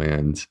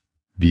Thailand,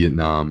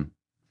 Vietnam,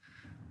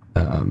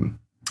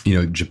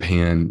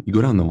 Japan. You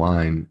go down the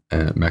line,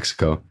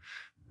 Mexico.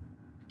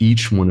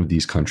 Each one of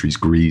these countries,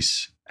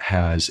 Greece,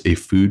 has a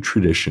food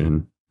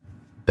tradition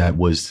that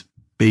was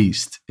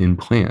based in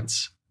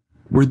plants.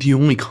 We're the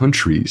only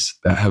countries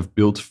that have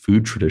built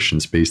food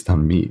traditions based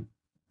on meat.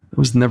 That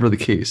was never the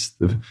case.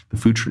 The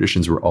food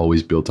traditions were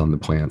always built on the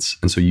plants.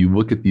 And so you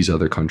look at these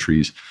other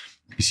countries,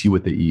 you see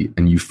what they eat,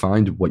 and you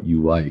find what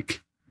you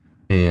like.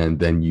 And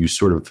then you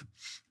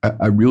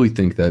I really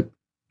think that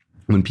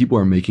when people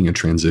are making a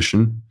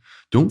transition,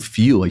 don't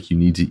feel like you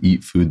need to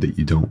eat food that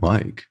you don't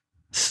like.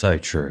 So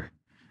true.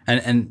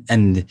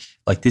 And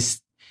like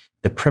this,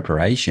 the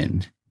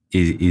preparation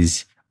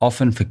is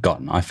often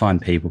forgotten. I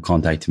find people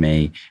contact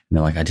me and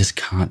they're like, I just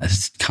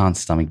can't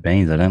stomach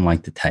beans. I don't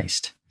like the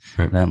taste.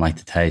 Right. I don't like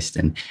the taste.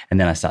 And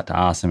then I start to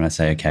ask them and I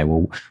say, okay,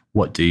 well,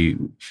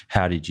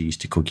 how did you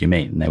used to cook your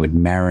meat? And they would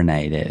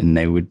marinate it and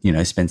they would,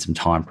 spend some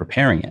time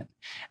preparing it.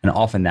 And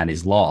often that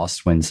is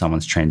lost when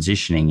someone's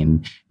transitioning,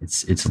 and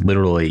it's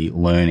literally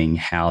learning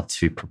how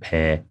to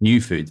prepare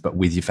new foods, but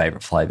with your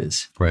favorite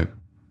flavors. Right.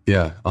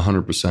 Yeah,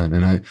 100%.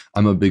 And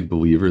I'm a big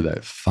believer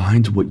that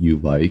find what you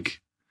like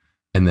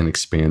and then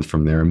expand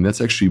from there. I mean,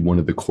 that's actually one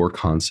of the core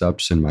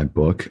concepts in my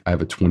book. I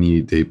have a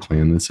 28-day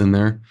plan that's in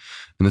there.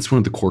 And that's one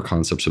of the core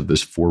concepts of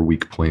this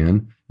 4-week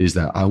plan, is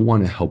that I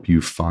want to help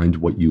you find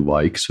what you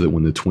like so that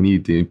when the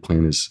 28-day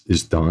plan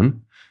is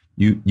done,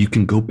 you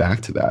can go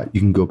back to that. You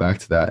can go back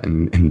to that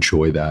and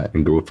enjoy that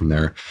and go from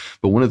there.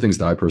 But one of the things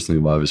that I personally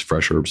love is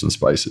fresh herbs and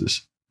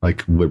spices,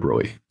 like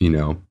liberally,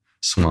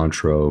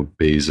 cilantro,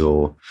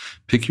 basil,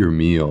 pick your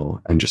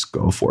meal and just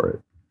go for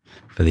it.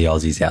 For the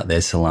Aussies out there,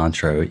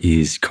 cilantro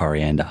is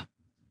coriander.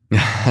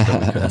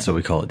 That's what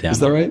we call it down. Is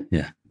that right?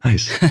 Yeah.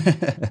 Nice.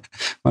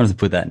 Might have to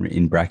put that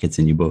in brackets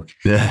in your book.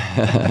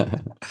 Yeah.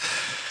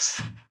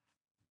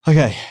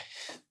 Okay.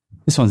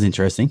 This one's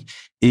interesting.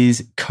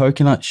 Is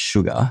coconut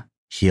sugar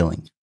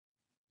healing?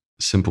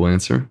 Simple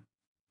answer,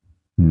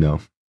 no.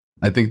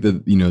 I think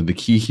that, the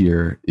key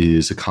here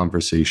is a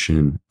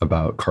conversation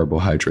about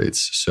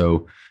carbohydrates.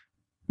 So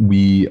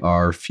we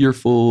are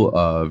fearful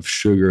of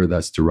sugar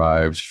that's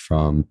derived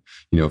from,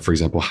 for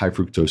example, high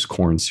fructose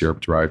corn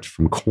syrup derived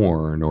from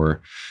corn,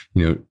 or,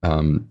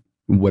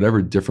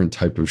 whatever different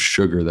type of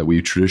sugar that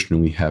we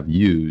traditionally have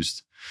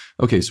used.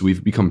 Okay, so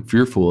we've become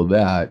fearful of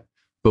that,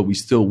 but we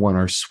still want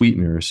our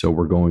sweetener. So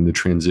we're going to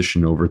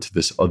transition over to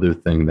this other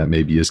thing that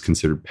maybe is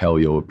considered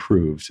paleo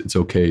approved. It's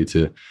okay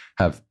to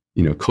have,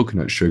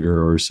 coconut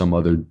sugar or some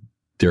other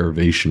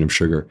derivation of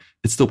sugar,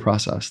 it's still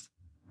processed.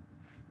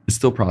 It's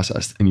still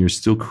processed, and you're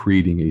still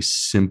creating a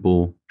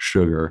simple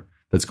sugar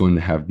that's going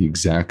to have the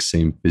exact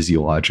same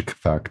physiologic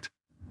effect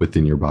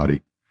within your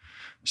body.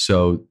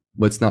 So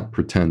let's not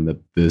pretend that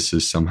this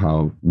is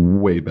somehow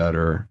way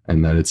better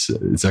and that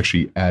it's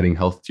actually adding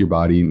health to your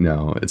body.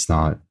 No, it's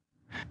not.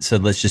 So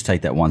let's just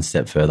take that one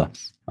step further.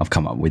 I've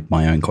come up with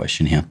my own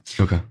question here.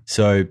 Okay.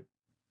 So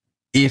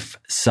if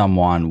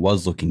someone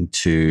was looking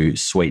to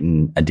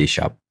sweeten a dish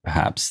up,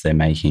 perhaps they're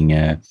making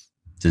a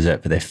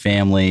dessert for their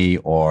family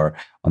or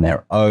on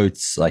their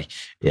oats, like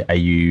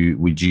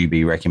would you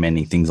be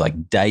recommending things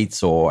like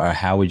dates, or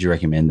how would you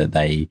recommend that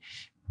they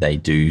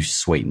do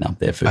sweeten up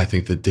their food? I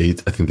think the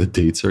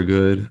dates are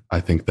good.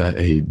 I think that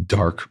a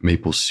dark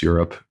maple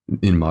syrup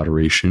in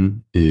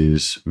moderation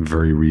is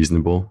very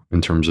reasonable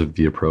in terms of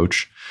the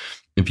approach.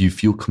 If you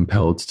feel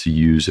compelled to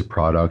use a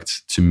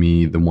product, to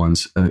me, the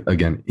ones,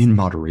 again, in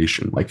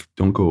moderation, like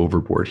don't go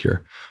overboard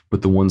here,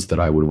 but the ones that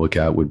I would look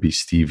at would be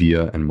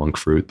stevia and monk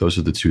fruit. Those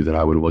are the two that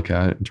I would look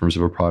at in terms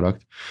of a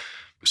product.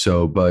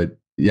 So, but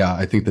yeah,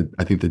 I think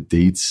that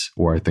dates,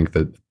 or I think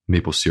that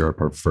maple syrup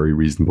are very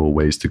reasonable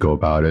ways to go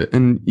about it.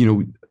 And,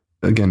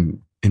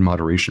 again, in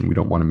moderation, we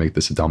don't want to make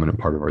this a dominant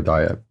part of our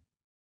diet.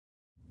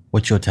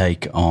 What's your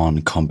take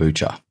on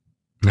kombucha?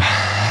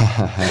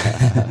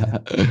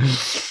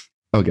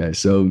 Okay,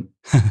 so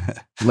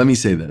let me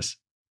say this.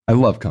 I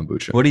love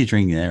kombucha. What are you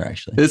drinking there,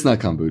 actually? It's not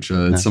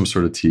kombucha. It's some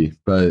sort of tea.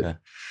 But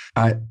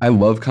I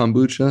love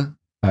kombucha.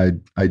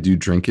 I do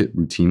drink it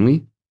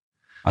routinely.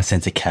 I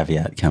sense a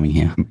caveat coming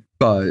here.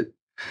 But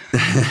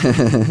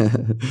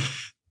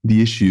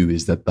the issue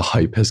is that the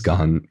hype has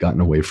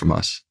gotten away from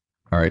us.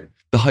 All right.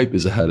 The hype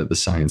is ahead of the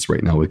science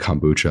right now with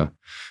kombucha.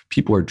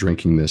 People are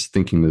drinking this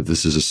thinking that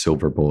this is a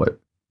silver bullet,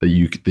 that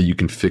you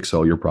can fix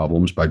all your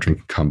problems by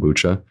drinking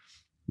kombucha.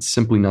 It's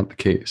simply not the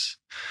case.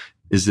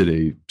 Is it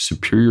a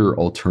superior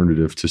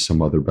alternative to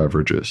some other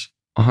beverages?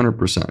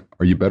 100%.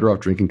 Are you better off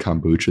drinking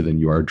kombucha than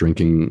you are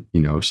drinking,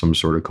 some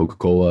sort of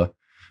Coca-Cola,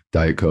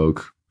 Diet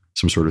Coke,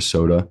 some sort of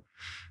soda?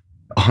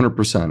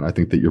 100%. I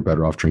think that you're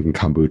better off drinking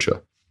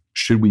kombucha.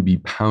 Should we be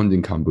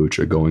pounding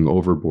kombucha, going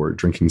overboard,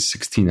 drinking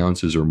 16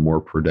 ounces or more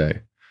per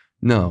day?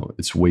 No,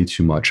 it's way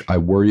too much. I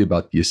worry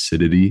about the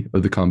acidity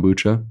of the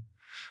kombucha.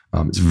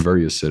 It's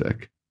very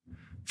acidic.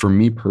 For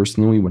me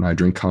personally, when I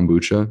drink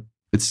kombucha,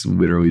 it's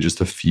literally just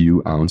a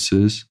few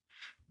ounces,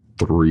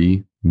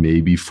 3,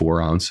 maybe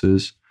 4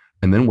 ounces.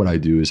 And then what I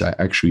do is I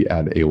actually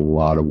add a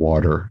lot of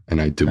water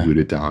and I dilute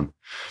it down.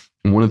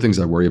 And one of the things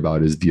I worry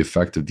about is the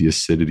effect of the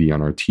acidity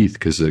on our teeth,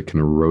 because it can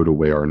erode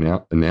away our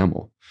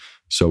enamel.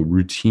 So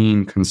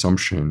routine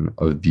consumption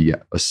of the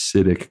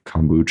acidic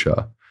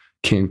kombucha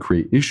can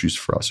create issues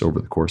for us over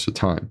the course of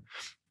time.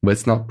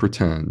 Let's not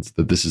pretend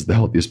that this is the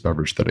healthiest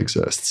beverage that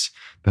exists.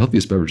 The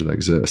healthiest beverage that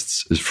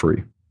exists is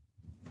free,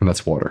 and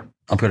that's water.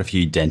 I've got a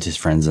few dentist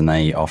friends and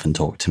they often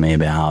talk to me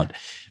about,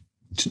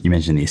 you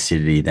mentioned the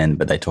acidity then,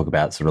 but they talk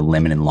about sort of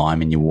lemon and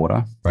lime in your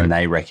water. Right. And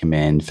they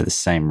recommend, for the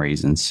same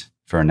reasons,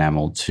 for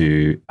enamel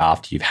to,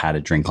 after you've had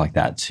a drink like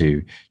that,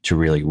 to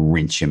really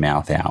rinse your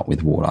mouth out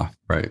with water.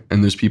 Right.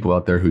 And there's people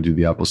out there who do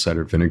the apple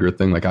cider vinegar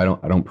thing. Like I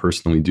don't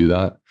personally do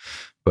that,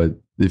 but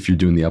if you're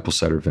doing the apple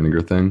cider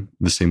vinegar thing,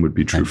 the same would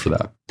be true for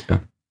that. Yeah.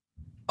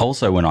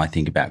 Also, when I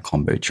think about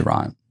kombucha,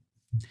 right,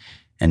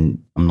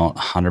 and I'm not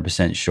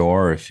 100%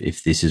 sure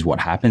if this is what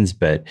happens,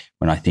 but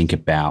when I think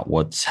about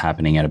what's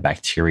happening at a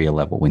bacteria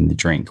level in the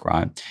drink,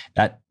 right,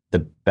 that the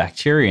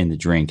bacteria in the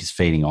drink is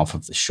feeding off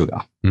of the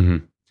sugar.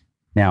 Mm-hmm.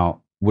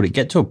 Now, would it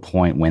get to a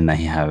point when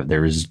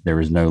there is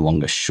no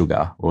longer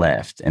sugar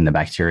left and the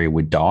bacteria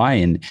would die?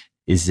 And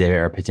is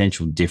there a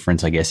potential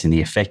difference, I guess, in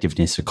the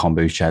effectiveness of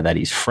kombucha that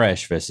is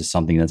fresh versus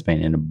something that's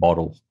been in a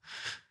bottle,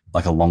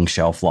 like a long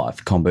shelf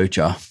life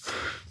kombucha?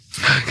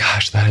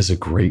 Gosh, that is a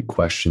great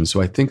question.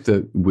 So I think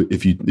that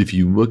if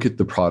you look at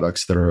the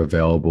products that are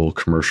available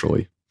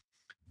commercially,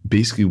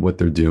 basically what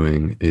they're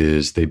doing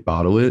is they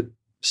bottle it,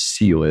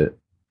 seal it,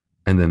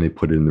 and then they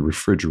put it in the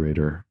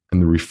refrigerator.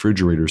 And the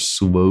refrigerator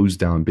slows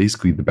down.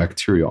 Basically, the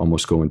bacteria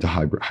almost go into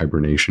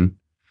hibernation.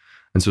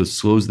 And so it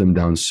slows them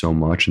down so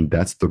much. And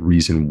that's the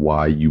reason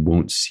why you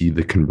won't see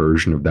the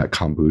conversion of that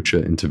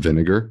kombucha into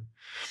vinegar.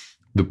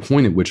 The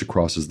point at which it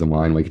crosses the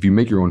line, like if you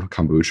make your own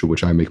kombucha,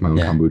 which I make my own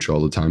kombucha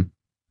all the time,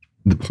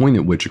 the point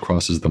at which it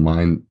crosses the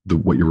line,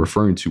 what you're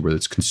referring to, where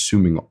it's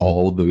consuming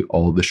all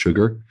the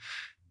sugar,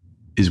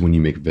 is when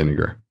you make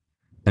vinegar.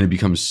 And it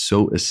becomes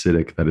so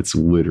acidic that it's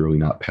literally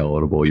not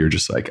palatable. You're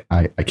just like,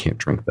 I can't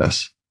drink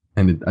this.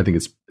 And I think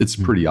it's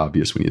pretty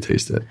obvious when you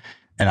taste it.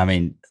 And I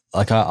mean,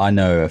 like I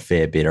know a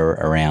fair bit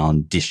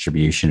around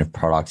distribution of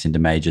products into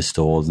major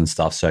stores and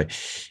stuff. So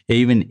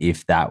even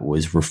if that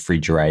was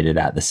refrigerated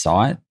at the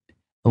site,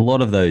 a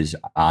lot of those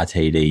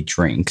RTD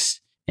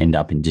drinks end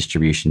up in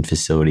distribution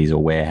facilities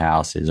or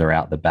warehouses or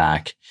out the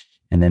back,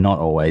 and they're not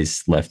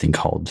always left in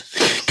cold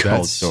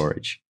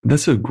storage.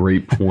 That's a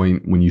great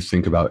point when you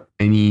think about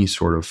any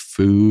sort of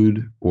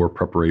food or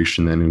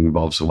preparation that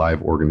involves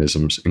live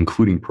organisms,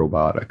 including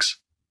probiotics.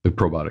 the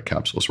probiotic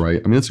capsules,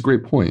 right? I mean, that's a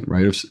great point,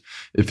 right?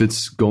 If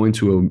it's going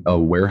to a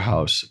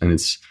warehouse and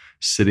it's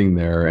sitting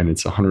there and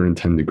it's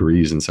 110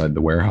 degrees inside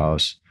the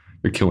warehouse,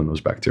 you're killing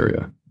those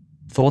bacteria.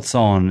 Thoughts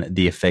on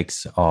the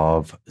effects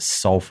of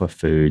sulfur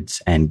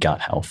foods and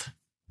gut health?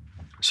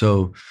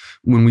 So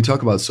when we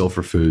talk about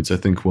sulfur foods, I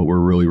think what we're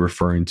really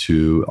referring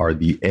to are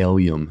the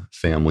allium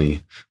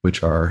family,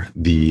 which are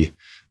the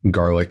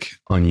garlic,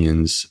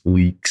 onions,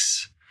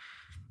 leeks,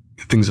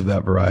 things of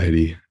that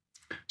variety.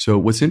 So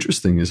what's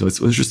interesting is let's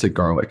just take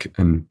garlic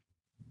and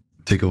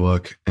take a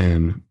look.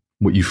 And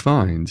what you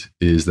find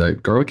is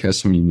that garlic has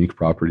some unique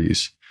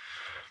properties.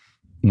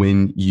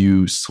 When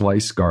you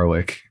slice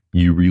garlic,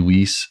 you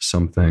release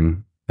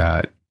something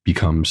that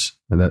becomes,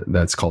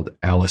 that's called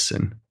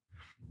allicin.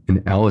 And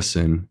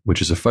allicin,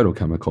 which is a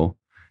phytochemical,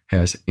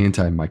 has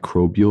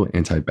antimicrobial,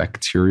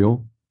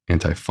 antibacterial,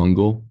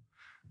 antifungal,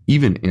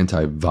 even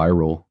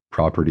antiviral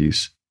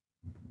properties.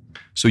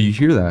 So you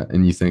hear that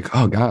and you think,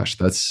 oh gosh,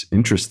 that's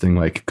interesting.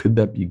 Like, could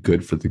that be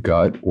good for the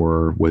gut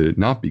or would it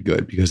not be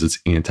good because it's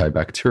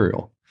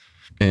antibacterial?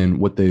 And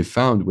what they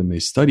found when they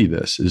study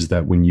this is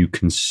that when you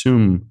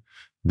consume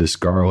this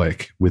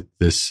garlic with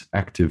this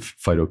active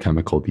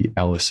phytochemical, the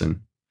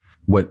allicin,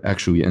 what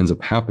actually ends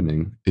up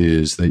happening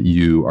is that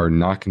you are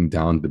knocking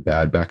down the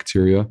bad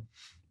bacteria,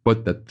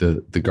 but that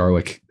the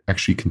garlic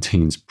actually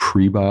contains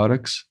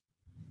prebiotics.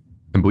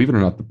 And believe it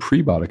or not, the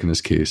prebiotic in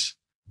this case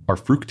are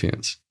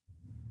fructans.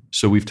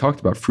 So we've talked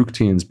about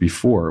fructans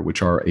before,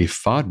 which are a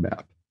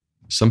FODMAP.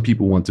 Some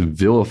people want to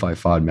vilify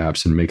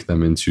FODMAPs and make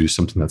them into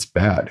something that's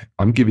bad.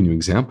 I'm giving you an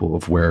example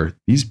of where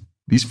these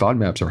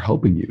FODMAPs are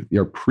helping you. They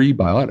are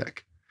prebiotic,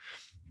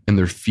 and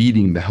they're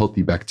feeding the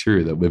healthy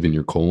bacteria that live in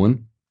your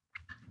colon.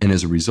 And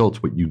as a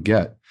result, what you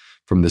get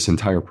from this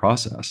entire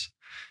process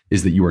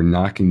is that you are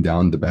knocking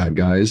down the bad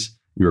guys,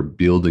 you're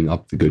building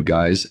up the good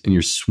guys, and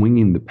you're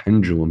swinging the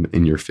pendulum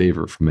in your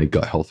favor from a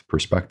gut health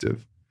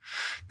perspective.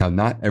 Now,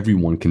 not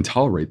everyone can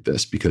tolerate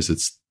this because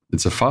it's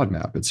a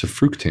FODMAP, it's a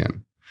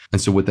fructan.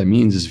 And so what that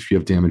means is if you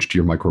have damage to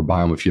your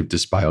microbiome, if you have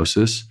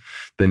dysbiosis,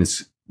 then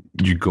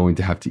you're going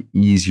to have to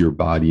ease your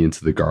body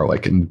into the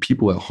garlic. And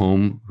people at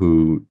home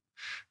who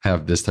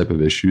have this type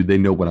of issue, they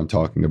know what I'm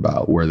talking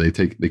about, where they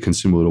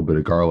consume a little bit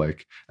of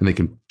garlic and they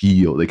can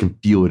feel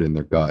it in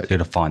their gut. You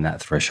have to find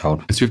that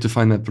threshold. And so you have to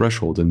find that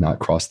threshold and not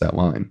cross that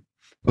line.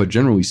 But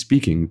generally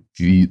speaking,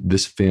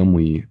 this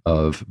family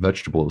of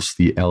vegetables,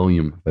 the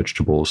allium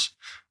vegetables,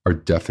 are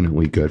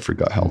definitely good for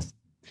gut health.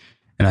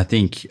 And I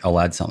think I'll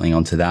add something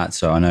onto that.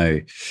 So I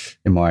know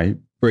in my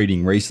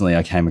reading recently,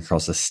 I came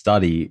across a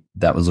study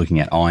that was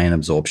looking at iron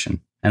absorption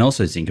and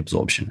also zinc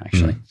absorption,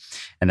 actually.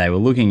 And they were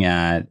looking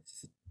at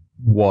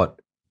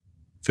what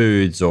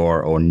foods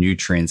or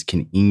nutrients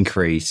can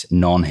increase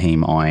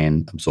non-heme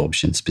iron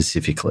absorption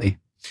specifically.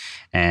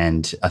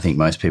 And I think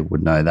most people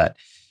would know that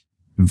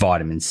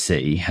vitamin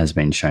C has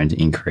been shown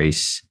to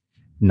increase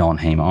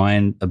non-heme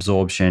iron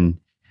absorption.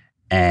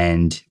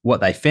 And what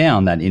they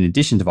found that in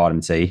addition to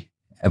vitamin C,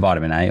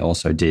 vitamin A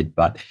also did,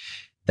 but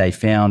they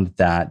found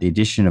that the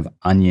addition of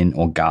onion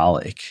or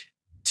garlic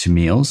to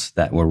meals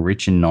that were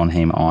rich in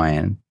non-heme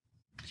iron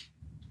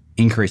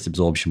increased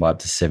absorption by up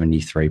to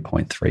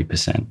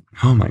 73.3%.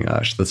 Oh my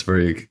gosh, that's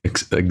very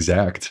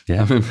exact.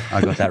 Yeah, I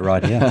got that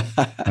right here.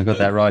 I got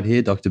that right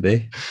here, Dr.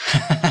 B.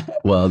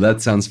 Well,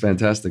 that sounds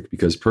fantastic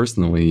because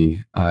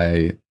personally,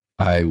 I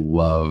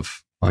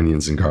love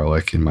onions and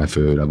garlic in my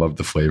food. I love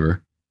the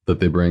flavor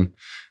that they bring.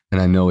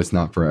 And I know it's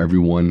not for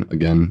everyone.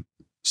 Again,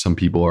 some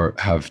people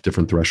have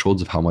different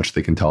thresholds of how much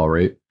they can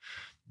tolerate,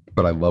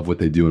 but I love what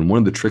they do. And one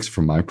of the tricks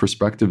from my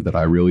perspective that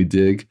I really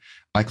dig,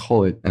 I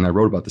call it, and I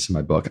wrote about this in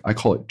my book, I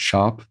call it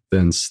chop,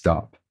 then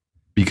stop.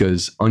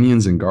 Because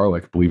onions and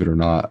garlic, believe it or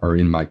not, are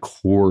in my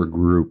core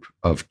group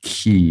of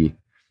key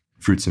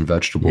fruits and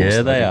vegetables.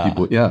 Yeah, they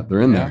are.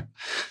 They're in there.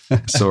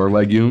 So are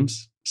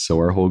legumes, so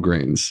are whole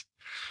grains.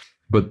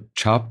 But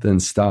chop, then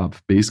stop,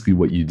 basically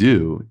what you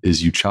do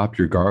is you chop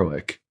your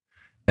garlic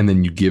and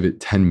then you give it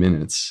 10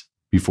 minutes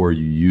before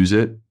you use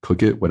it,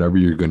 cook it, whatever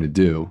you're going to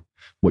do.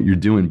 What you're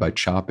doing by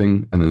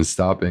chopping and then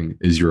stopping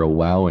is you're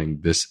allowing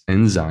this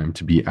enzyme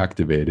to be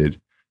activated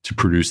to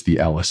produce the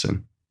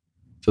allicin.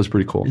 So it's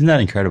pretty cool. Isn't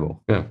that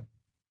incredible? Yeah.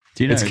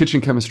 Do you know, it's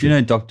kitchen chemistry. Do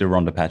you know Dr.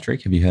 Rhonda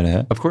Patrick? Have you heard of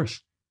her? Of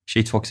course.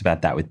 She talks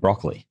about that with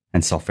broccoli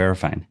and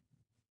sulforaphane.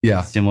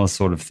 Yeah. Similar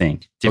sort of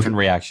thing. Different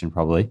reaction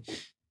probably.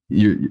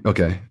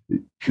 Okay.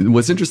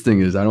 What's interesting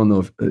is, I don't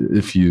know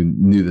if you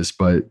knew this,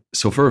 but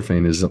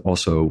sulforaphane is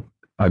also,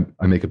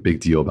 I make a big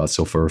deal about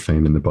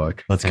sulforaphane in the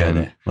book. Let's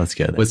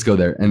go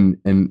there.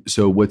 And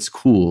so what's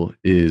cool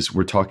is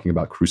we're talking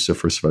about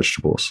cruciferous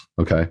vegetables.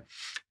 Okay.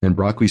 And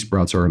broccoli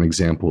sprouts are an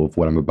example of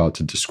what I'm about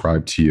to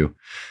describe to you.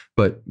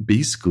 But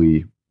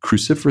basically,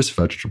 cruciferous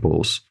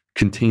vegetables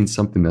contain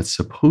something that's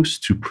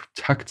supposed to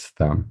protect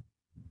them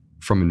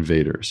from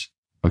invaders.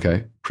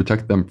 Okay.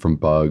 Protect them from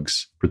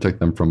bugs, protect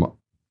them from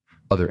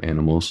other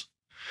animals.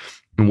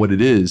 And what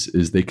it is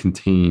they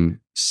contain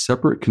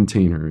separate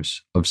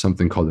containers of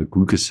something called a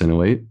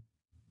glucosinolate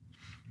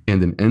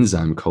and an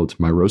enzyme called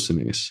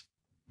myrosinase.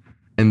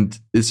 And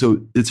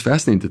it's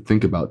fascinating to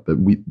think about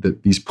that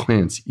these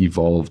plants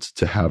evolved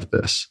to have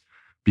this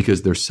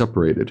because they're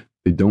separated.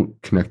 They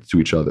don't connect to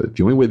each other.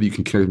 The only way that you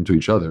can connect them to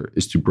each other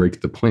is to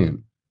break the plant,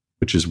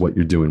 which is what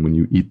you're doing when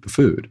you eat the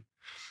food.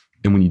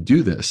 And when you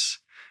do this,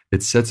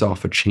 it sets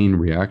off a chain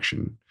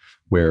reaction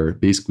where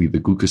basically the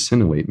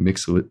glucosinolate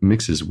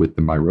mixes with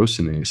the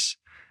myrosinase,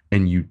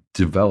 and you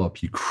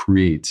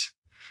create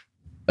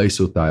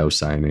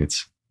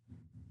isothiocyanates.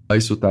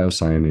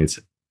 Isothiocyanates,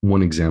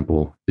 one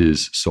example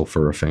is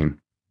sulforaphane.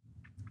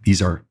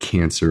 These are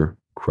cancer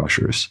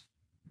crushers.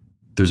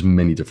 There's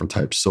many different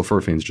types.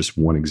 Sulforaphane is just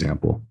one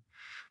example.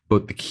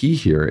 But the key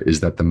here is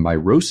that the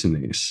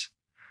myrosinase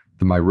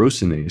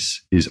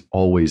is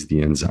always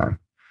the enzyme.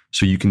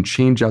 So you can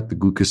change out the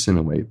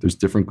glucosinolate. There's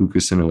different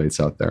glucosinolates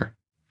out there.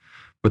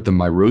 But the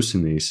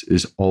myrosinase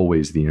is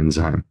always the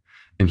enzyme.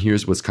 And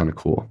here's what's kind of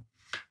cool.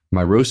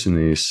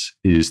 Myrosinase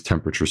is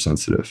temperature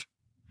sensitive.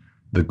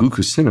 The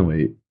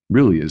glucosinolate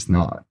really is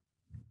not.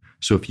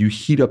 So if you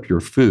heat up your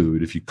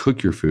food, if you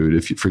cook your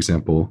food, for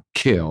example,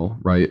 kale,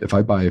 right? If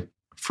I buy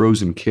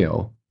frozen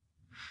kale,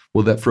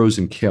 well, that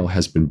frozen kale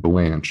has been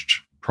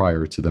blanched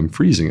prior to them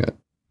freezing it.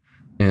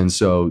 And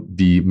so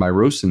the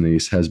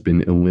myrosinase has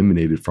been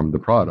eliminated from the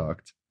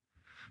product.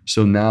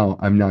 So now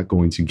I'm not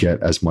going to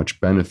get as much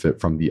benefit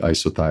from the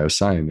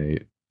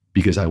isothiocyanate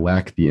because I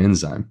lack the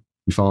enzyme.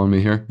 You following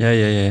me here?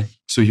 Yeah.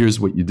 So here's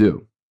what you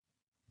do.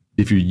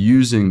 If you're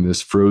using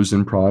this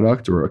frozen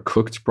product or a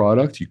cooked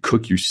product,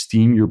 you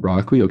steam your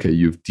broccoli. Okay,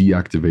 you've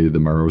deactivated the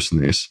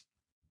myrosinase.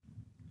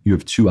 You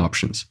have two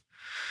options.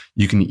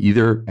 You can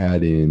either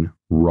add in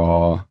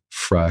raw,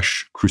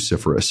 fresh,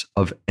 cruciferous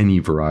of any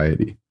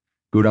variety.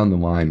 Go down the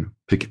line,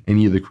 pick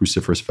any of the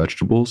cruciferous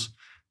vegetables,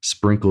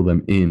 sprinkle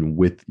them in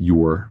with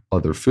your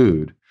other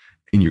food,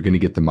 and you're going to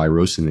get the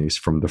myrosinase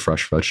from the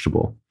fresh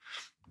vegetable.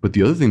 But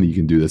the other thing that you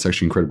can do that's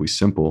actually incredibly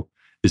simple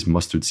is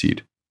mustard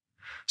seed.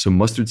 So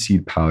mustard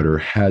seed powder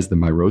has the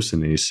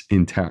myrosinase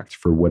intact.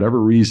 For whatever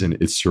reason,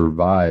 it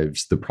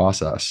survives the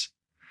process.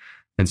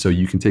 And so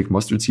you can take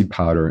mustard seed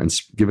powder and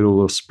give it a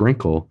little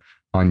sprinkle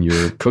on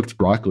your cooked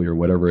broccoli or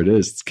whatever it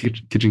is. It's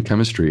kitchen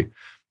chemistry.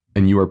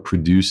 And you are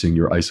producing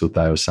your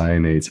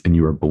isothiocyanates and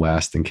you are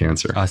blasting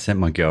cancer. I sent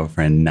my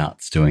girlfriend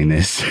nuts doing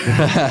this.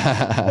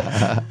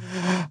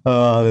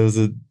 Oh,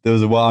 there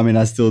was a while. I mean,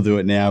 I still do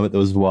it now, but there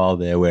was a while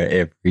there where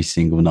every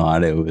single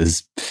night there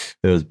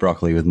was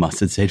broccoli with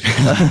mustard seed.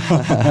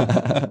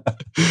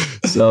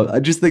 So I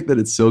just think that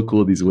it's so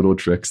cool, these little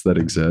tricks that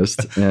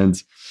exist. And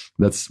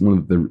that's one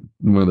of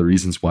the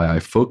reasons why I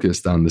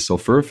focused on the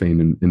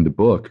sulforaphane in the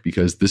book,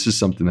 because this is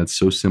something that's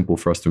so simple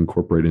for us to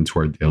incorporate into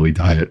our daily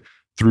diet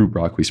through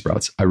broccoli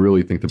sprouts. I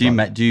really think do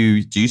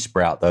you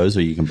sprout those,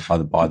 or you can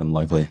either buy them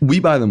locally? We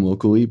buy them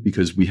locally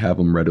because we have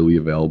them readily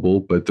available,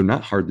 but they're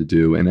not hard to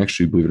do. And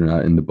actually, believe it or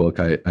not, in the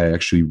book, I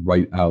actually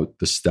write out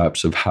the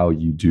steps of how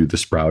you do the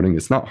sprouting.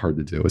 It's not hard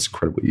to do. It's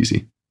incredibly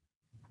easy.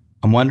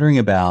 I'm wondering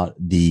about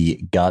the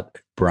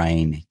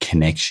gut-brain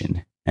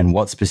connection and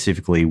what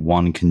specifically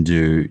one can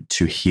do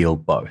to heal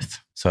both.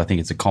 So I think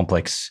it's a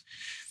complex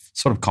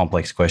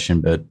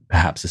question, but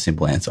perhaps a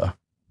simple answer.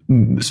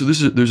 So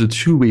there's a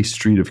two-way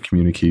street of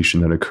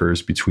communication that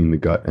occurs between the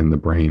gut and the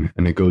brain,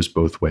 and it goes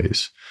both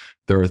ways.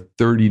 There are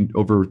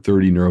over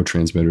 30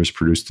 neurotransmitters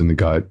produced in the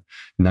gut.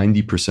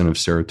 90% of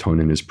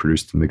serotonin is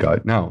produced in the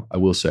gut. Now, I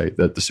will say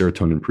that the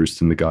serotonin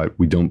produced in the gut,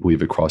 we don't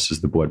believe it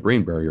crosses the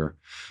blood-brain barrier,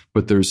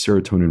 but there's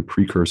serotonin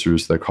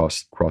precursors that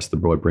cross the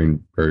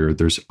blood-brain barrier.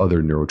 There's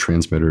other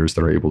neurotransmitters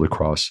that are able to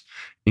cross,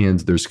 and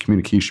there's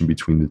communication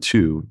between the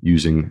two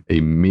using a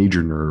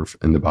major nerve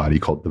in the body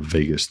called the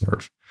vagus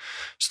nerve.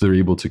 So they're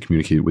able to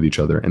communicate with each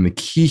other. And the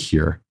key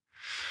here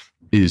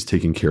is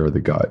taking care of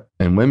the gut.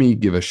 And let me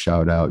give a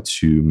shout out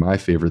to my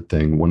favorite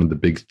thing, one of the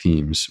big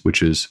themes,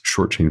 which is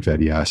short chain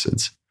fatty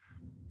acids.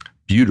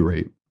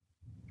 Butyrate,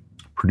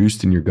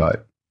 produced in your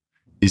gut,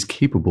 is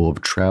capable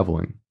of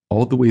traveling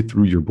all the way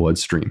through your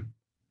bloodstream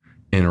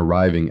and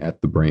arriving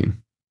at the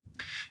brain.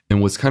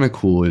 And what's kind of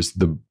cool is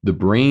the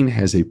brain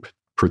has a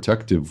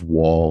protective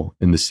wall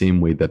in the same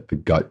way that the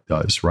gut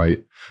does,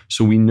 right?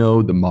 So we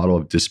know the model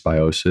of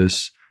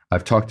dysbiosis.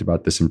 I've talked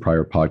about this in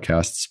prior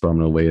podcasts, but I'm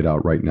going to lay it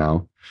out right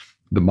now.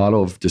 The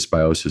model of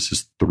dysbiosis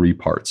is 3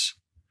 parts.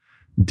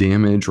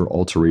 Damage or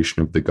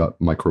alteration of the gut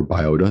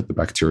microbiota, the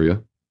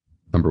bacteria,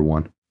 number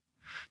 1.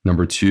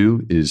 Number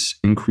 2 is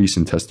increase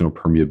intestinal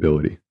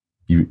permeability.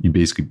 You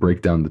basically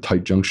break down the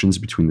tight junctions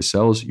between the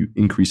cells, you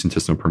increase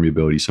intestinal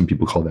permeability. Some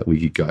people call that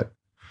leaky gut.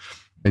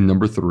 And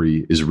number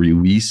 3 is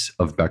release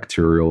of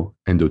bacterial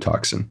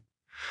endotoxin.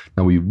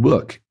 Now we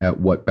look at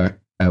what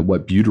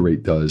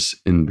butyrate does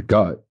in the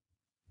gut,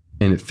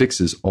 and it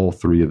fixes all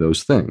 3 of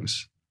those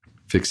things.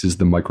 Fixes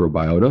the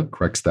microbiota,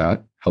 corrects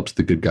that, helps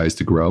the good guys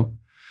to grow,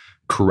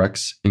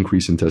 corrects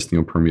increased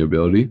intestinal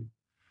permeability,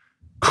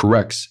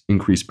 corrects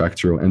increased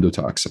bacterial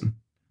endotoxin.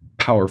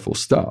 Powerful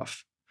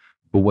stuff.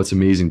 But what's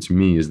amazing to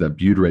me is that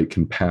butyrate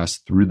can pass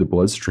through the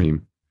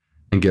bloodstream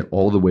and get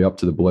all the way up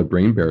to the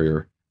blood-brain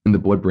barrier. And the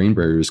blood-brain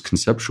barrier is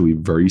conceptually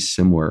very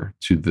similar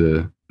to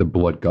the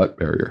blood-gut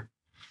barrier.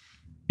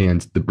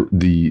 And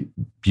the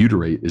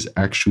butyrate is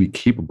actually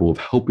capable of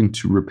helping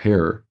to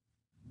repair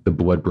the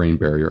blood-brain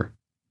barrier.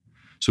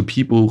 So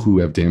people who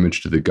have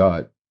damage to the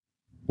gut,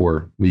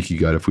 or leaky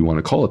gut if we want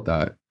to call it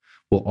that,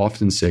 will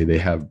often say they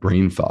have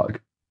brain fog.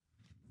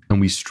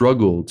 And we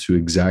struggle to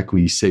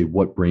exactly say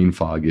what brain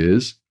fog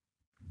is,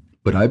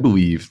 but I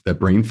believe that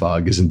brain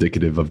fog is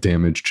indicative of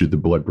damage to the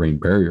blood-brain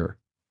barrier.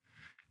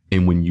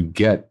 And when you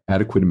get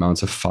adequate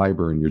amounts of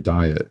fiber in your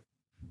diet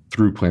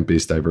through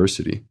plant-based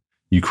diversity,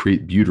 you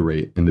create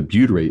butyrate, and the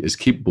butyrate is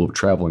capable of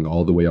traveling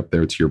all the way up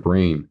there to your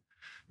brain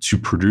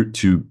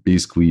to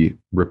basically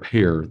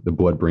repair the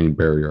blood-brain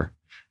barrier.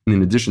 And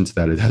in addition to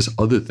that, it has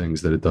other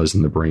things that it does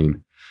in the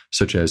brain,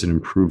 such as it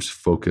improves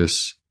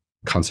focus,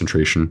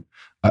 concentration.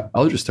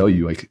 I'll just tell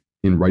you, like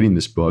in writing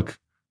this book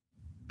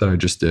that I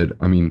just did,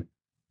 I mean,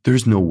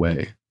 there's no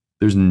way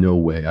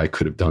I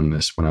could have done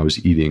this when I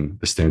was eating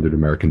the standard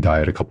American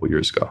diet a couple of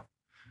years ago.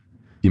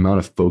 The amount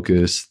of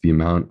focus, the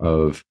amount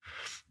of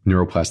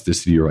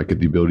neuroplasticity, or like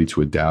the ability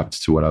to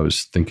adapt to what I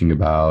was thinking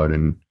about,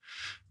 and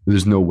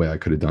there's no way I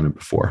could have done it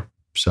before.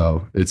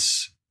 So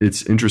it's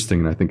interesting,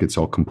 and I think it's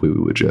all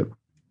completely legit.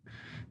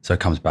 So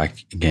it comes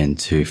back again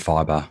to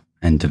fiber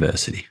and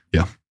diversity.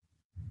 Yeah.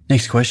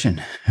 Next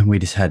question. And we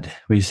just had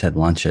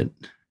lunch at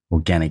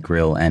Organic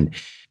Grill, and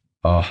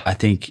I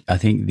think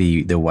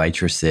the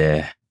waitress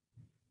there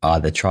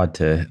either tried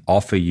to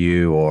offer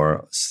you,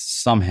 or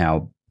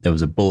somehow there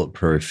was a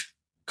bulletproof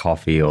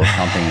coffee or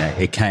something that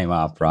it came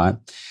up, right?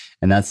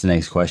 And that's the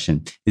next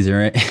question. Is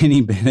there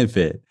any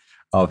benefit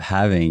of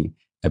having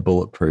a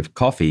bulletproof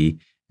coffee,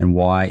 and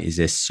why is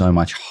there so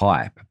much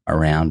hype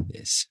around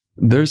this?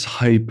 There's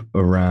hype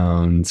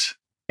around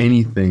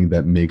anything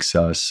that makes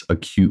us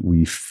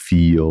acutely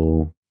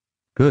feel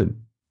good,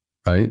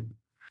 right?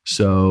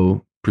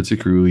 So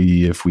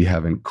particularly if we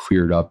haven't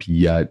cleared up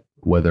yet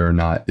whether or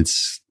not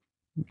it's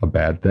a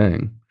bad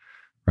thing,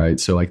 right?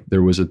 So like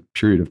there was a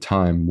period of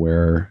time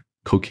where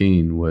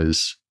cocaine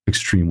was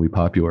extremely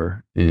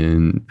popular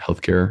in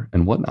healthcare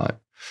and whatnot.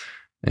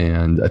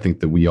 And I think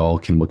that we all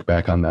can look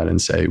back on that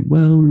and say,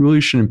 well, we really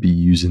shouldn't be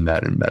using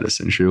that in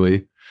medicine,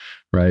 surely,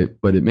 right?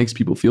 But it makes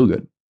people feel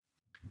good.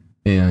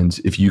 And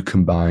if you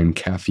combine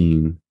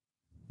caffeine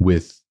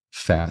with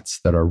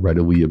fats that are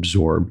readily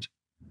absorbed,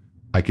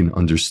 I can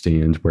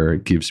understand where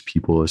it gives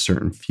people a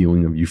certain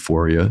feeling of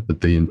euphoria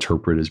that they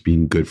interpret as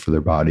being good for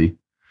their body.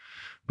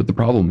 But the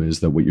problem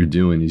is that what you're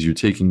doing is you're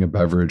taking a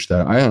beverage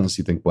that I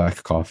honestly think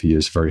black coffee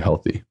is very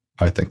healthy.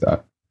 I think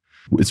that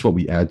it's what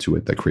we add to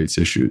it that creates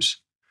issues.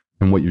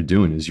 And what you're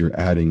doing is you're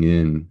adding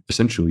in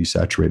essentially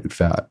saturated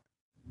fat.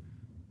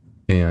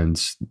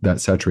 And that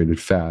saturated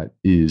fat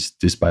is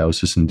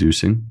dysbiosis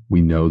inducing.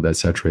 We know that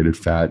saturated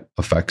fat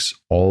affects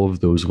all of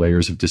those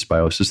layers of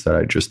dysbiosis that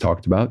I just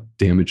talked about,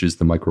 damages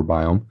the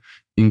microbiome,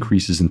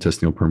 increases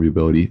intestinal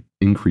permeability,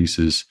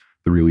 increases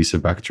the release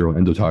of bacterial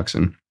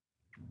endotoxin.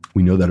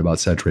 We know that about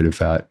saturated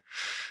fat.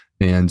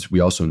 And we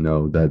also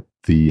know that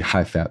the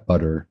high fat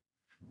butter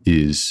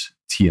is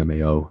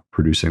TMAO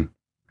producing.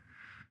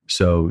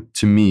 So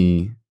to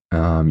me,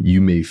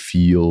 you may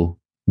feel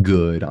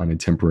good on a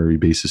temporary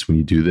basis when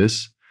you do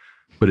this,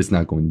 but it's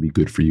not going to be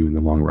good for you in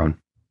the long run.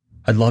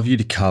 I'd love you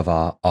to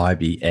cover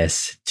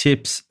IBS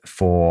tips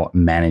for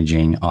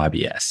managing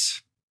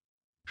IBS.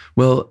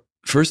 Well,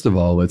 first of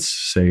all, let's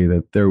say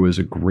that there was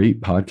a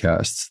great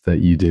podcast that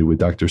you did with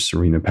Dr.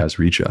 Serena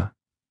Pasricha.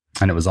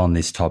 And it was on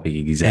this topic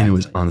exactly. And it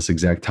was on this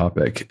exact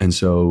topic. And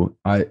so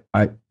I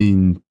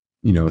in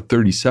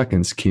 30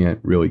 seconds can't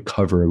really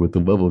cover with the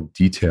level of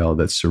detail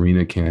that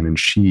Serena can. And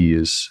she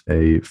is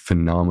a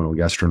phenomenal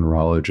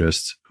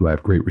gastroenterologist who I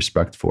have great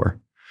respect for.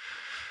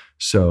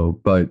 So,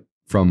 but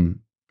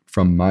from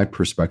my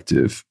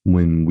perspective,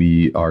 when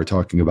we are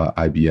talking about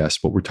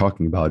IBS, what we're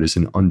talking about is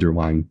an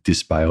underlying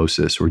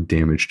dysbiosis or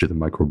damage to the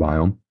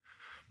microbiome.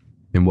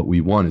 And what we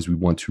want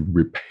to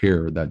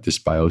repair that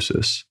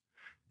dysbiosis.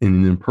 In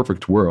an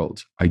imperfect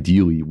world,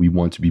 ideally, we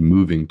want to be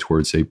moving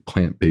towards a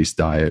plant-based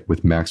diet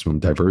with maximum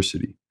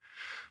diversity.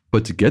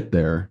 But to get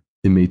there,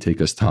 it may take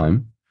us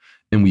time,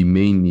 and we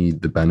may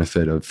need the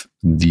benefit of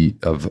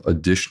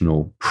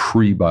additional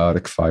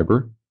prebiotic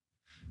fiber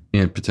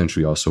and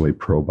potentially also a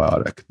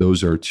probiotic.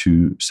 Those are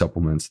two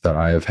supplements that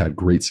I have had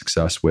great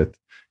success with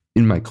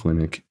in my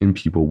clinic in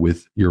people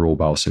with irritable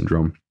bowel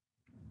syndrome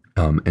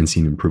and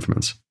seen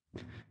improvements.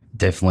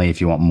 Definitely, if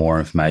you want more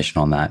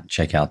information on that,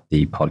 check out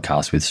the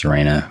podcast with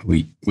Serena.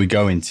 We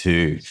go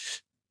into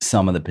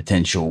some of the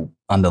potential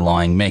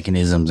underlying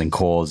mechanisms and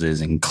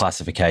causes and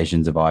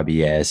classifications of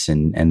IBS,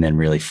 and then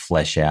really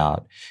flesh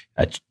out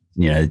a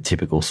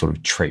typical sort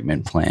of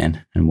treatment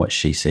plan and what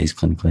she sees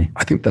clinically.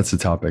 I think that's a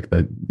topic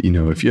that,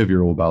 if you have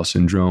irritable bowel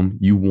syndrome,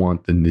 you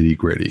want the nitty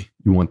gritty.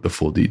 You want the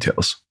full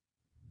details.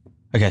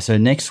 Okay, so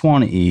next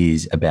one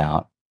is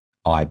about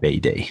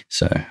IBD,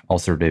 so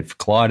ulcerative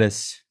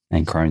colitis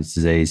and Crohn's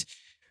disease.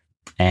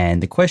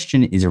 And the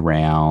question is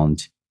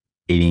around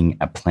eating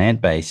a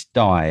plant-based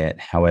diet.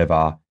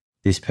 However,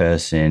 this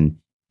person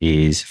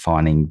is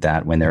finding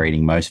that when they're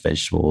eating most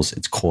vegetables,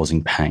 it's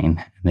causing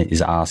pain, and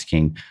is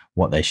asking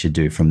what they should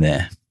do from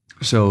there.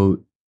 So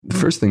The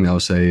first thing I'll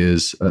say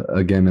is,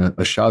 again,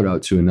 a shout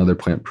out to another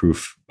Plant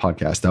Proof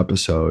podcast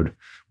episode,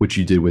 which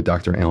you did with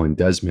Dr. Alan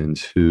Desmond,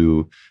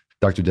 who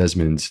Dr.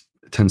 Desmond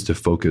tends to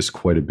focus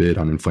quite a bit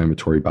on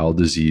inflammatory bowel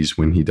disease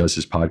when he does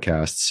his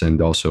podcasts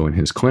and also in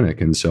his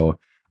clinic. And so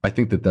I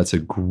think that that's a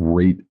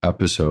great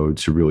episode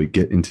to really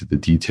get into the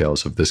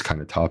details of this kind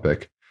of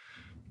topic.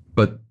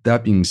 But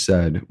that being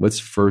said, let's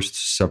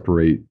first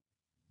separate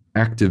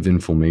active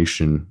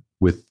inflammation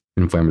with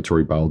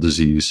inflammatory bowel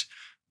disease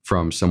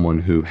from someone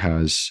who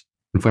has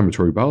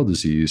inflammatory bowel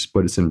disease,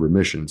 but it's in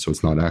remission, so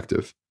it's not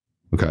active.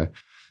 Okay.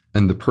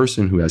 And the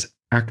person who has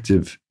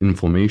active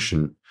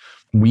inflammation,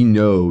 we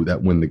know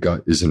that when the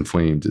gut is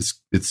inflamed,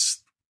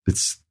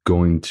 it's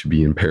going to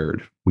be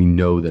impaired. We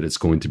know that it's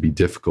going to be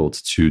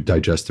difficult to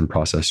digest and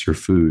process your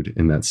food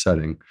in that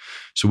setting.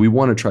 So we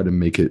want to try to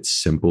make it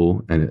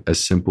simple and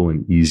as simple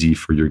and easy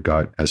for your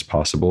gut as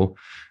possible.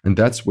 And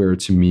that's where,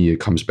 to me, it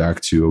comes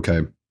back to,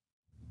 okay,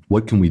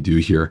 what can we do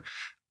here?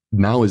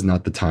 Now is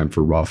not the time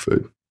for raw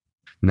food.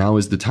 Now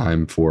is the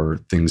time for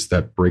things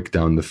that break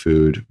down the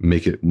food,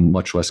 make it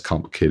much less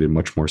complicated,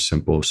 much more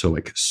simple. So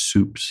like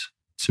soups,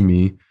 to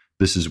me,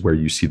 this is where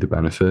you see the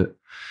benefit.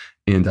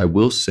 And I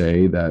will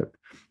say that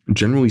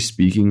generally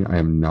speaking, I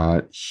am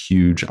not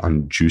huge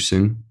on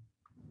juicing,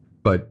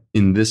 but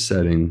in this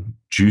setting,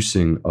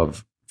 juicing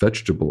of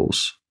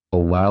vegetables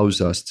allows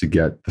us to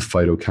get the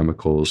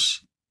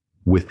phytochemicals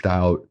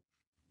without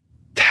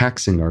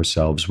taxing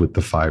ourselves with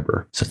the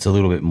fiber. So it's a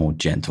little bit more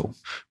gentle.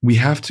 We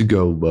have to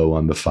go low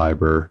on the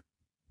fiber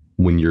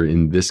when you're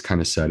in this kind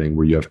of setting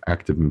where you have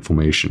active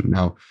inflammation.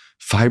 Now,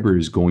 fiber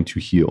is going to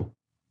heal.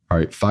 All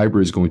right.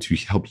 Fiber is going to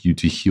help you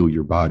to heal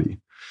your body.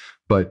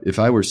 But if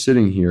I were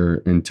sitting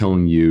here and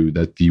telling you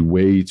that the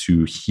way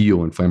to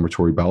heal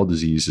inflammatory bowel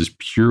disease is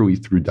purely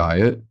through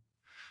diet,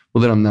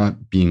 well, then I'm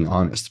not being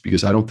honest,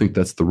 because I don't think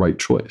that's the right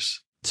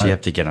choice. So you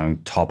have to get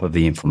on top of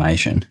the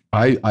inflammation.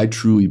 I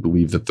truly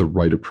believe that the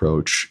right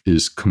approach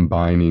is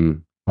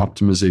combining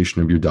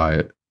optimization of your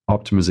diet,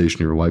 optimization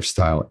of your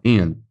lifestyle,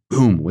 and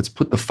boom, let's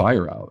put the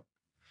fire out.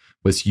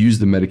 Let's use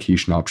the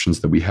medication options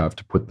that we have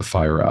to put the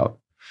fire out.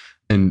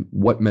 And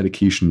what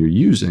medication you're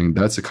using,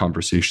 that's a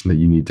conversation that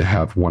you need to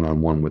have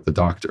one-on-one with the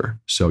doctor.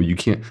 So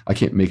I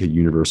can't make a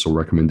universal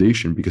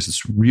recommendation because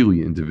it's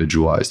really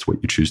individualized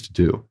what you choose to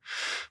do.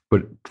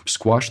 But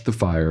squash the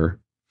fire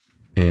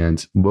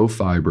and low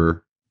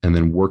fiber, and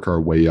then work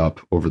our way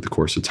up over the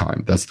course of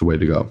time. That's the way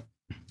to go.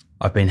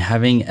 I've been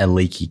having a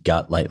leaky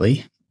gut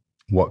lately.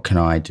 What can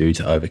I do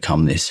to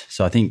overcome this?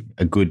 So I think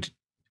a good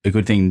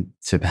thing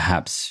to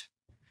perhaps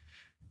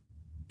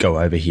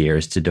go over here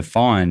is to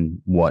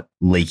define what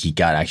leaky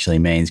gut actually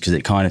means, because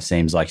it kind of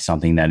seems like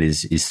something that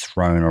is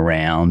thrown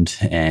around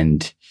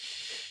and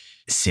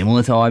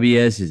similar to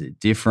IBS. Is it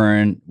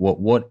different?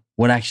 What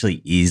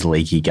actually is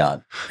leaky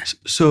gut?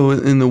 So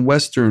in the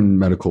Western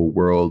medical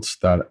world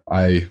that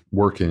I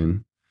work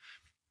in,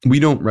 we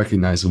don't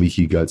recognize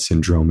leaky gut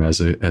syndrome as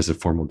a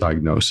formal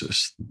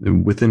diagnosis.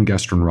 Within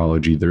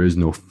gastroenterology, there is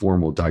no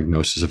formal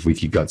diagnosis of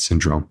leaky gut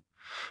syndrome.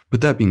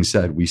 But that being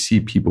said, we see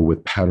people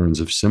with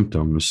patterns of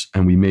symptoms,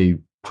 and we may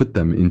put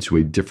them into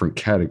a different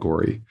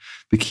category.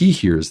 The key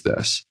here is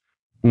this.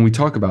 When we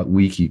talk about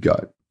leaky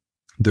gut,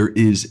 there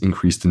is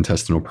increased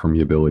intestinal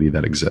permeability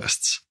that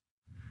exists.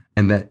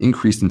 And that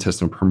increased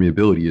intestinal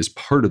permeability is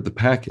part of the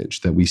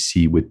package that we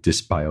see with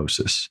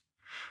dysbiosis.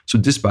 So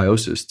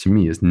dysbiosis, to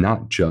me, is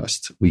not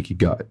just leaky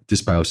gut.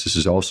 Dysbiosis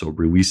is also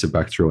release of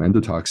bacterial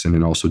endotoxin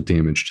and also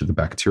damage to the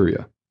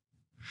bacteria.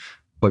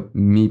 But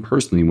me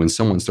personally, when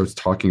someone starts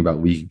talking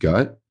about leaky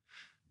gut,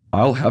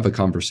 I'll have a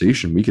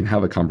conversation. We can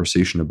have a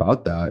conversation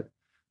about that,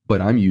 but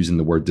I'm using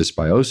the word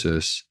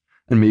dysbiosis,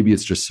 and maybe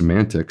it's just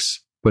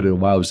semantics, but it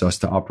allows us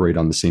to operate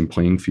on the same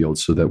playing field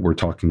so that we're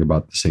talking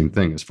about the same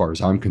thing as far as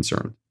I'm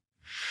concerned.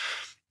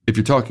 If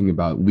you're talking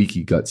about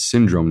leaky gut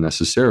syndrome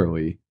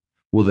necessarily,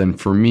 well, then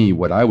for me,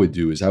 what I would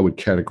do is I would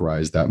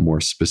categorize that more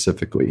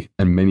specifically,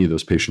 and many of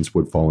those patients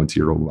would fall into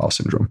irritable bowel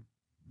syndrome.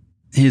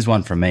 Here's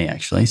one from me,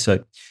 actually.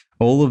 So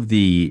all of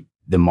the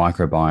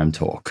microbiome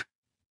talk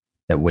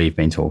that we've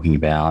been talking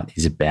about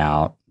is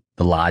about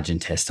the large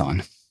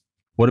intestine.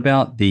 What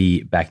about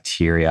the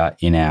bacteria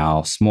in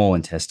our small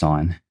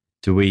intestine?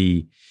 Do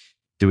we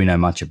know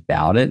much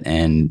about it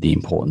and the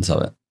importance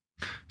of it?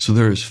 So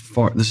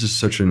this is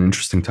such an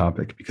interesting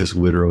topic, because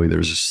literally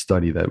there's a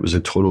study that was a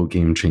total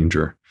game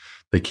changer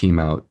that came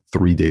out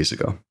 3 days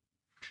ago,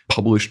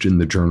 published in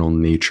the journal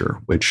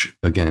Nature, which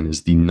again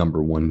is the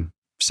 #1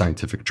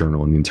 scientific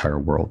journal in the entire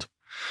world.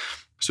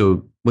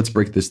 So let's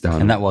break this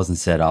down. And that wasn't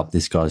set up.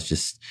 This guy's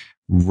just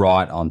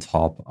right on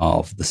top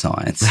of the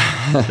science.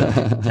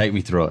 So take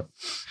me through it.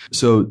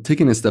 So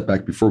taking a step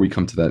back before we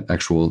come to that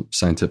actual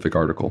scientific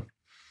article,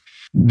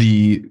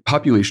 The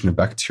population of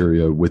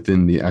bacteria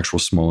within the actual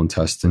small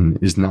intestine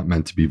is not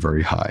meant to be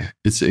very high.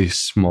 It's a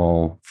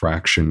small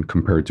fraction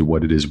compared to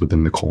what it is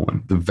within the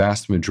colon. The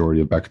vast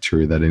majority of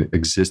bacteria that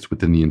exist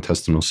within the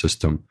intestinal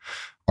system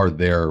are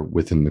there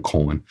within the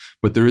colon.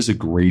 But there is a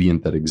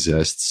gradient that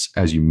exists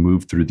as you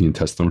move through the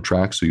intestinal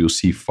tract. So you'll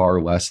see far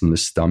less in the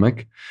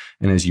stomach.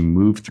 And as you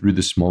move through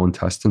the small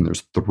intestine,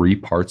 there's 3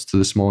 parts to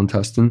the small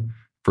intestine.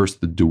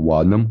 First, the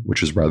duodenum,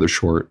 which is rather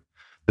short,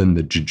 then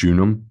the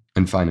jejunum,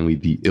 and finally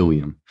the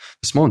ileum.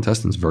 The small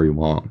intestine is very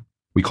long.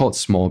 We call it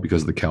small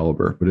because of the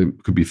caliber, but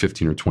it could be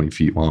 15 or 20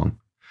 feet long.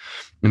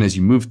 And as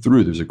you move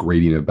through, there's a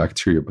gradient of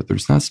bacteria, but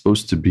there's not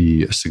supposed to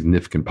be a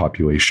significant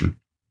population.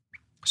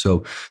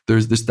 So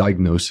there's this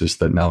diagnosis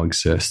that now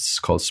exists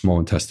called small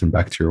intestine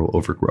bacterial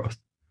overgrowth.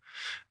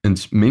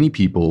 And many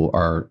people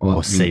are...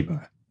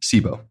 SIBO.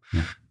 SIBO.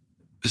 Yeah.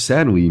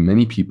 Sadly,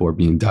 many people are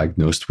being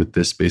diagnosed with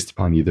this based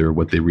upon either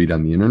what they read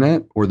on the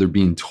internet or they're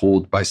being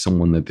told by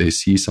someone that they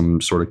see,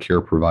 some sort of care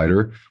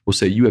provider will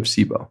say, you have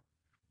SIBO,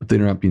 but they're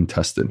not being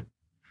tested.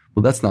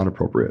 Well, that's not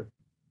appropriate.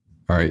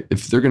 All right.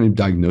 If they're going to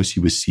diagnose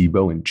you with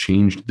SIBO and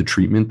change the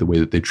treatment, the way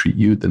that they treat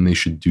you, then they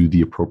should do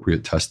the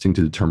appropriate testing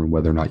to determine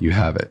whether or not you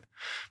have it.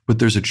 But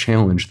there's a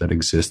challenge that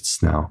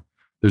exists now.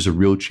 There's a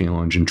real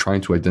challenge in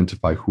trying to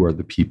identify who are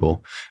the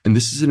people. And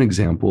this is an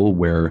example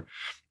where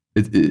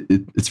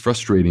it's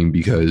frustrating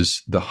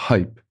because the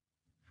hype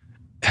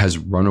has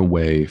run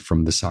away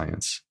from the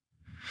science.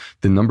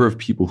 The number of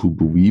people who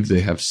believe they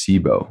have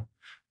SIBO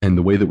and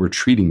the way that we're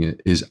treating it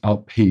is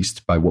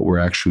outpaced by what we're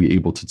actually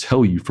able to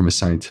tell you from a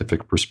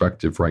scientific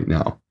perspective right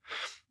now.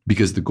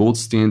 Because the gold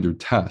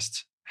standard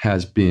test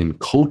has been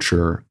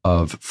culture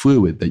of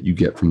fluid that you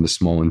get from the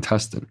small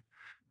intestine.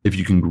 If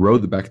you can grow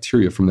the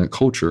bacteria from that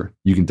culture,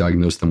 you can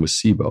diagnose them with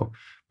SIBO.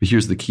 But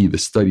here's the key. The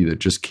study that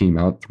just came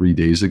out 3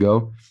 days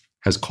ago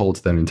has called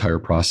that entire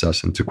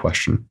process into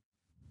question.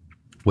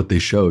 What they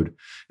showed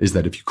is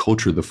that if you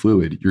culture the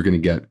fluid, you're going to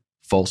get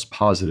false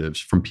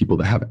positives from people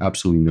that have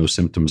absolutely no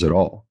symptoms at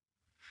all.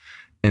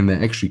 And they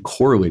actually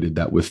correlated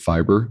that with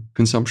fiber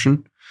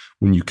consumption.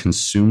 When you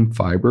consume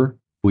fiber,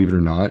 believe it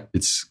or not,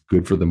 it's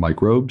good for the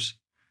microbes,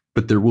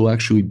 but there will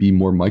actually be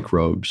more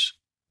microbes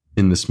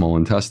in the small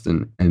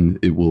intestine, and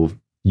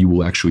you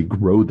will actually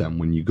grow them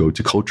when you go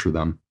to culture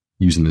them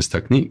using this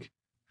technique.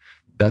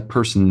 That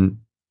person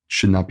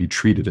should not be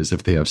treated as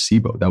if they have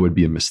SIBO. That would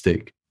be a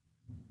mistake.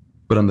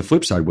 But on the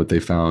flip side, what they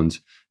found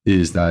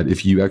is that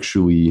if you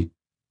actually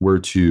were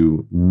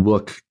to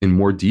look in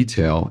more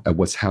detail at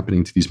what's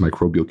happening to these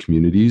microbial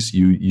communities,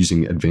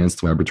 using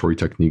advanced laboratory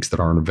techniques that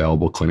aren't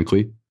available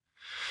clinically,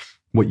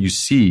 what you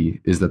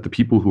see is that the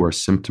people who are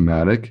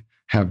symptomatic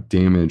have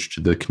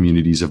damaged the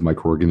communities of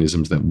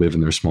microorganisms that live in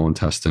their small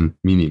intestine,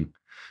 meaning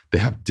they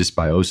have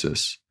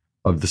dysbiosis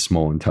of the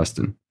small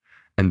intestine.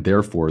 And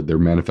therefore, they're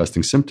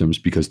manifesting symptoms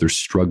because they're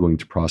struggling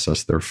to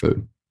process their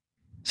food.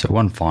 So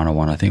one final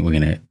one. I think we're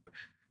going to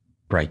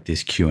break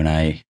this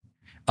Q&A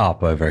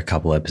up over a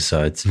couple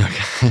episodes.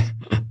 Okay.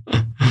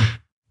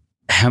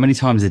 How many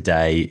times a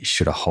day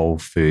should a whole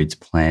foods,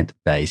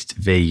 plant-based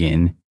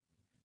vegan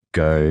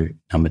go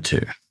number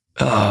 2?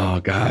 Oh,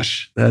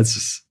 gosh.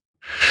 That's...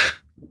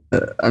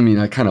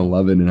 I kind of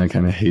love it and I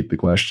kind of hate the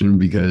question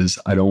because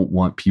I don't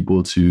want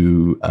people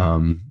to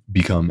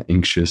become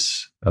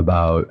anxious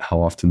about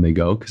how often they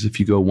go. Because if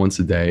you go once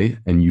a day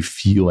and you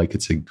feel like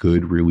it's a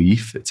good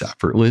relief, it's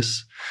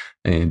effortless,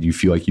 and you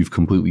feel like you've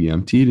completely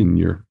emptied and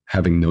you're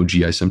having no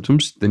GI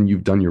symptoms, then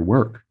you've done your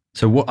work.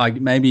 So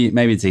maybe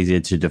it's easier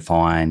to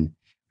define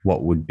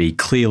what would be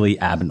clearly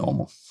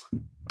abnormal.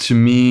 To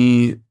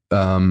me,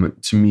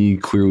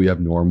 clearly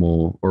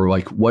abnormal, or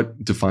like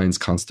what defines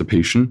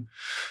constipation?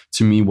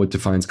 To me, what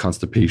defines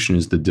constipation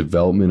is the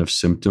development of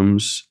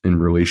symptoms in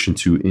relation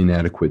to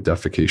inadequate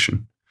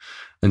defecation.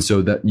 And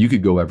so that you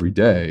could go every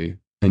day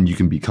and you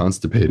can be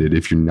constipated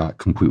if you're not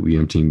completely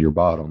emptying your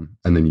bottom.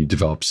 And then you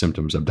develop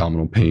symptoms,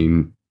 abdominal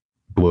pain,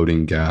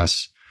 bloating,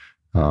 gas,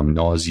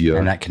 nausea.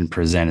 And that can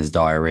present as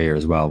diarrhea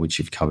as well, which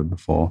you've covered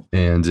before.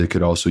 And it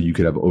could also, you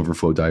could have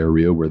overflow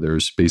diarrhea where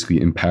there's basically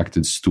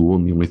impacted stool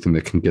and the only thing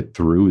that can get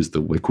through is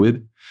the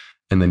liquid.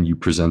 And then you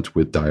present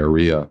with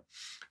diarrhea.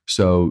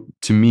 So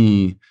to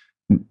me,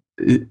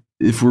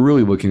 if we're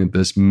really looking at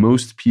this,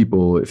 most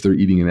people, if they're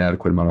eating an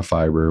adequate amount of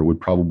fiber, would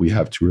probably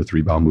have 2 or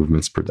 3 bowel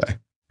movements per day.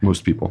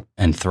 Most people.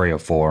 And 3 or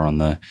 4 on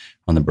the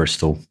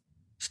Bristol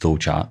stool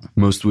chart.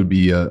 Most would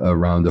be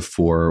around a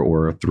 4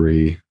 or a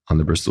 3 on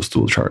the Bristol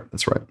stool chart.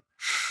 That's right.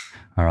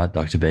 All right,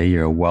 Dr. B,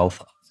 you're a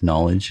wealth of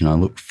knowledge, and I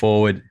look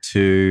forward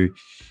to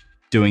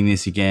doing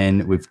this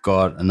again. We've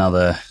got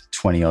another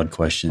 20 odd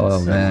questions.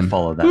 Oh, man.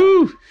 Follow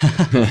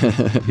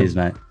that. Cheers,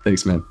 mate.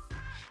 Thanks, man.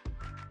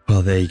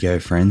 Well, there you go,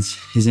 friends.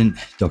 Isn't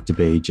Dr.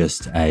 B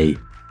just a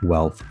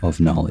wealth of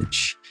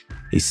knowledge?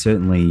 He's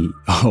certainly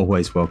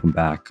always welcome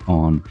back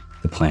on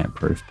the Plant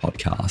Proof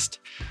podcast.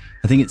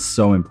 I think it's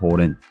so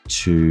important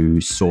to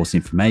source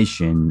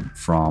information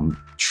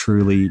from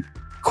truly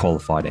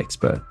qualified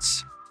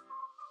experts,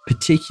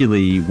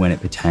 particularly when it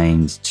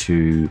pertains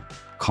to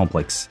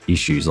complex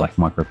issues like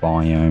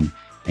microbiome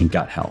and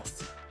gut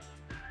health.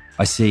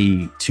 I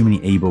see too many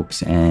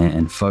ebooks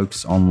and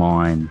folks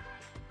online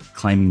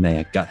claiming they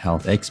are gut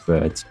health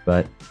experts,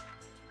 but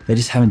they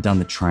just haven't done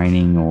the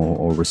training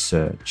or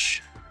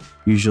research.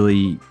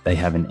 Usually they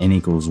have an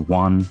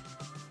N=1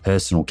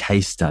 personal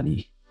case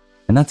study,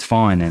 and that's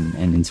fine and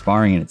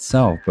inspiring in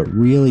itself, but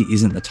really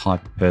isn't the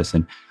type of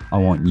person I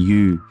want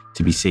you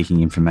to be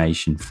seeking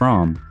information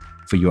from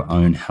for your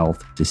own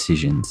health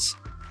decisions.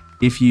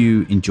 If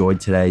you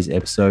enjoyed today's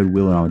episode,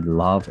 Will and I would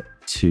love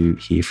to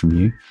hear from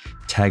you.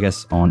 Tag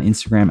us on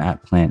Instagram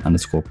at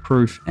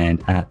plant_proof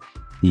and at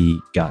the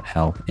Gut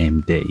Health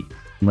MD.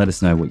 And let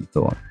us know what you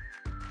thought.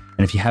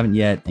 And if you haven't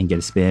yet and get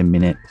a spare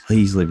minute,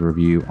 please leave a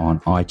review on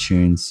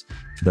iTunes.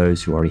 For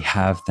those who already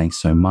have, thanks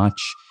so much.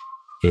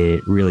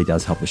 It really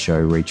does help the show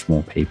reach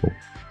more people,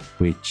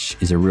 which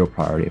is a real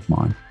priority of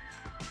mine.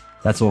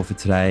 That's all for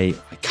today.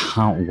 I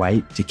can't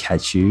wait to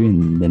catch you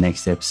in the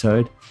next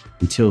episode.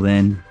 Until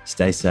then,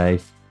 stay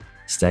safe,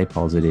 stay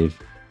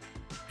positive.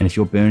 And if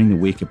you're burning the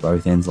wick at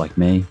both ends like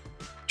me,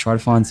 try to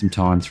find some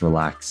time to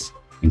relax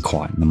and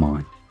quieten the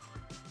mind.